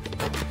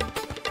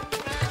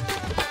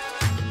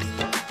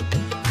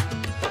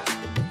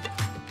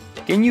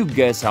 Can you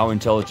guess how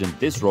intelligent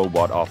this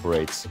robot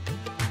operates?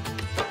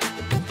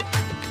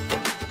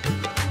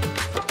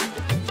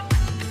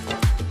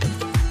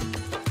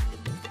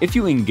 If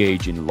you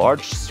engage in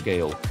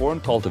large-scale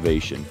corn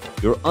cultivation,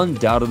 you're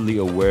undoubtedly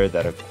aware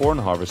that a corn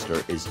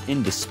harvester is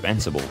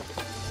indispensable.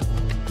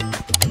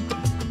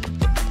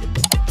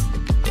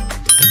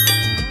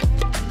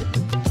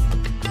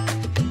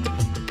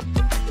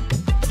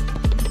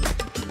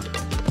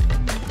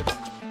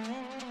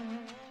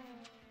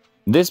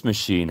 This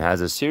machine has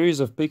a series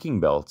of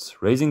picking belts,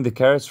 raising the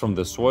carrots from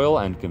the soil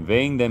and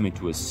conveying them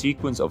into a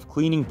sequence of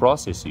cleaning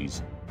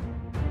processes.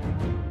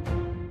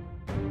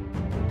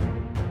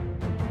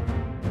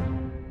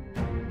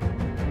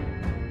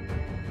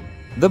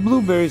 The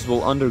blueberries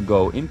will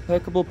undergo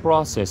impeccable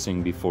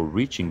processing before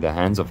reaching the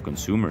hands of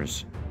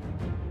consumers.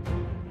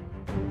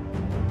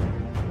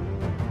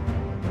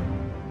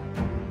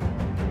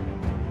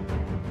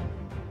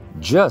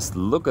 Just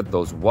look at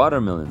those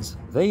watermelons.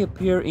 They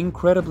appear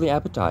incredibly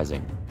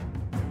appetizing.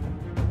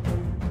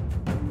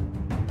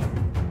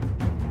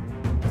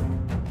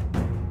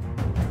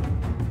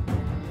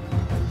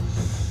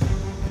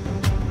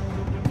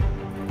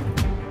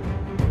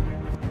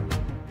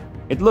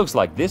 It looks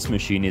like this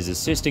machine is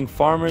assisting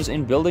farmers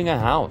in building a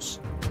house.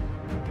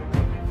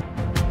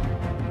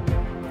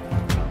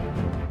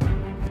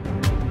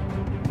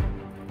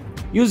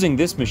 Using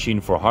this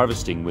machine for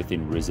harvesting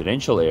within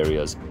residential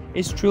areas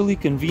is truly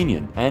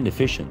convenient and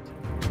efficient.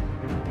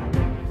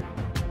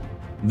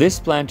 This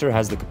planter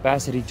has the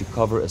capacity to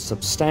cover a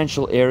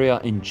substantial area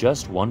in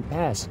just one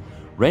pass,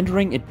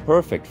 rendering it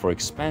perfect for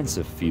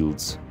expansive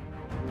fields.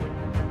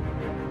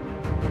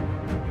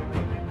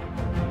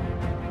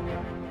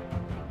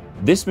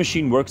 This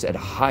machine works at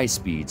high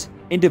speeds,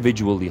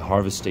 individually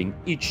harvesting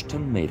each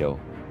tomato.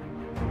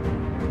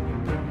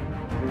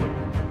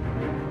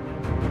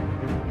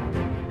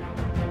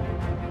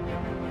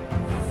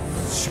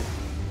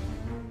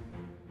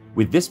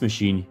 With this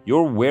machine,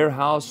 your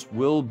warehouse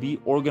will be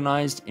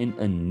organized in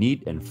a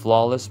neat and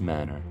flawless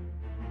manner.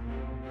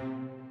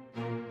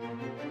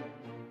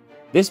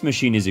 This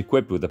machine is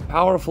equipped with a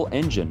powerful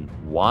engine,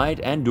 wide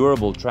and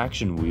durable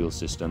traction wheel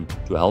system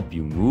to help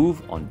you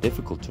move on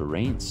difficult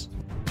terrains.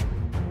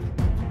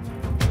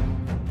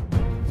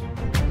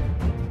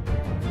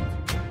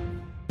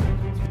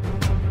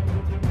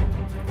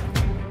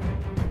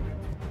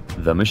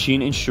 The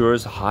machine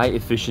ensures high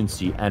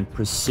efficiency and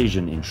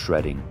precision in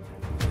shredding.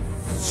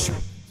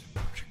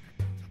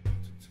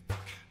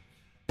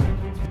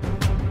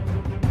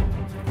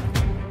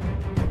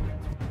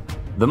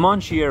 The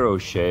Monchiero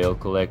shale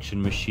collection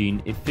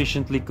machine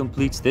efficiently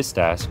completes this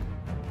task.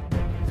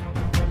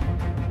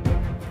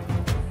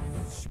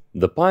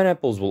 The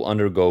pineapples will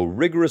undergo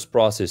rigorous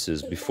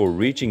processes before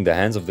reaching the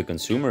hands of the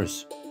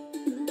consumers.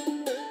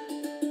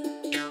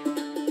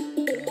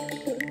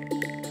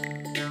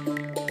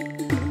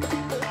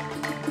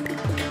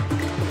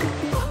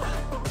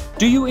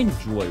 Do you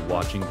enjoy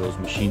watching those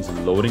machines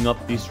loading up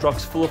these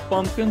trucks full of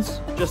pumpkins,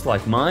 just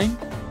like mine?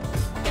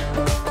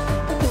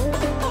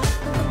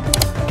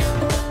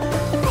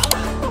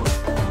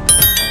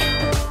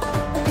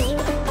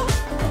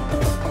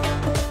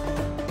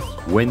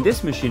 When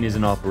this machine is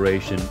in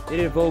operation, it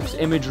evokes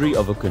imagery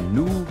of a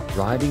canoe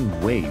riding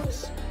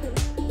waves.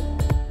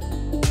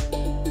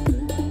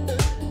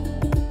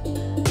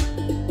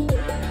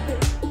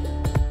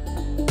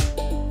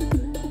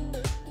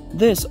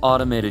 This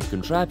automated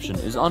contraption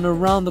is on a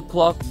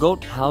round-the-clock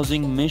goat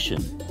housing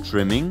mission,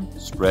 trimming,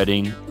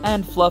 spreading,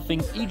 and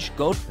fluffing each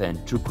goat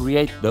pen to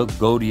create the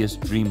goatiest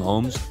dream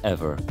homes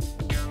ever.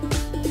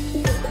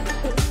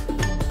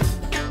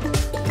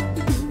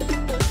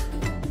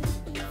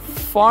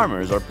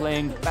 Farmers are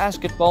playing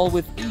basketball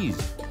with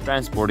ease.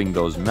 Transporting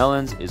those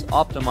melons is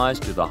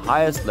optimized to the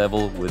highest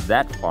level with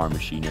that farm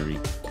machinery.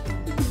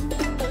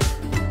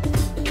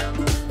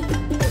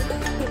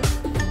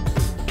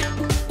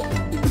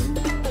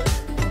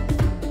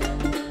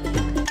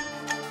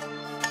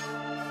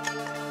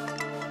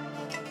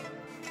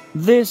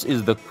 This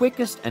is the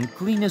quickest and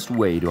cleanest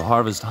way to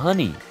harvest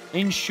honey,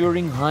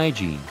 ensuring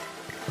hygiene.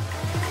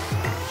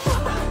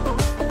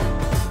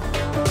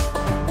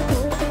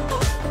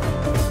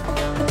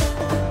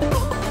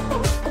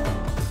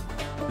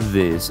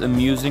 This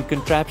amusing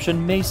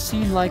contraption may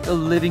seem like a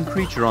living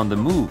creature on the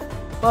move,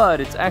 but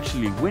it's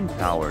actually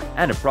wind-powered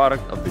and a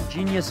product of the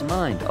genius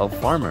mind of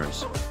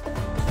farmers.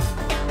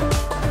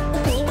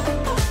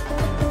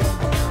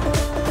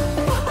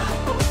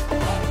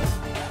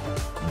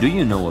 Do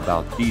you know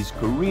about these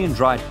Korean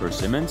dried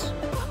persimmons?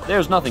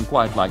 There's nothing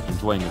quite like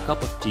enjoying a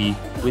cup of tea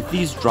with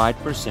these dried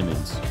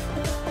persimmons.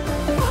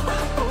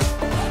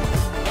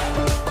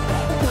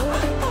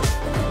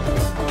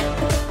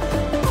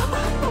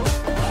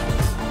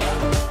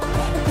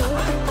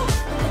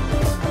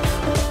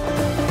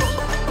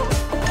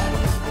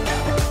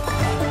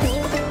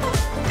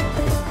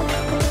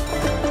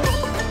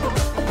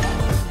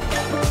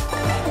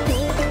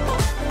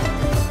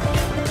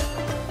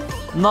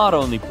 Not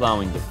only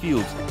plowing the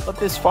fields, but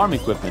this farm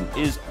equipment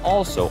is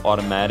also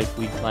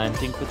automatically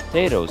planting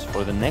potatoes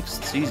for the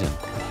next season.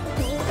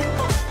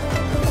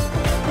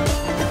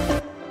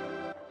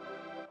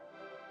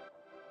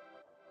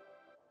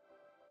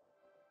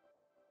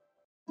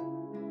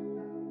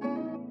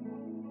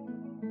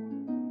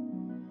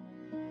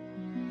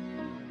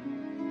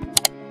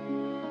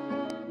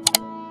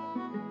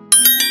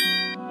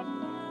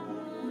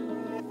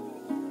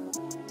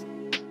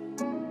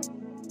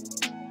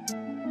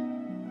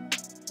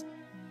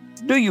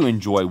 Do you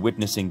enjoy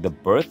witnessing the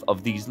birth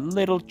of these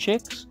little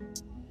chicks?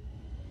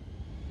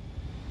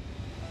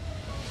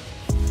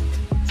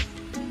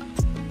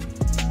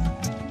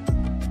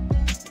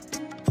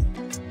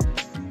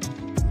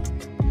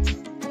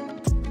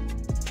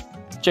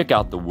 Check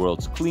out the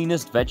world's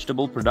cleanest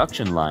vegetable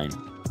production line.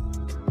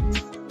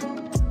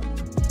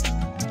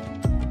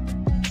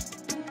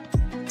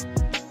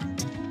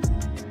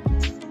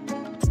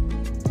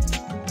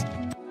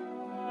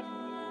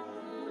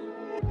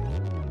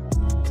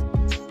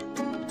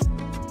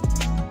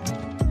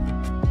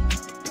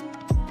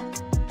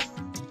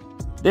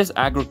 This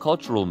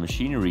agricultural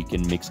machinery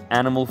can mix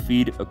animal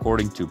feed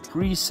according to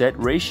preset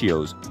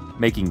ratios,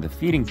 making the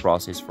feeding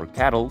process for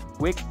cattle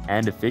quick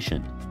and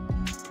efficient.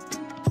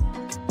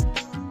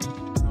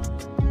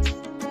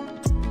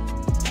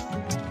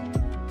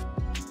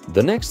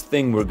 The next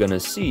thing we're gonna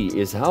see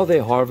is how they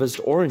harvest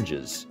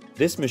oranges.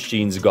 This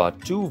machine's got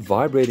two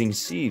vibrating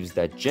sieves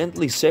that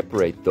gently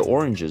separate the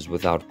oranges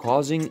without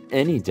causing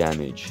any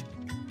damage.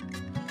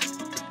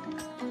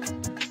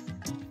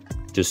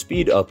 To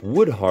speed up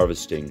wood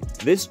harvesting,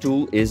 this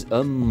tool is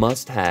a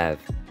must-have.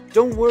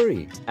 Don't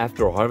worry,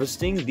 after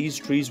harvesting, these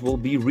trees will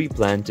be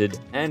replanted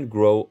and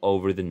grow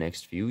over the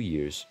next few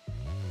years.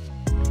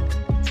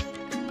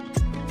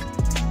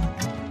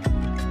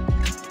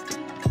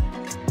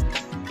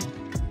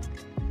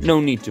 No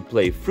need to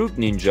play Fruit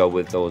Ninja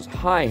with those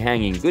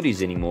high-hanging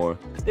goodies anymore.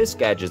 This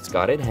gadget's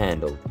got it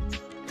handled.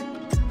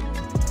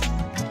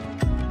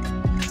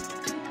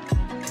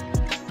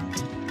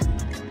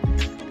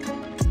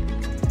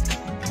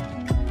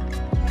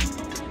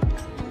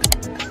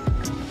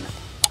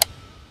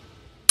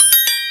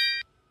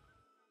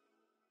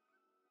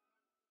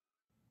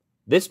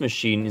 This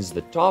machine is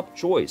the top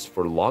choice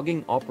for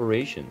logging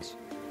operations.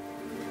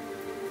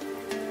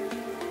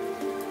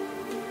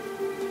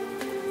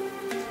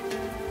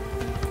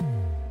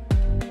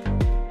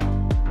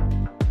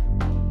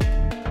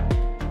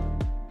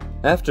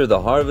 After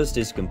the harvest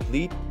is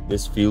complete,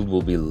 this field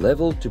will be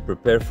leveled to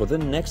prepare for the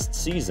next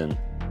season.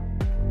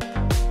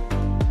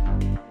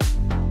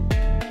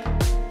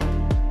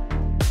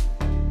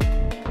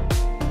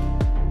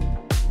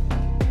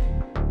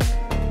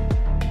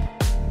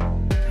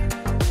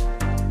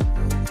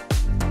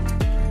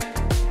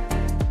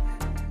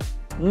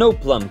 No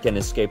plum can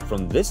escape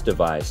from this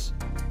device.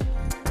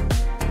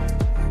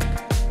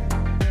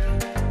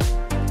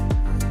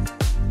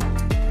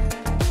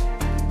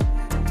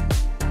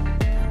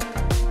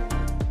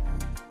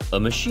 A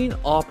machine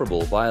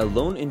operable by a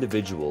lone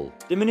individual,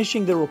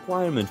 diminishing the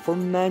requirement for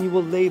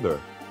manual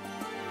labor.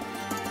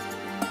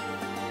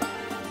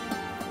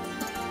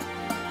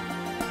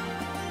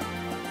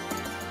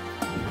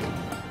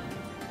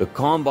 The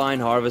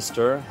combine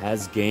harvester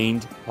has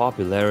gained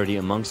popularity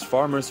amongst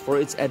farmers for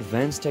its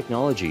advanced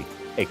technology,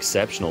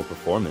 exceptional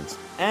performance,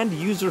 and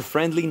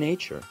user-friendly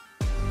nature.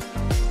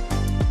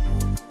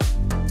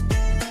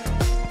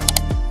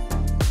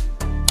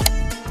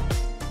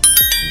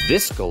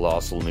 This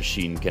colossal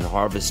machine can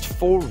harvest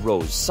 4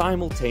 rows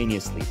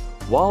simultaneously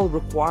while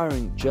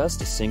requiring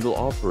just a single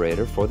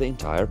operator for the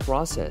entire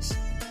process.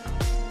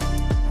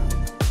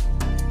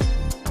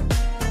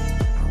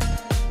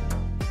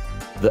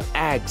 The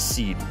Ag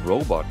Seed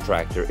robot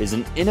tractor is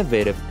an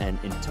innovative and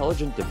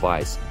intelligent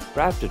device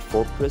crafted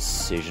for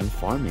precision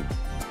farming.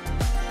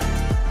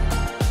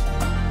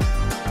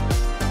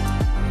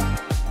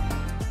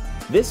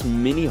 This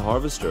mini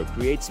harvester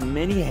creates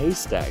many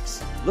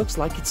haystacks. Looks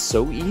like it's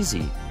so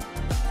easy.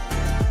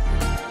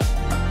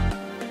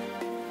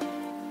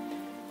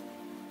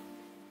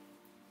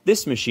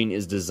 This machine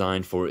is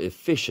designed for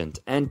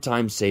efficient and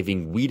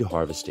time-saving weed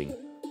harvesting,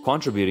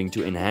 contributing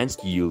to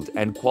enhanced yield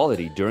and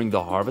quality during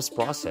the harvest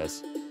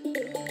process.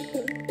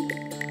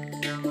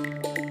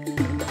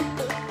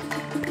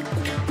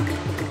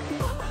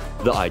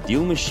 The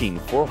ideal machine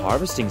for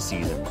harvesting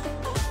season.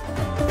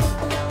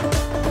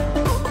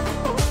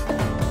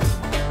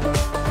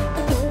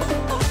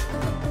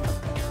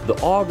 The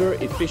auger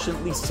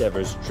efficiently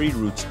severs tree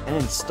roots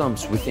and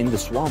stumps within the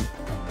swamp.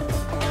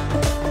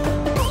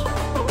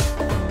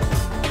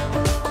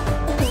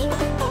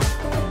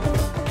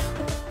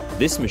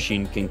 This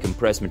machine can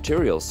compress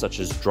materials such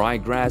as dry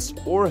grass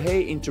or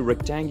hay into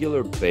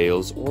rectangular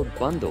bales or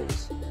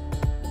bundles.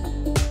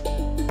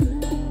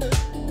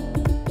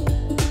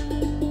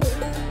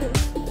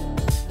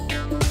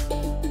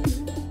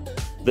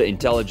 The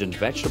intelligent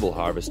vegetable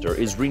harvester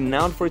is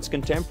renowned for its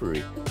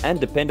contemporary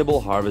and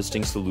dependable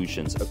harvesting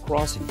solutions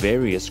across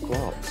various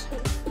crops.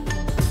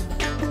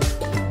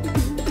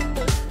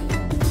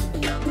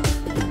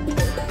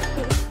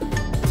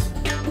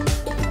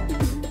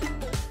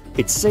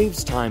 It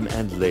saves time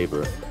and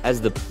labor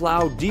as the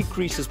plow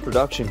decreases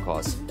production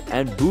costs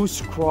and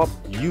boosts crop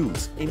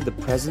yields in the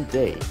present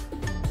day.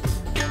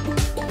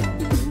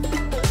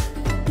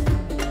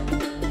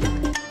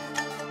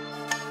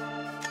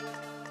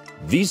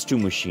 These two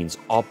machines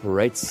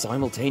operate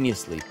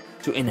simultaneously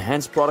to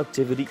enhance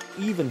productivity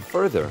even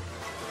further.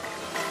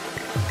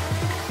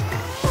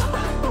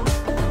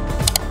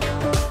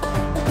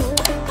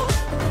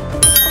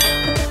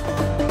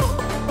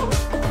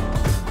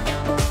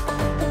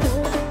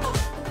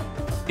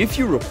 If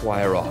you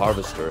require a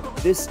harvester,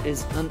 this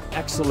is an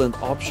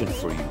excellent option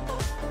for you.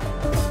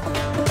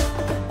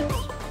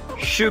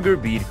 Sugar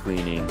beet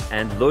cleaning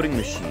and loading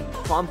machine,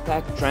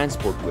 compact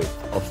transport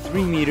width of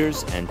 3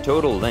 meters and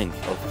total length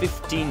of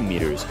 15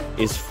 meters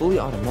is fully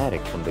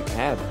automatic from the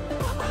cab.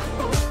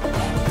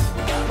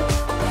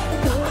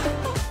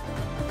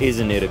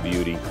 Isn't it a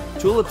beauty?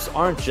 Tulips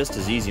aren't just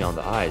as easy on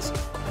the eyes.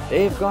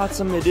 They've got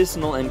some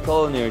medicinal and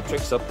culinary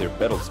tricks up their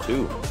petals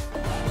too.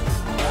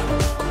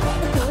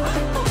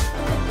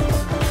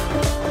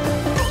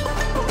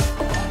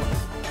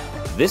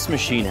 This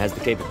machine has the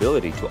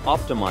capability to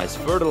optimize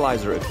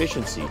fertilizer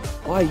efficiency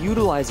by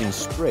utilizing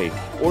spray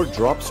or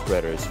drop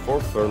spreaders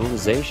for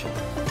fertilization.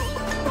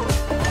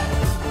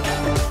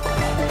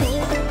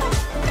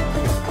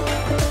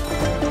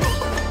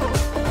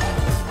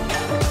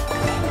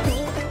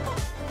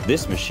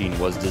 This machine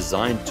was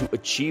designed to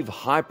achieve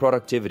high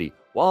productivity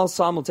while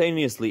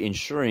simultaneously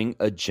ensuring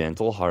a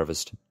gentle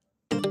harvest.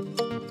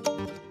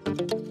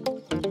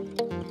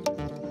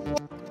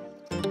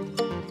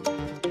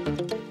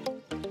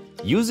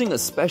 Using a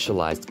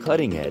specialized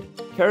cutting head,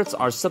 carrots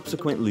are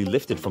subsequently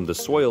lifted from the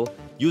soil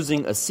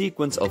using a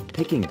sequence of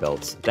picking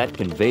belts that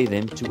convey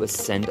them to a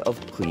set of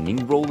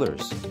cleaning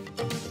rollers.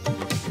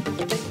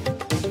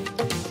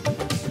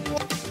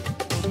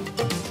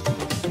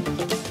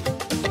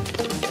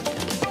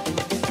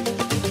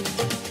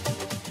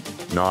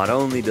 Not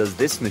only does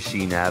this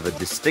machine have a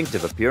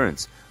distinctive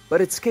appearance,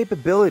 but its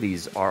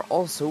capabilities are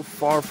also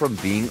far from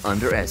being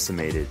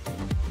underestimated.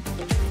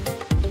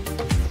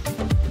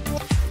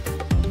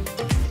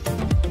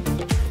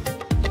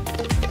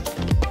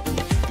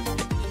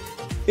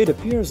 It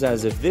appears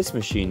as if this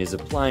machine is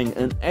applying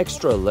an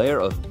extra layer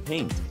of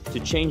paint to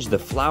change the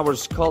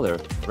flower's color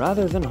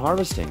rather than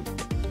harvesting.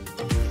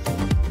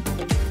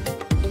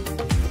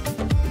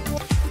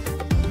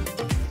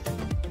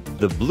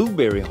 The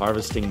blueberry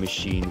harvesting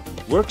machine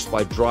works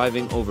by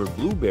driving over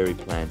blueberry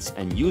plants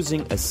and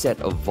using a set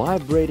of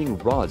vibrating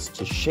rods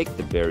to shake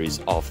the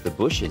berries off the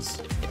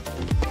bushes.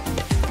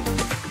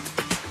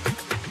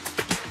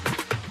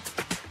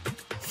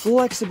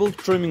 Flexible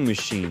trimming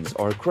machines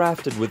are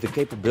crafted with the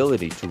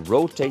capability to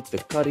rotate the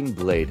cutting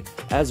blade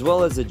as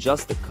well as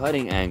adjust the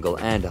cutting angle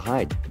and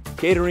height,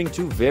 catering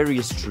to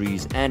various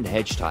trees and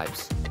hedge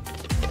types.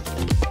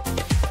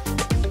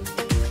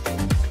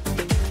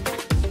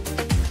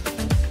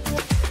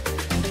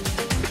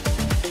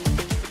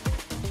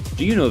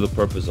 Do you know the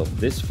purpose of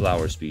this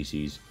flower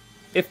species?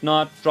 If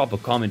not, drop a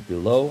comment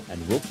below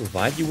and we'll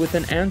provide you with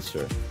an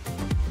answer.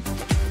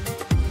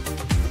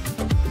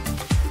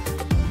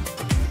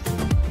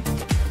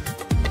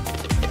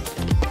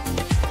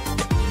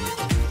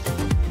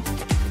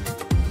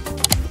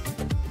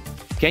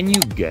 Can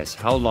you guess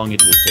how long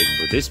it will take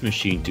for this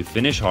machine to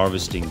finish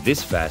harvesting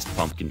this vast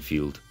pumpkin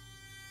field?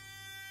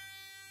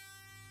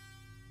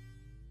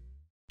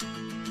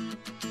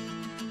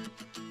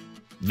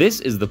 This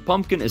is the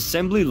pumpkin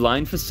assembly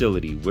line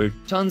facility where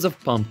tons of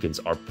pumpkins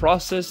are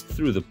processed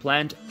through the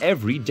plant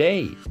every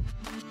day.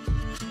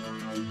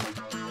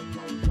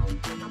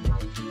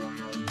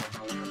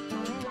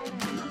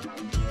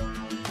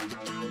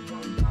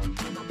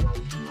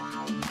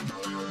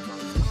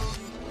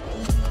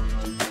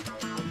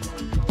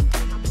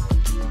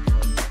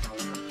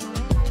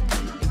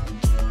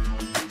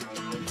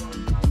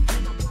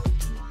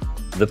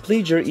 The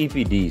Pleager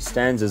EPD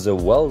stands as a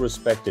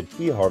well-respected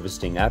pea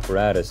harvesting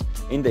apparatus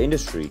in the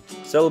industry,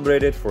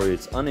 celebrated for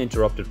its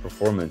uninterrupted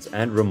performance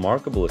and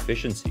remarkable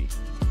efficiency.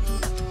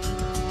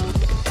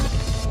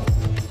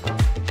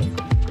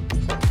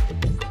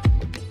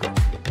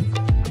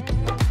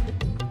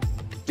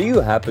 Do you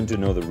happen to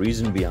know the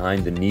reason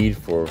behind the need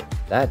for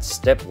that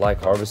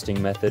step-like harvesting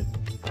method?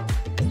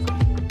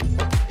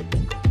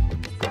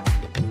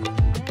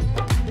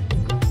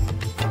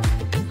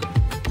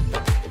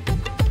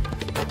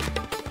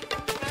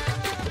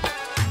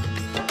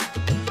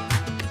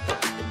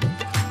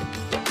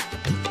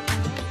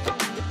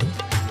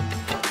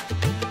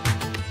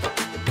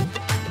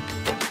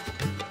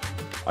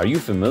 Are you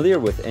familiar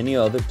with any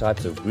other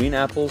types of green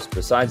apples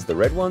besides the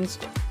red ones?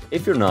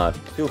 If you're not,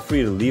 feel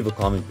free to leave a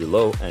comment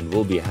below and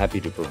we'll be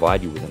happy to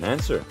provide you with an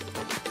answer.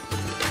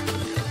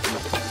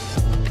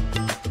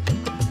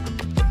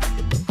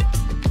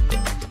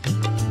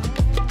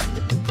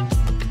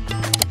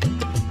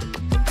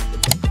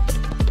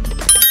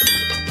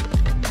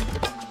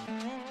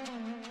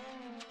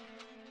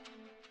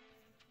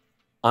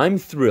 I'm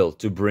thrilled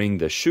to bring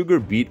the sugar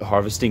beet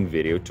harvesting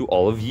video to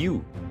all of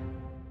you.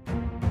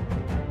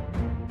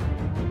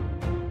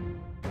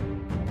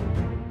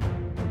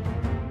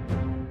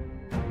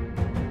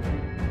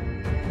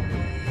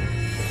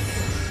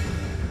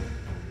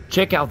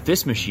 Check out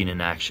this machine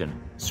in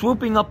action,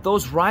 swooping up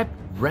those ripe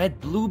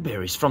red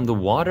blueberries from the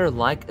water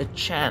like a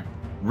champ,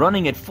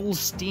 running at full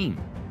steam.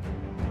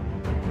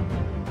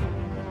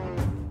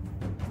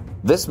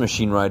 This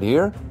machine right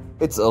here,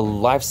 it's a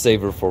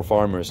lifesaver for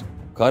farmers,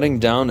 cutting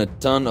down a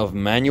ton of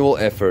manual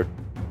effort.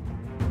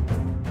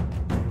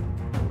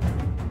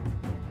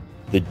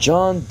 The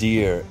John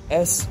Deere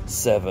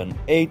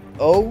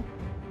S780.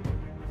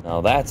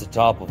 Now that's a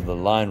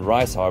top-of-the-line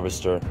rice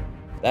harvester.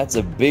 That's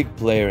a big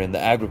player in the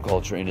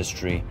agriculture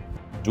industry,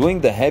 doing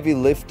the heavy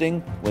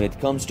lifting when it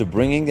comes to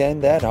bringing in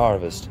that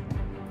harvest.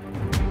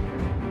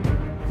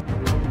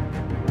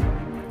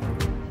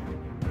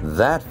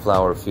 That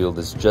flower field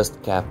is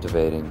just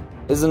captivating,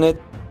 isn't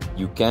it?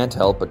 You can't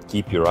help but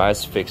keep your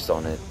eyes fixed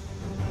on it.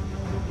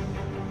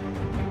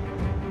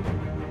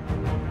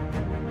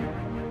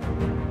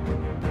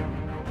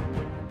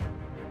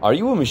 Are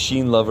you a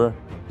machine lover?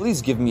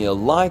 Please give me a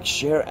like,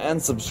 share,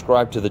 and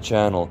subscribe to the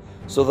channel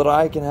so that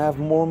I can have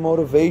more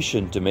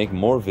motivation to make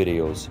more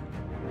videos.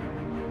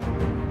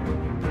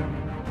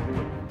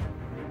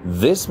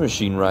 This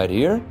machine right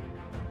here,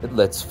 it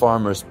lets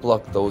farmers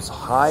pluck those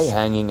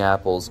high-hanging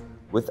apples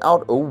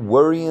without a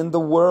worry in the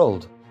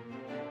world.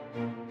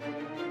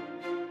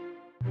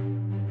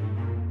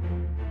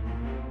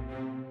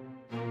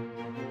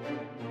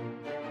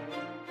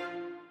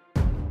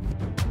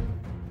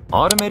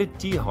 Automated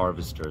tea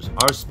harvesters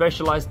are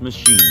specialized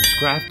machines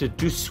crafted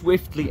to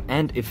swiftly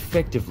and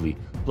effectively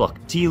pluck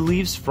tea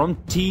leaves from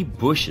tea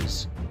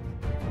bushes.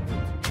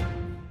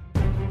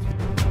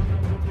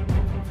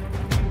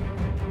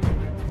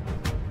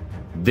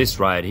 This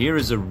right here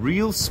is a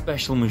real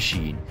special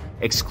machine,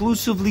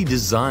 exclusively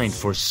designed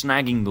for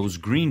snagging those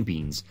green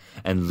beans,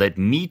 and let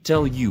me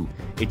tell you,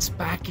 it's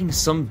packing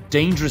some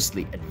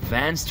dangerously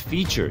advanced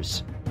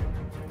features.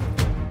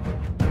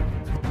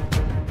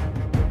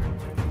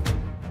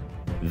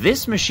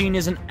 This machine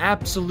is an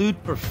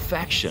absolute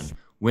perfection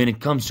when it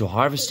comes to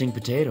harvesting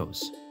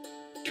potatoes.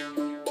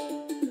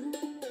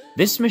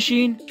 This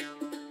machine,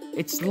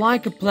 it's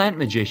like a plant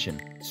magician,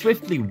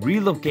 swiftly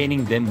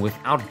relocating them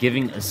without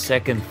giving a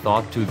second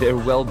thought to their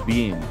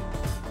well-being.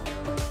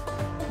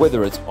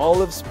 Whether it's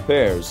olives,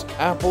 pears,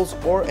 apples,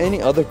 or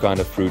any other kind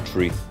of fruit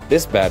tree,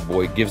 this bad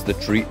boy gives the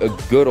tree a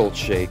good old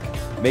shake,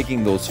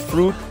 making those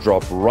fruit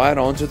drop right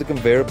onto the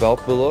conveyor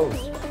belt below.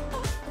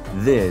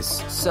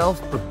 This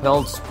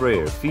self-propelled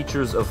sprayer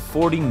features a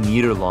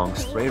 40-meter-long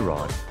spray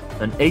rod,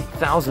 an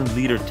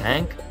 8,000-liter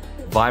tank,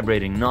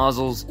 vibrating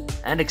nozzles,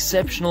 and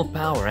exceptional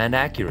power and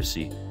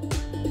accuracy.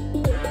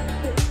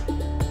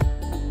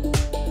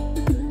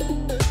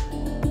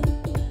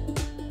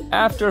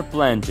 After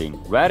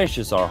planting,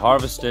 radishes are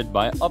harvested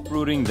by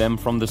uprooting them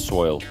from the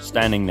soil,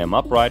 standing them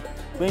upright,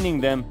 cleaning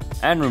them,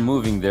 and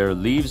removing their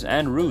leaves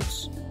and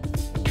roots.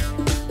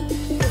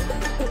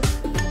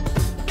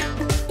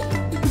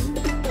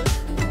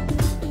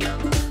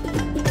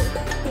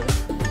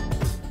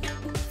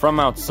 From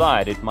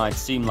outside, it might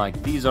seem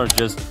like these are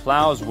just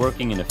plows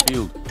working in a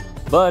field,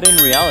 but in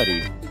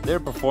reality, they're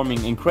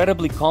performing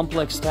incredibly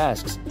complex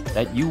tasks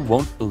that you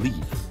won't believe.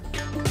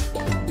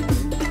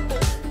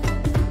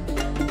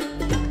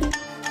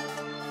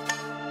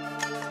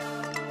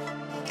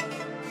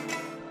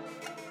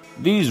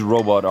 These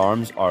robot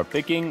arms are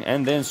picking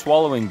and then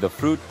swallowing the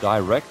fruit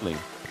directly.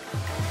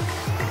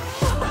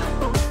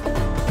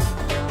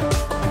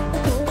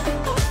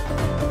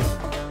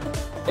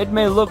 It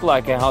may look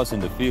like a house in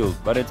the field,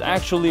 but it's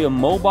actually a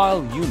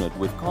mobile unit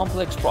with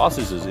complex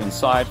processes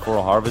inside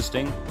for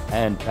harvesting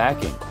and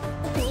packing.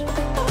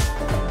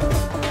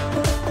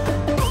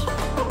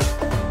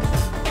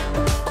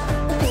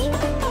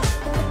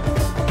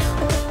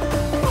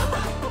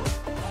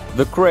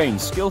 The crane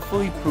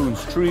skillfully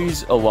prunes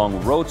trees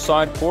along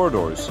roadside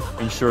corridors,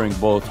 ensuring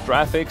both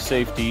traffic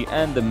safety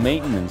and the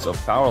maintenance of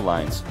power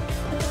lines.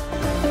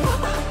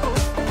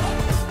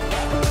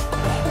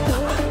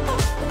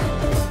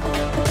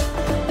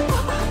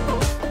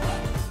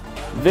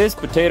 This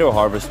potato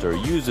harvester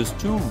uses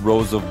 2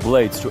 rows of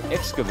blades to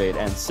excavate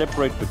and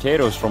separate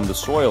potatoes from the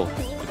soil,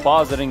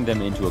 depositing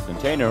them into a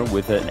container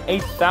with an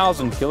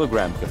 8,000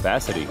 kilogram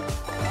capacity.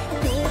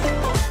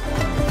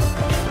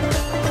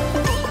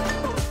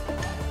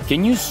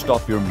 Can you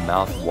stop your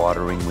mouth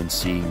watering when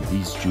seeing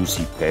these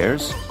juicy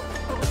pears?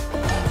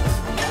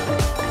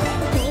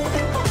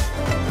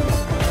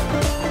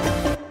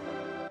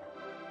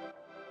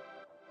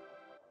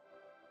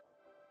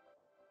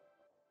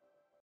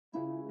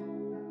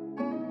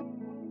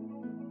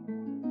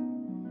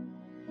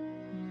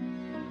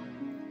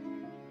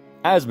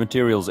 As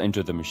materials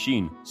enter the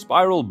machine,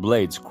 spiral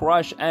blades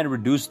crush and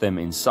reduce them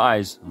in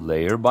size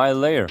layer by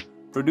layer,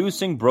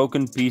 producing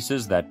broken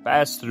pieces that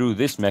pass through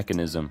this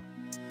mechanism.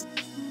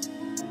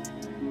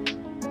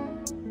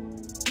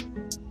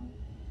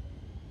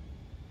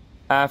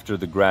 After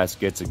the grass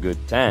gets a good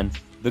tan,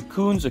 the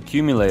Kuhn's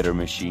accumulator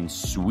machine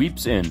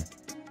sweeps in.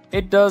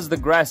 It does the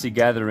grassy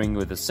gathering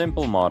with a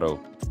simple motto: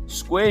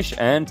 squish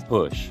and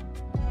push.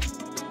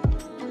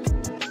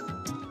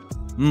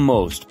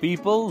 Most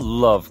people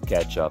love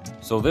ketchup,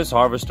 so this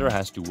harvester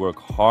has to work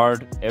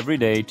hard every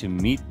day to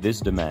meet this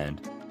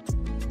demand.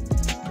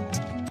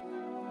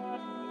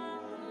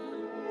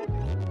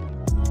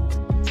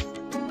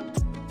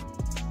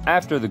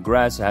 After the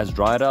grass has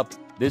dried up,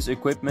 this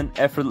equipment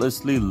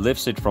effortlessly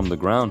lifts it from the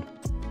ground.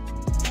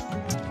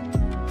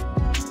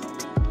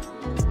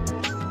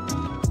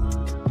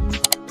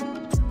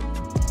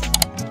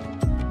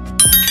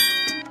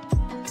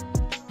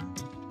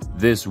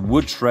 This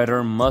wood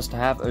shredder must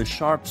have a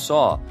sharp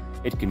saw.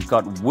 It can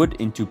cut wood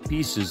into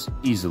pieces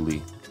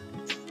easily.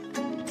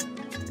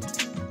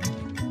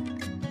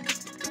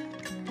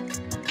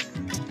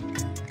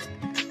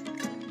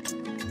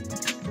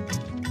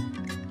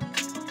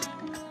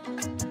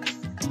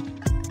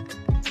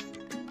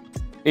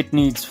 It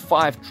needs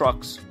 5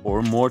 trucks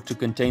or more to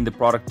contain the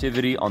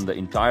productivity on the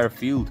entire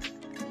field.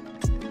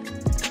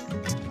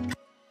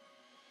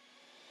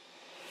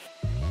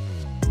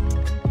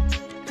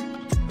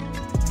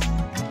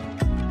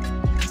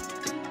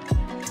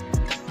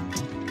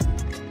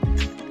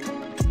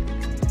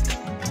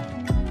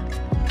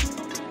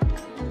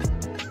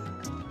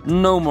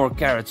 No more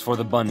carrots for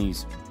the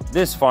bunnies.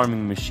 This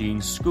farming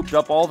machine scooped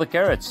up all the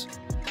carrots.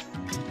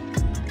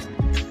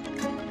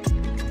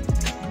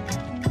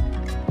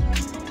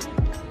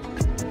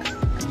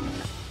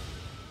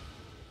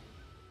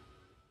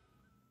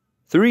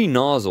 Three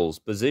nozzles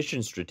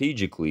positioned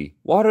strategically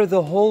water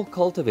the whole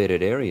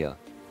cultivated area.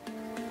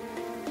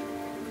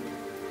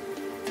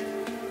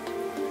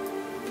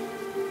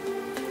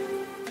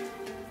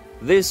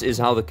 This is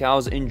how the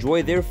cows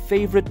enjoy their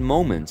favorite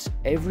moments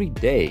every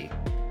day.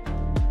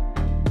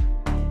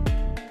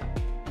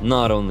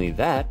 Not only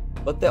that,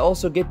 but they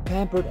also get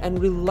pampered and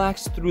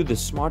relaxed through the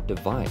smart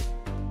divide.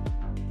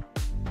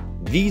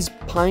 These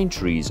pine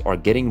trees are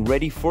getting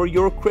ready for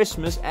your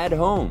Christmas at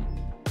home.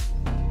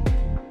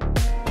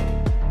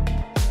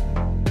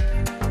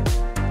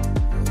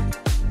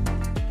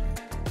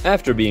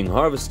 After being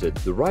harvested,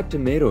 the ripe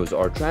tomatoes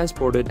are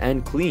transported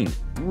and cleaned,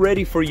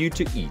 ready for you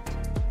to eat.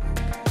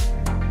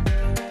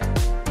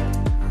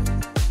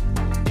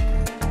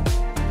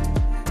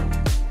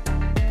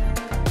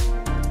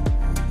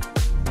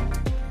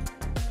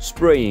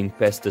 Spraying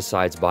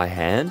pesticides by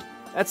hand?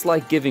 That's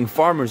like giving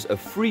farmers a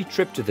free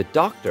trip to the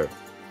doctor.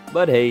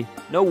 But hey,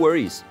 no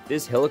worries,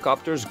 this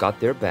helicopter's got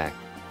their back.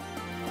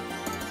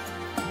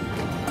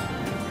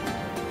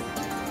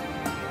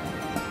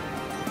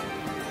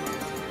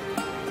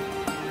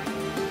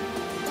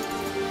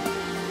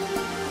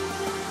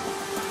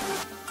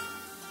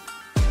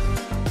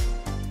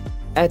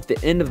 At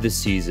the end of the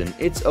season,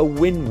 it's a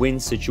win-win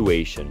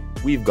situation.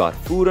 We've got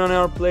food on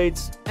our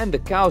plates, and the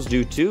cows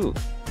do too.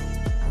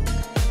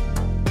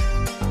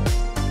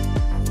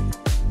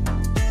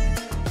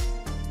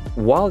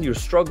 While you're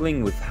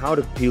struggling with how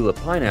to peel a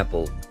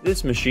pineapple,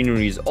 this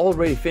machinery's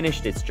already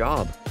finished its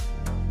job.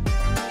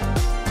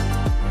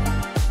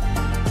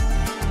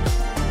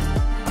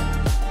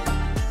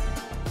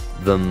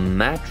 The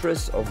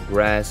mattress of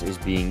grass is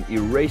being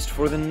erased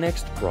for the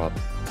next crop.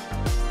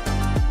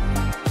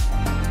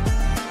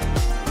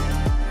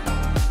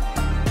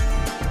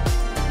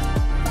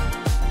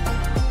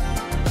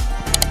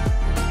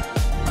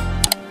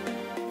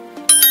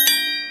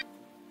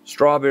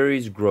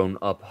 Strawberries grown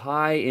up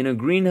high in a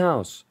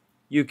greenhouse.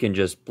 You can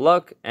just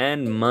pluck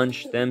and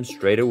munch them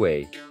straight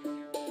away.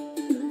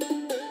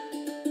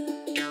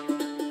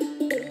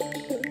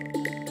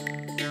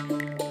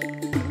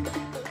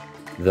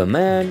 The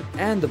man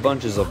and the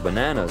bunches of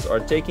bananas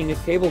are taking a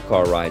cable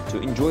car ride to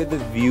enjoy the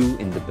view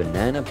in the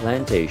banana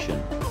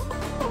plantation.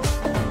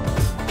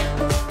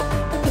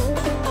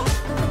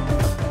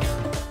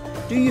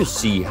 Do you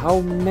see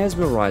how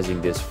mesmerizing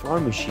this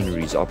farm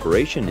machinery's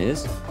operation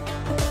is?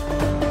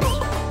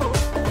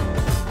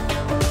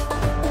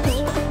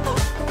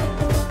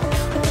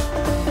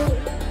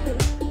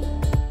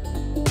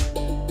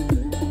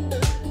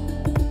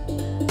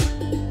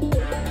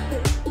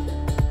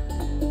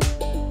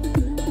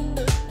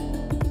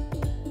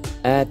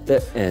 At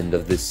the end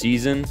of the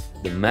season,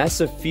 the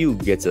massive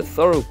field gets a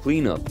thorough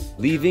cleanup,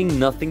 leaving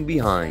nothing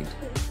behind.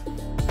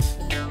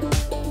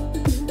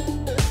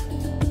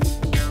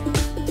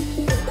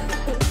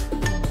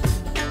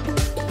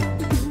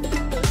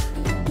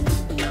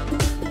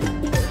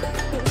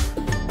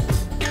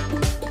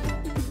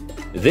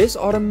 This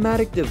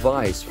automatic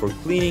device for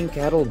cleaning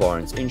cattle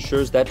barns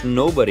ensures that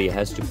nobody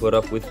has to put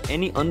up with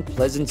any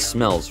unpleasant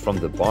smells from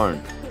the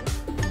barn.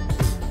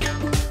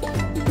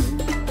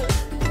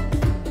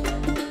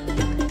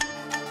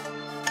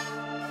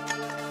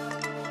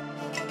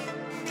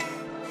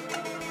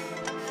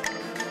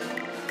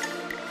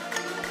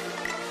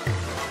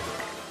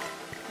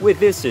 With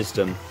this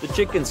system, the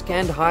chickens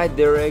can't hide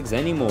their eggs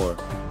anymore.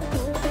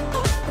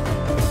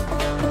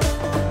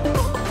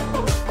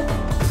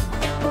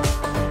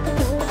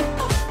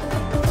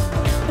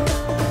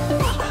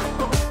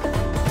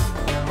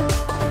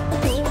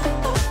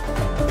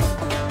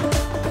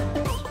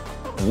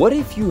 What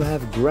if you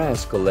have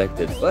grass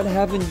collected but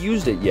haven't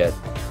used it yet?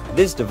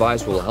 This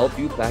device will help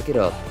you pack it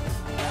up.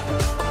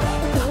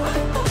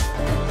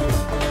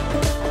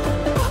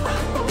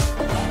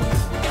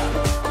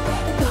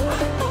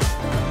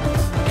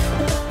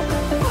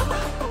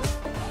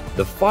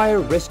 The fire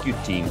rescue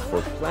team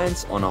for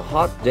plants on a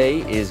hot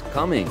day is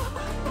coming.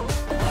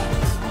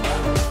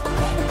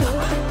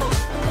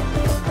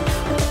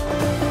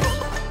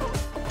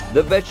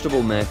 The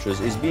vegetable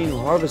mattress is being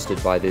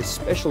harvested by this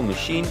special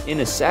machine in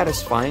a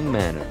satisfying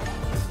manner.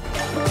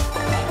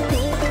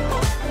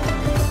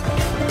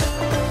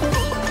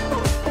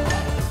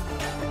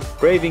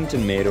 Craving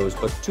tomatoes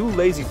but too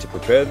lazy to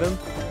prepare them?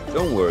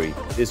 Don't worry,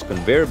 this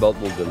conveyor belt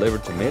will deliver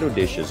tomato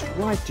dishes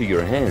right to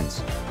your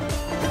hands.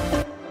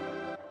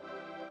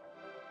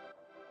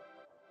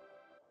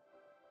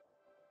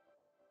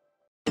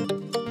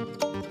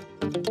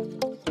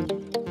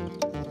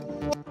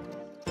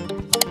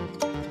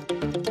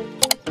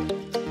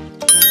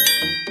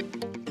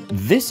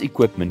 This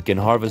equipment can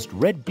harvest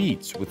red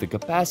beets with a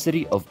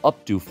capacity of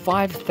up to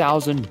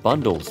 5,000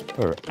 bundles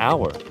per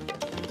hour.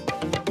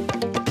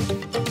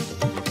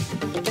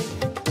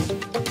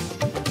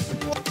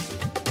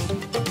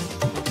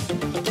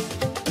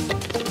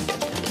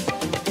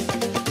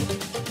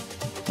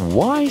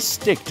 Why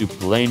stick to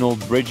plain old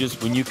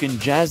bridges when you can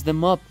jazz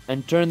them up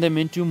and turn them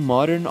into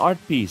modern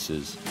art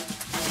pieces?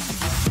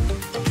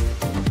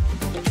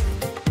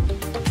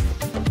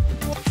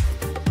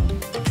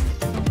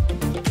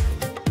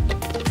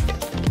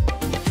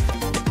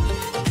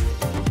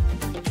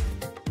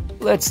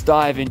 Let's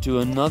dive into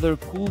another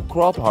cool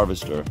crop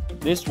harvester.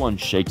 This one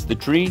shakes the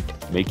tree,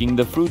 making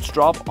the fruits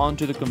drop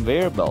onto the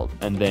conveyor belt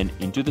and then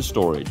into the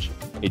storage.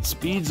 It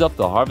speeds up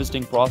the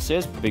harvesting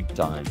process big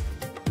time.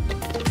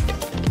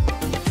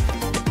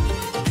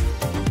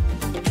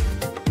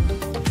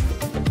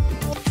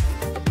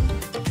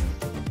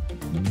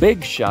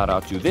 Big shout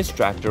out to this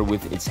tractor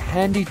with its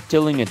handy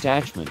tilling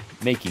attachment,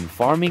 making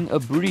farming a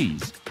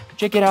breeze.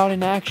 Check it out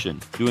in action,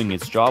 doing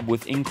its job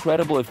with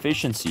incredible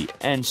efficiency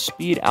and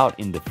speed out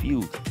in the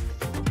field.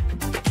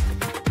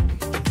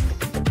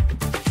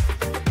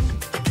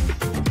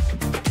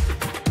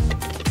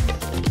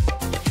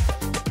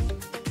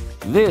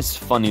 This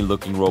funny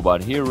looking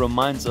robot here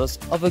reminds us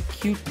of a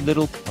cute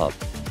little pup.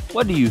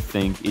 What do you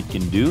think it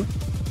can do?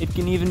 It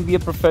can even be a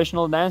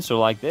professional dancer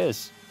like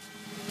this.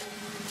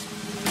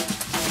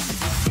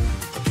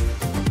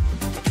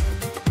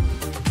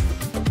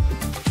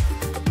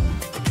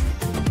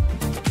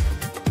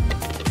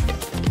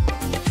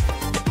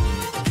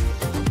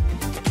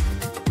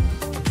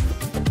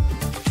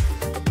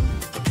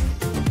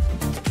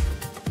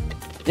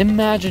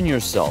 Imagine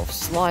yourself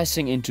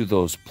slicing into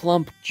those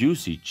plump,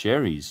 juicy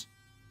cherries.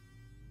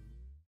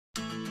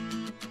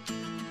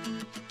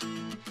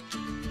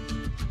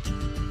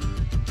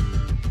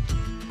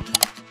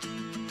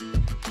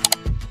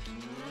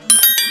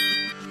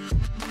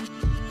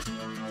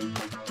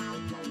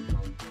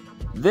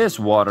 This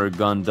water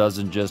gun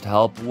doesn't just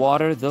help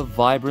water the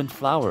vibrant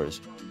flowers,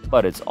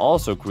 but it's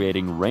also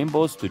creating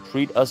rainbows to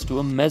treat us to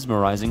a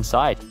mesmerizing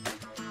sight.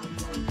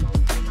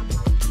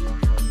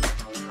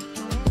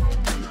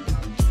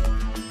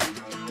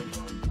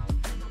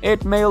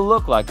 It may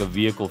look like a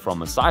vehicle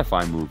from a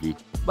sci-fi movie,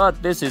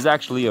 but this is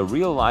actually a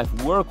real-life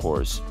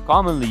workhorse,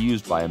 commonly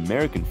used by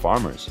American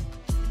farmers.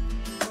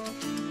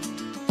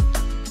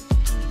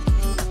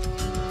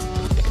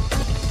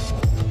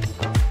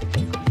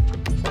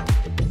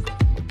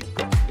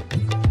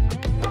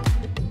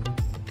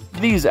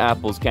 These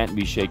apples can't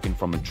be shaken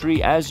from a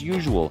tree as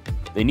usual.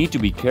 They need to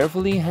be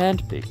carefully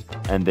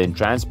hand-picked and then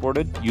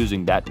transported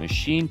using that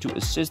machine to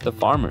assist the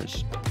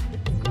farmers.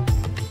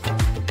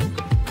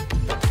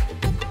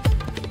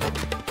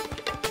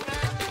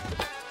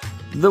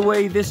 The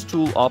way this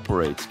tool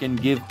operates can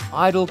give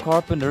idle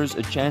carpenters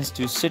a chance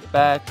to sit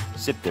back,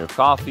 sip their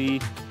coffee,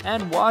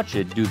 and watch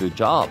it do the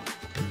job.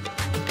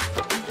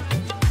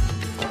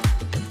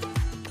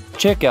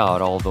 Check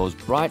out all those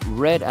bright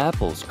red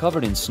apples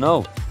covered in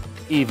snow.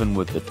 Even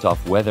with the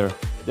tough weather,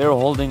 they're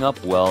holding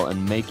up well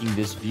and making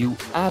this view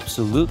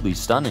absolutely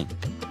stunning.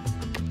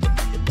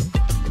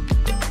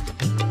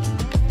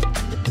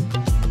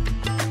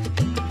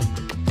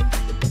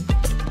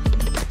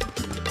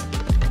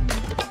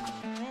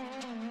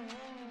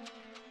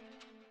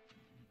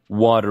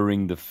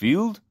 Watering the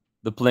field?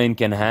 The plane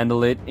can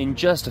handle it in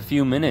just a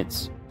few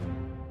minutes.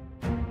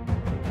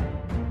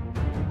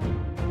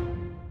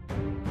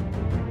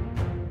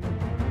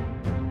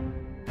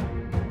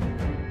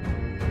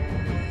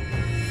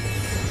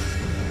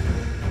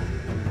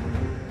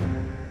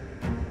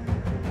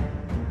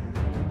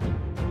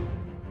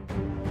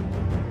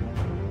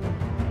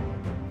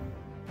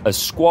 A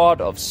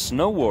squad of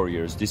snow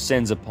warriors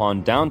descends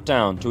upon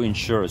downtown to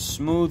ensure a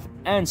smooth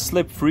and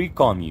slip-free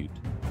commute.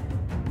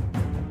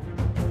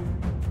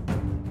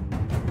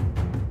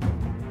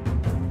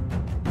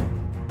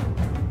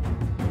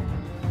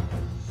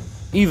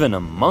 Even a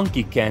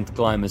monkey can't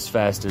climb as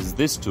fast as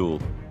this tool.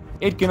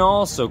 It can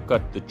also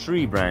cut the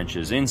tree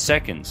branches in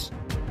seconds.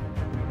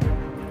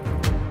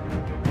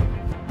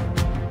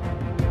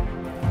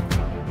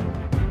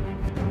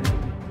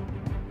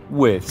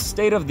 With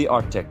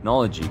state-of-the-art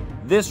technology,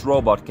 this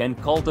robot can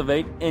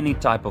cultivate any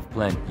type of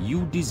plant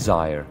you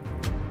desire.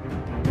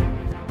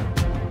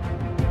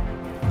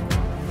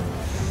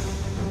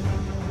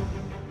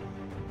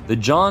 The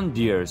John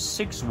Deere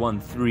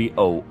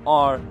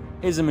 6130R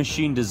is a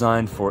machine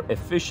designed for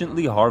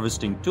efficiently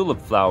harvesting tulip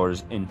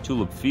flowers in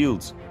tulip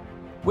fields.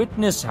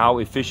 Witness how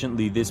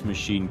efficiently this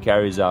machine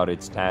carries out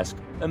its task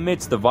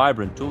amidst the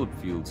vibrant tulip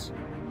fields.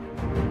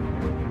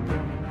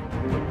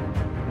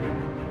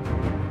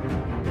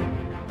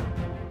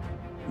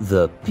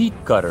 The peat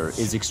cutter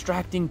is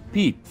extracting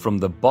peat from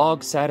the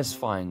bog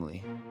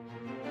satisfyingly.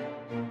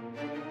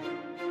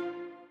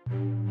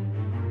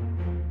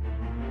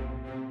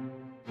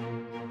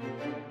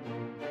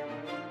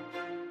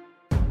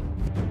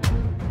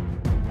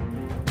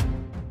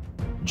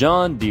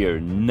 John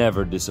Deere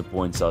never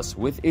disappoints us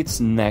with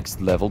its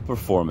next level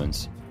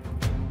performance.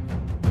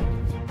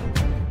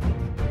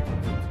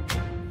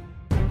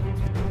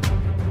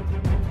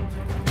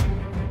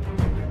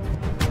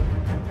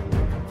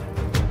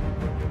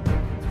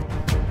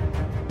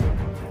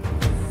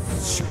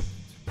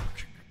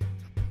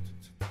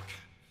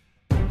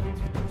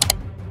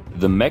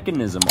 The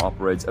mechanism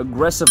operates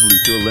aggressively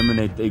to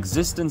eliminate the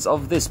existence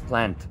of this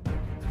plant.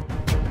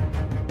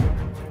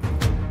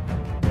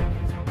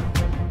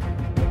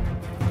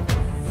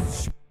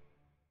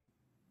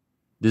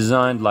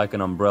 Designed like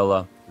an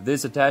umbrella,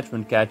 this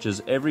attachment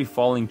catches every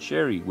falling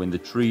cherry when the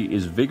tree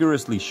is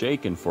vigorously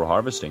shaken for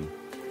harvesting.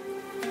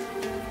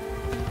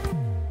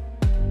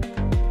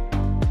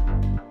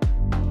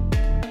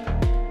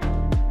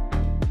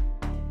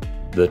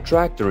 The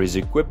tractor is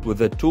equipped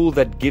with a tool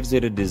that gives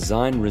it a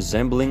design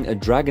resembling a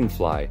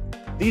dragonfly.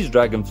 These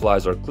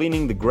dragonflies are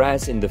cleaning the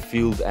grass in the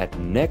field at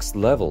next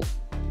level.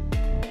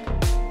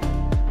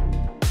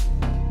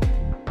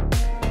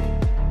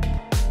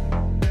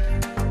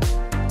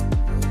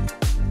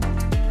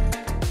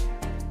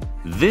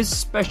 This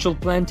special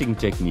planting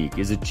technique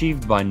is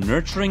achieved by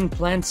nurturing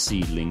plant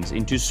seedlings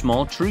into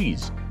small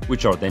trees,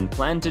 which are then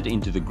planted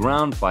into the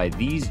ground by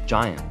these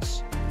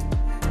giants.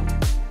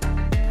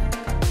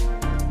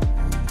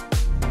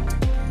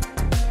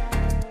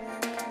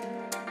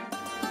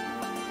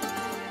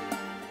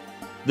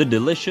 The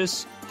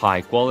delicious,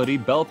 high-quality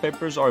bell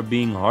peppers are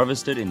being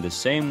harvested in the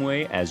same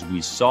way as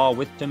we saw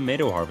with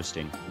tomato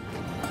harvesting.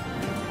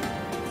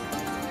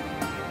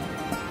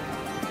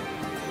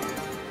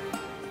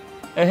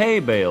 A hay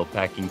bale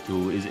packing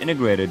tool is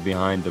integrated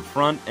behind the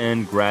front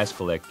end grass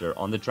collector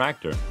on the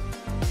tractor.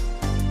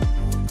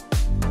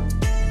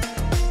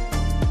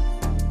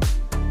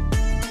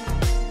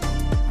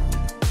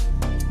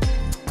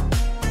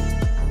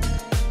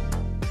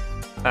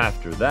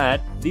 After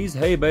that, these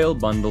hay bale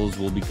bundles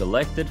will be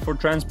collected for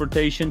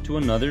transportation to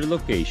another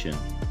location.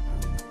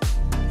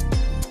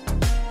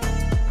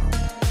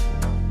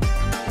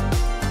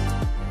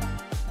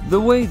 The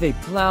way they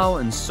plow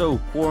and sow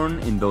corn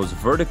in those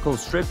vertical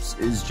strips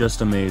is just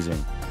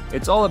amazing.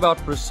 It's all about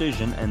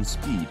precision and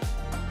speed,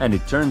 and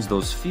it turns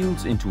those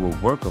fields into a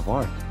work of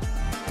art.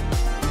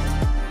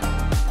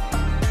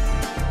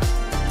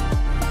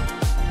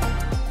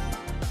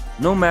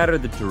 No matter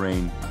the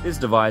terrain, this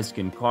device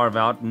can carve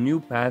out new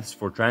paths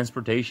for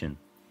transportation.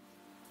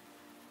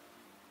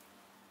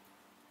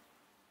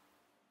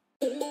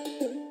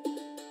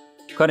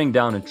 Cutting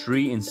down a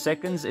tree in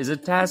seconds is a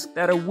task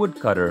that a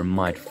woodcutter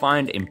might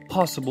find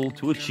impossible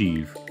to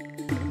achieve.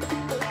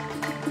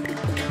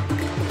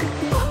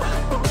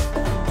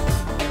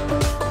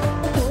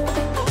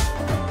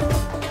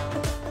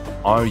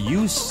 Are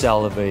you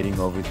salivating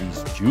over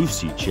these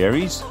juicy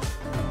cherries?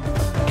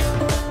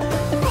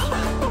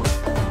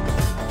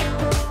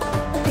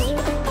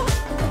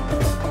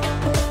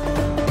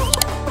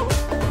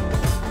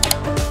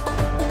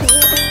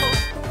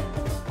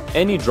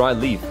 Any dry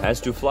leaf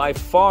has to fly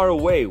far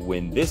away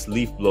when this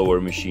leaf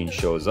blower machine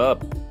shows up.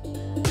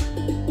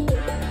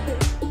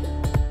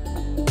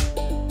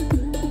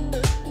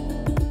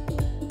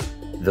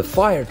 The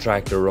fire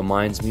tractor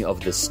reminds me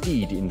of the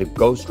steed in the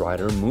Ghost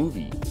Rider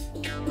movie.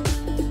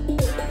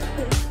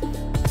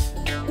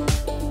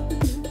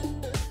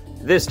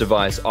 This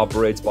device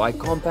operates by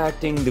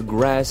compacting the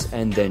grass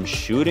and then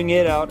shooting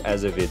it out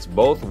as if it's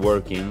both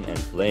working and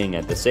playing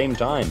at the same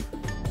time.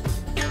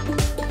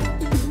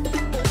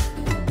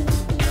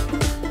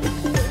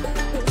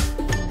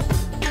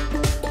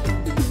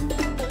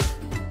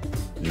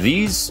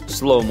 These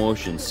slow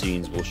motion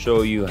scenes will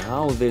show you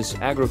how this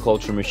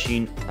agriculture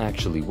machine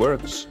actually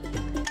works.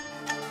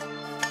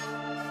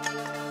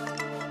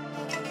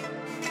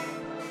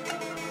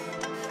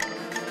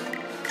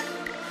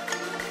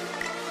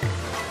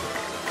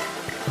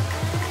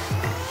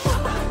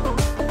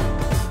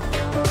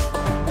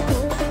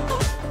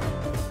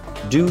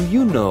 Do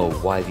you know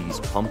why these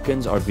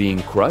pumpkins are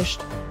being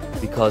crushed?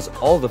 Because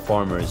all the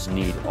farmers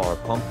need are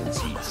pumpkin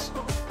seeds.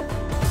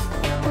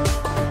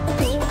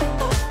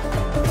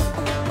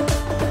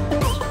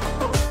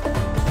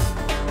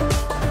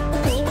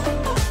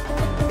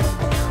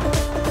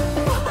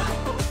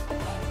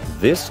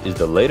 This is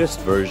the latest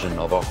version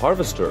of a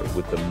harvester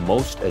with the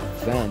most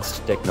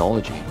advanced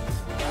technology.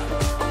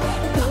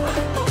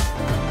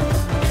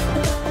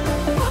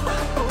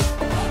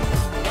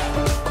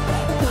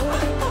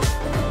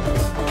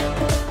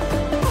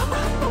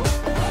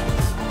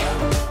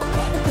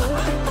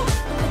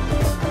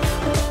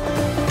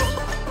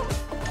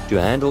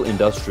 To handle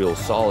industrial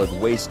solid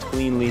waste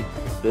cleanly,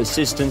 the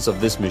assistance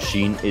of this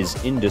machine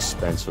is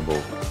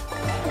indispensable.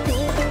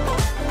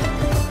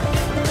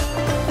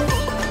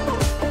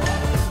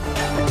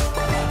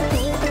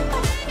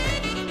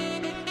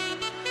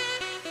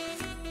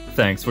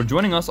 Thanks for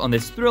joining us on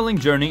this thrilling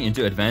journey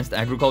into advanced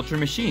agriculture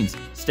machines.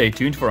 Stay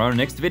tuned for our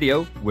next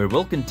video, where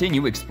we'll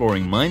continue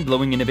exploring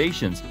mind-blowing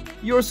innovations.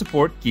 Your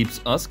support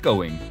keeps us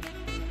going.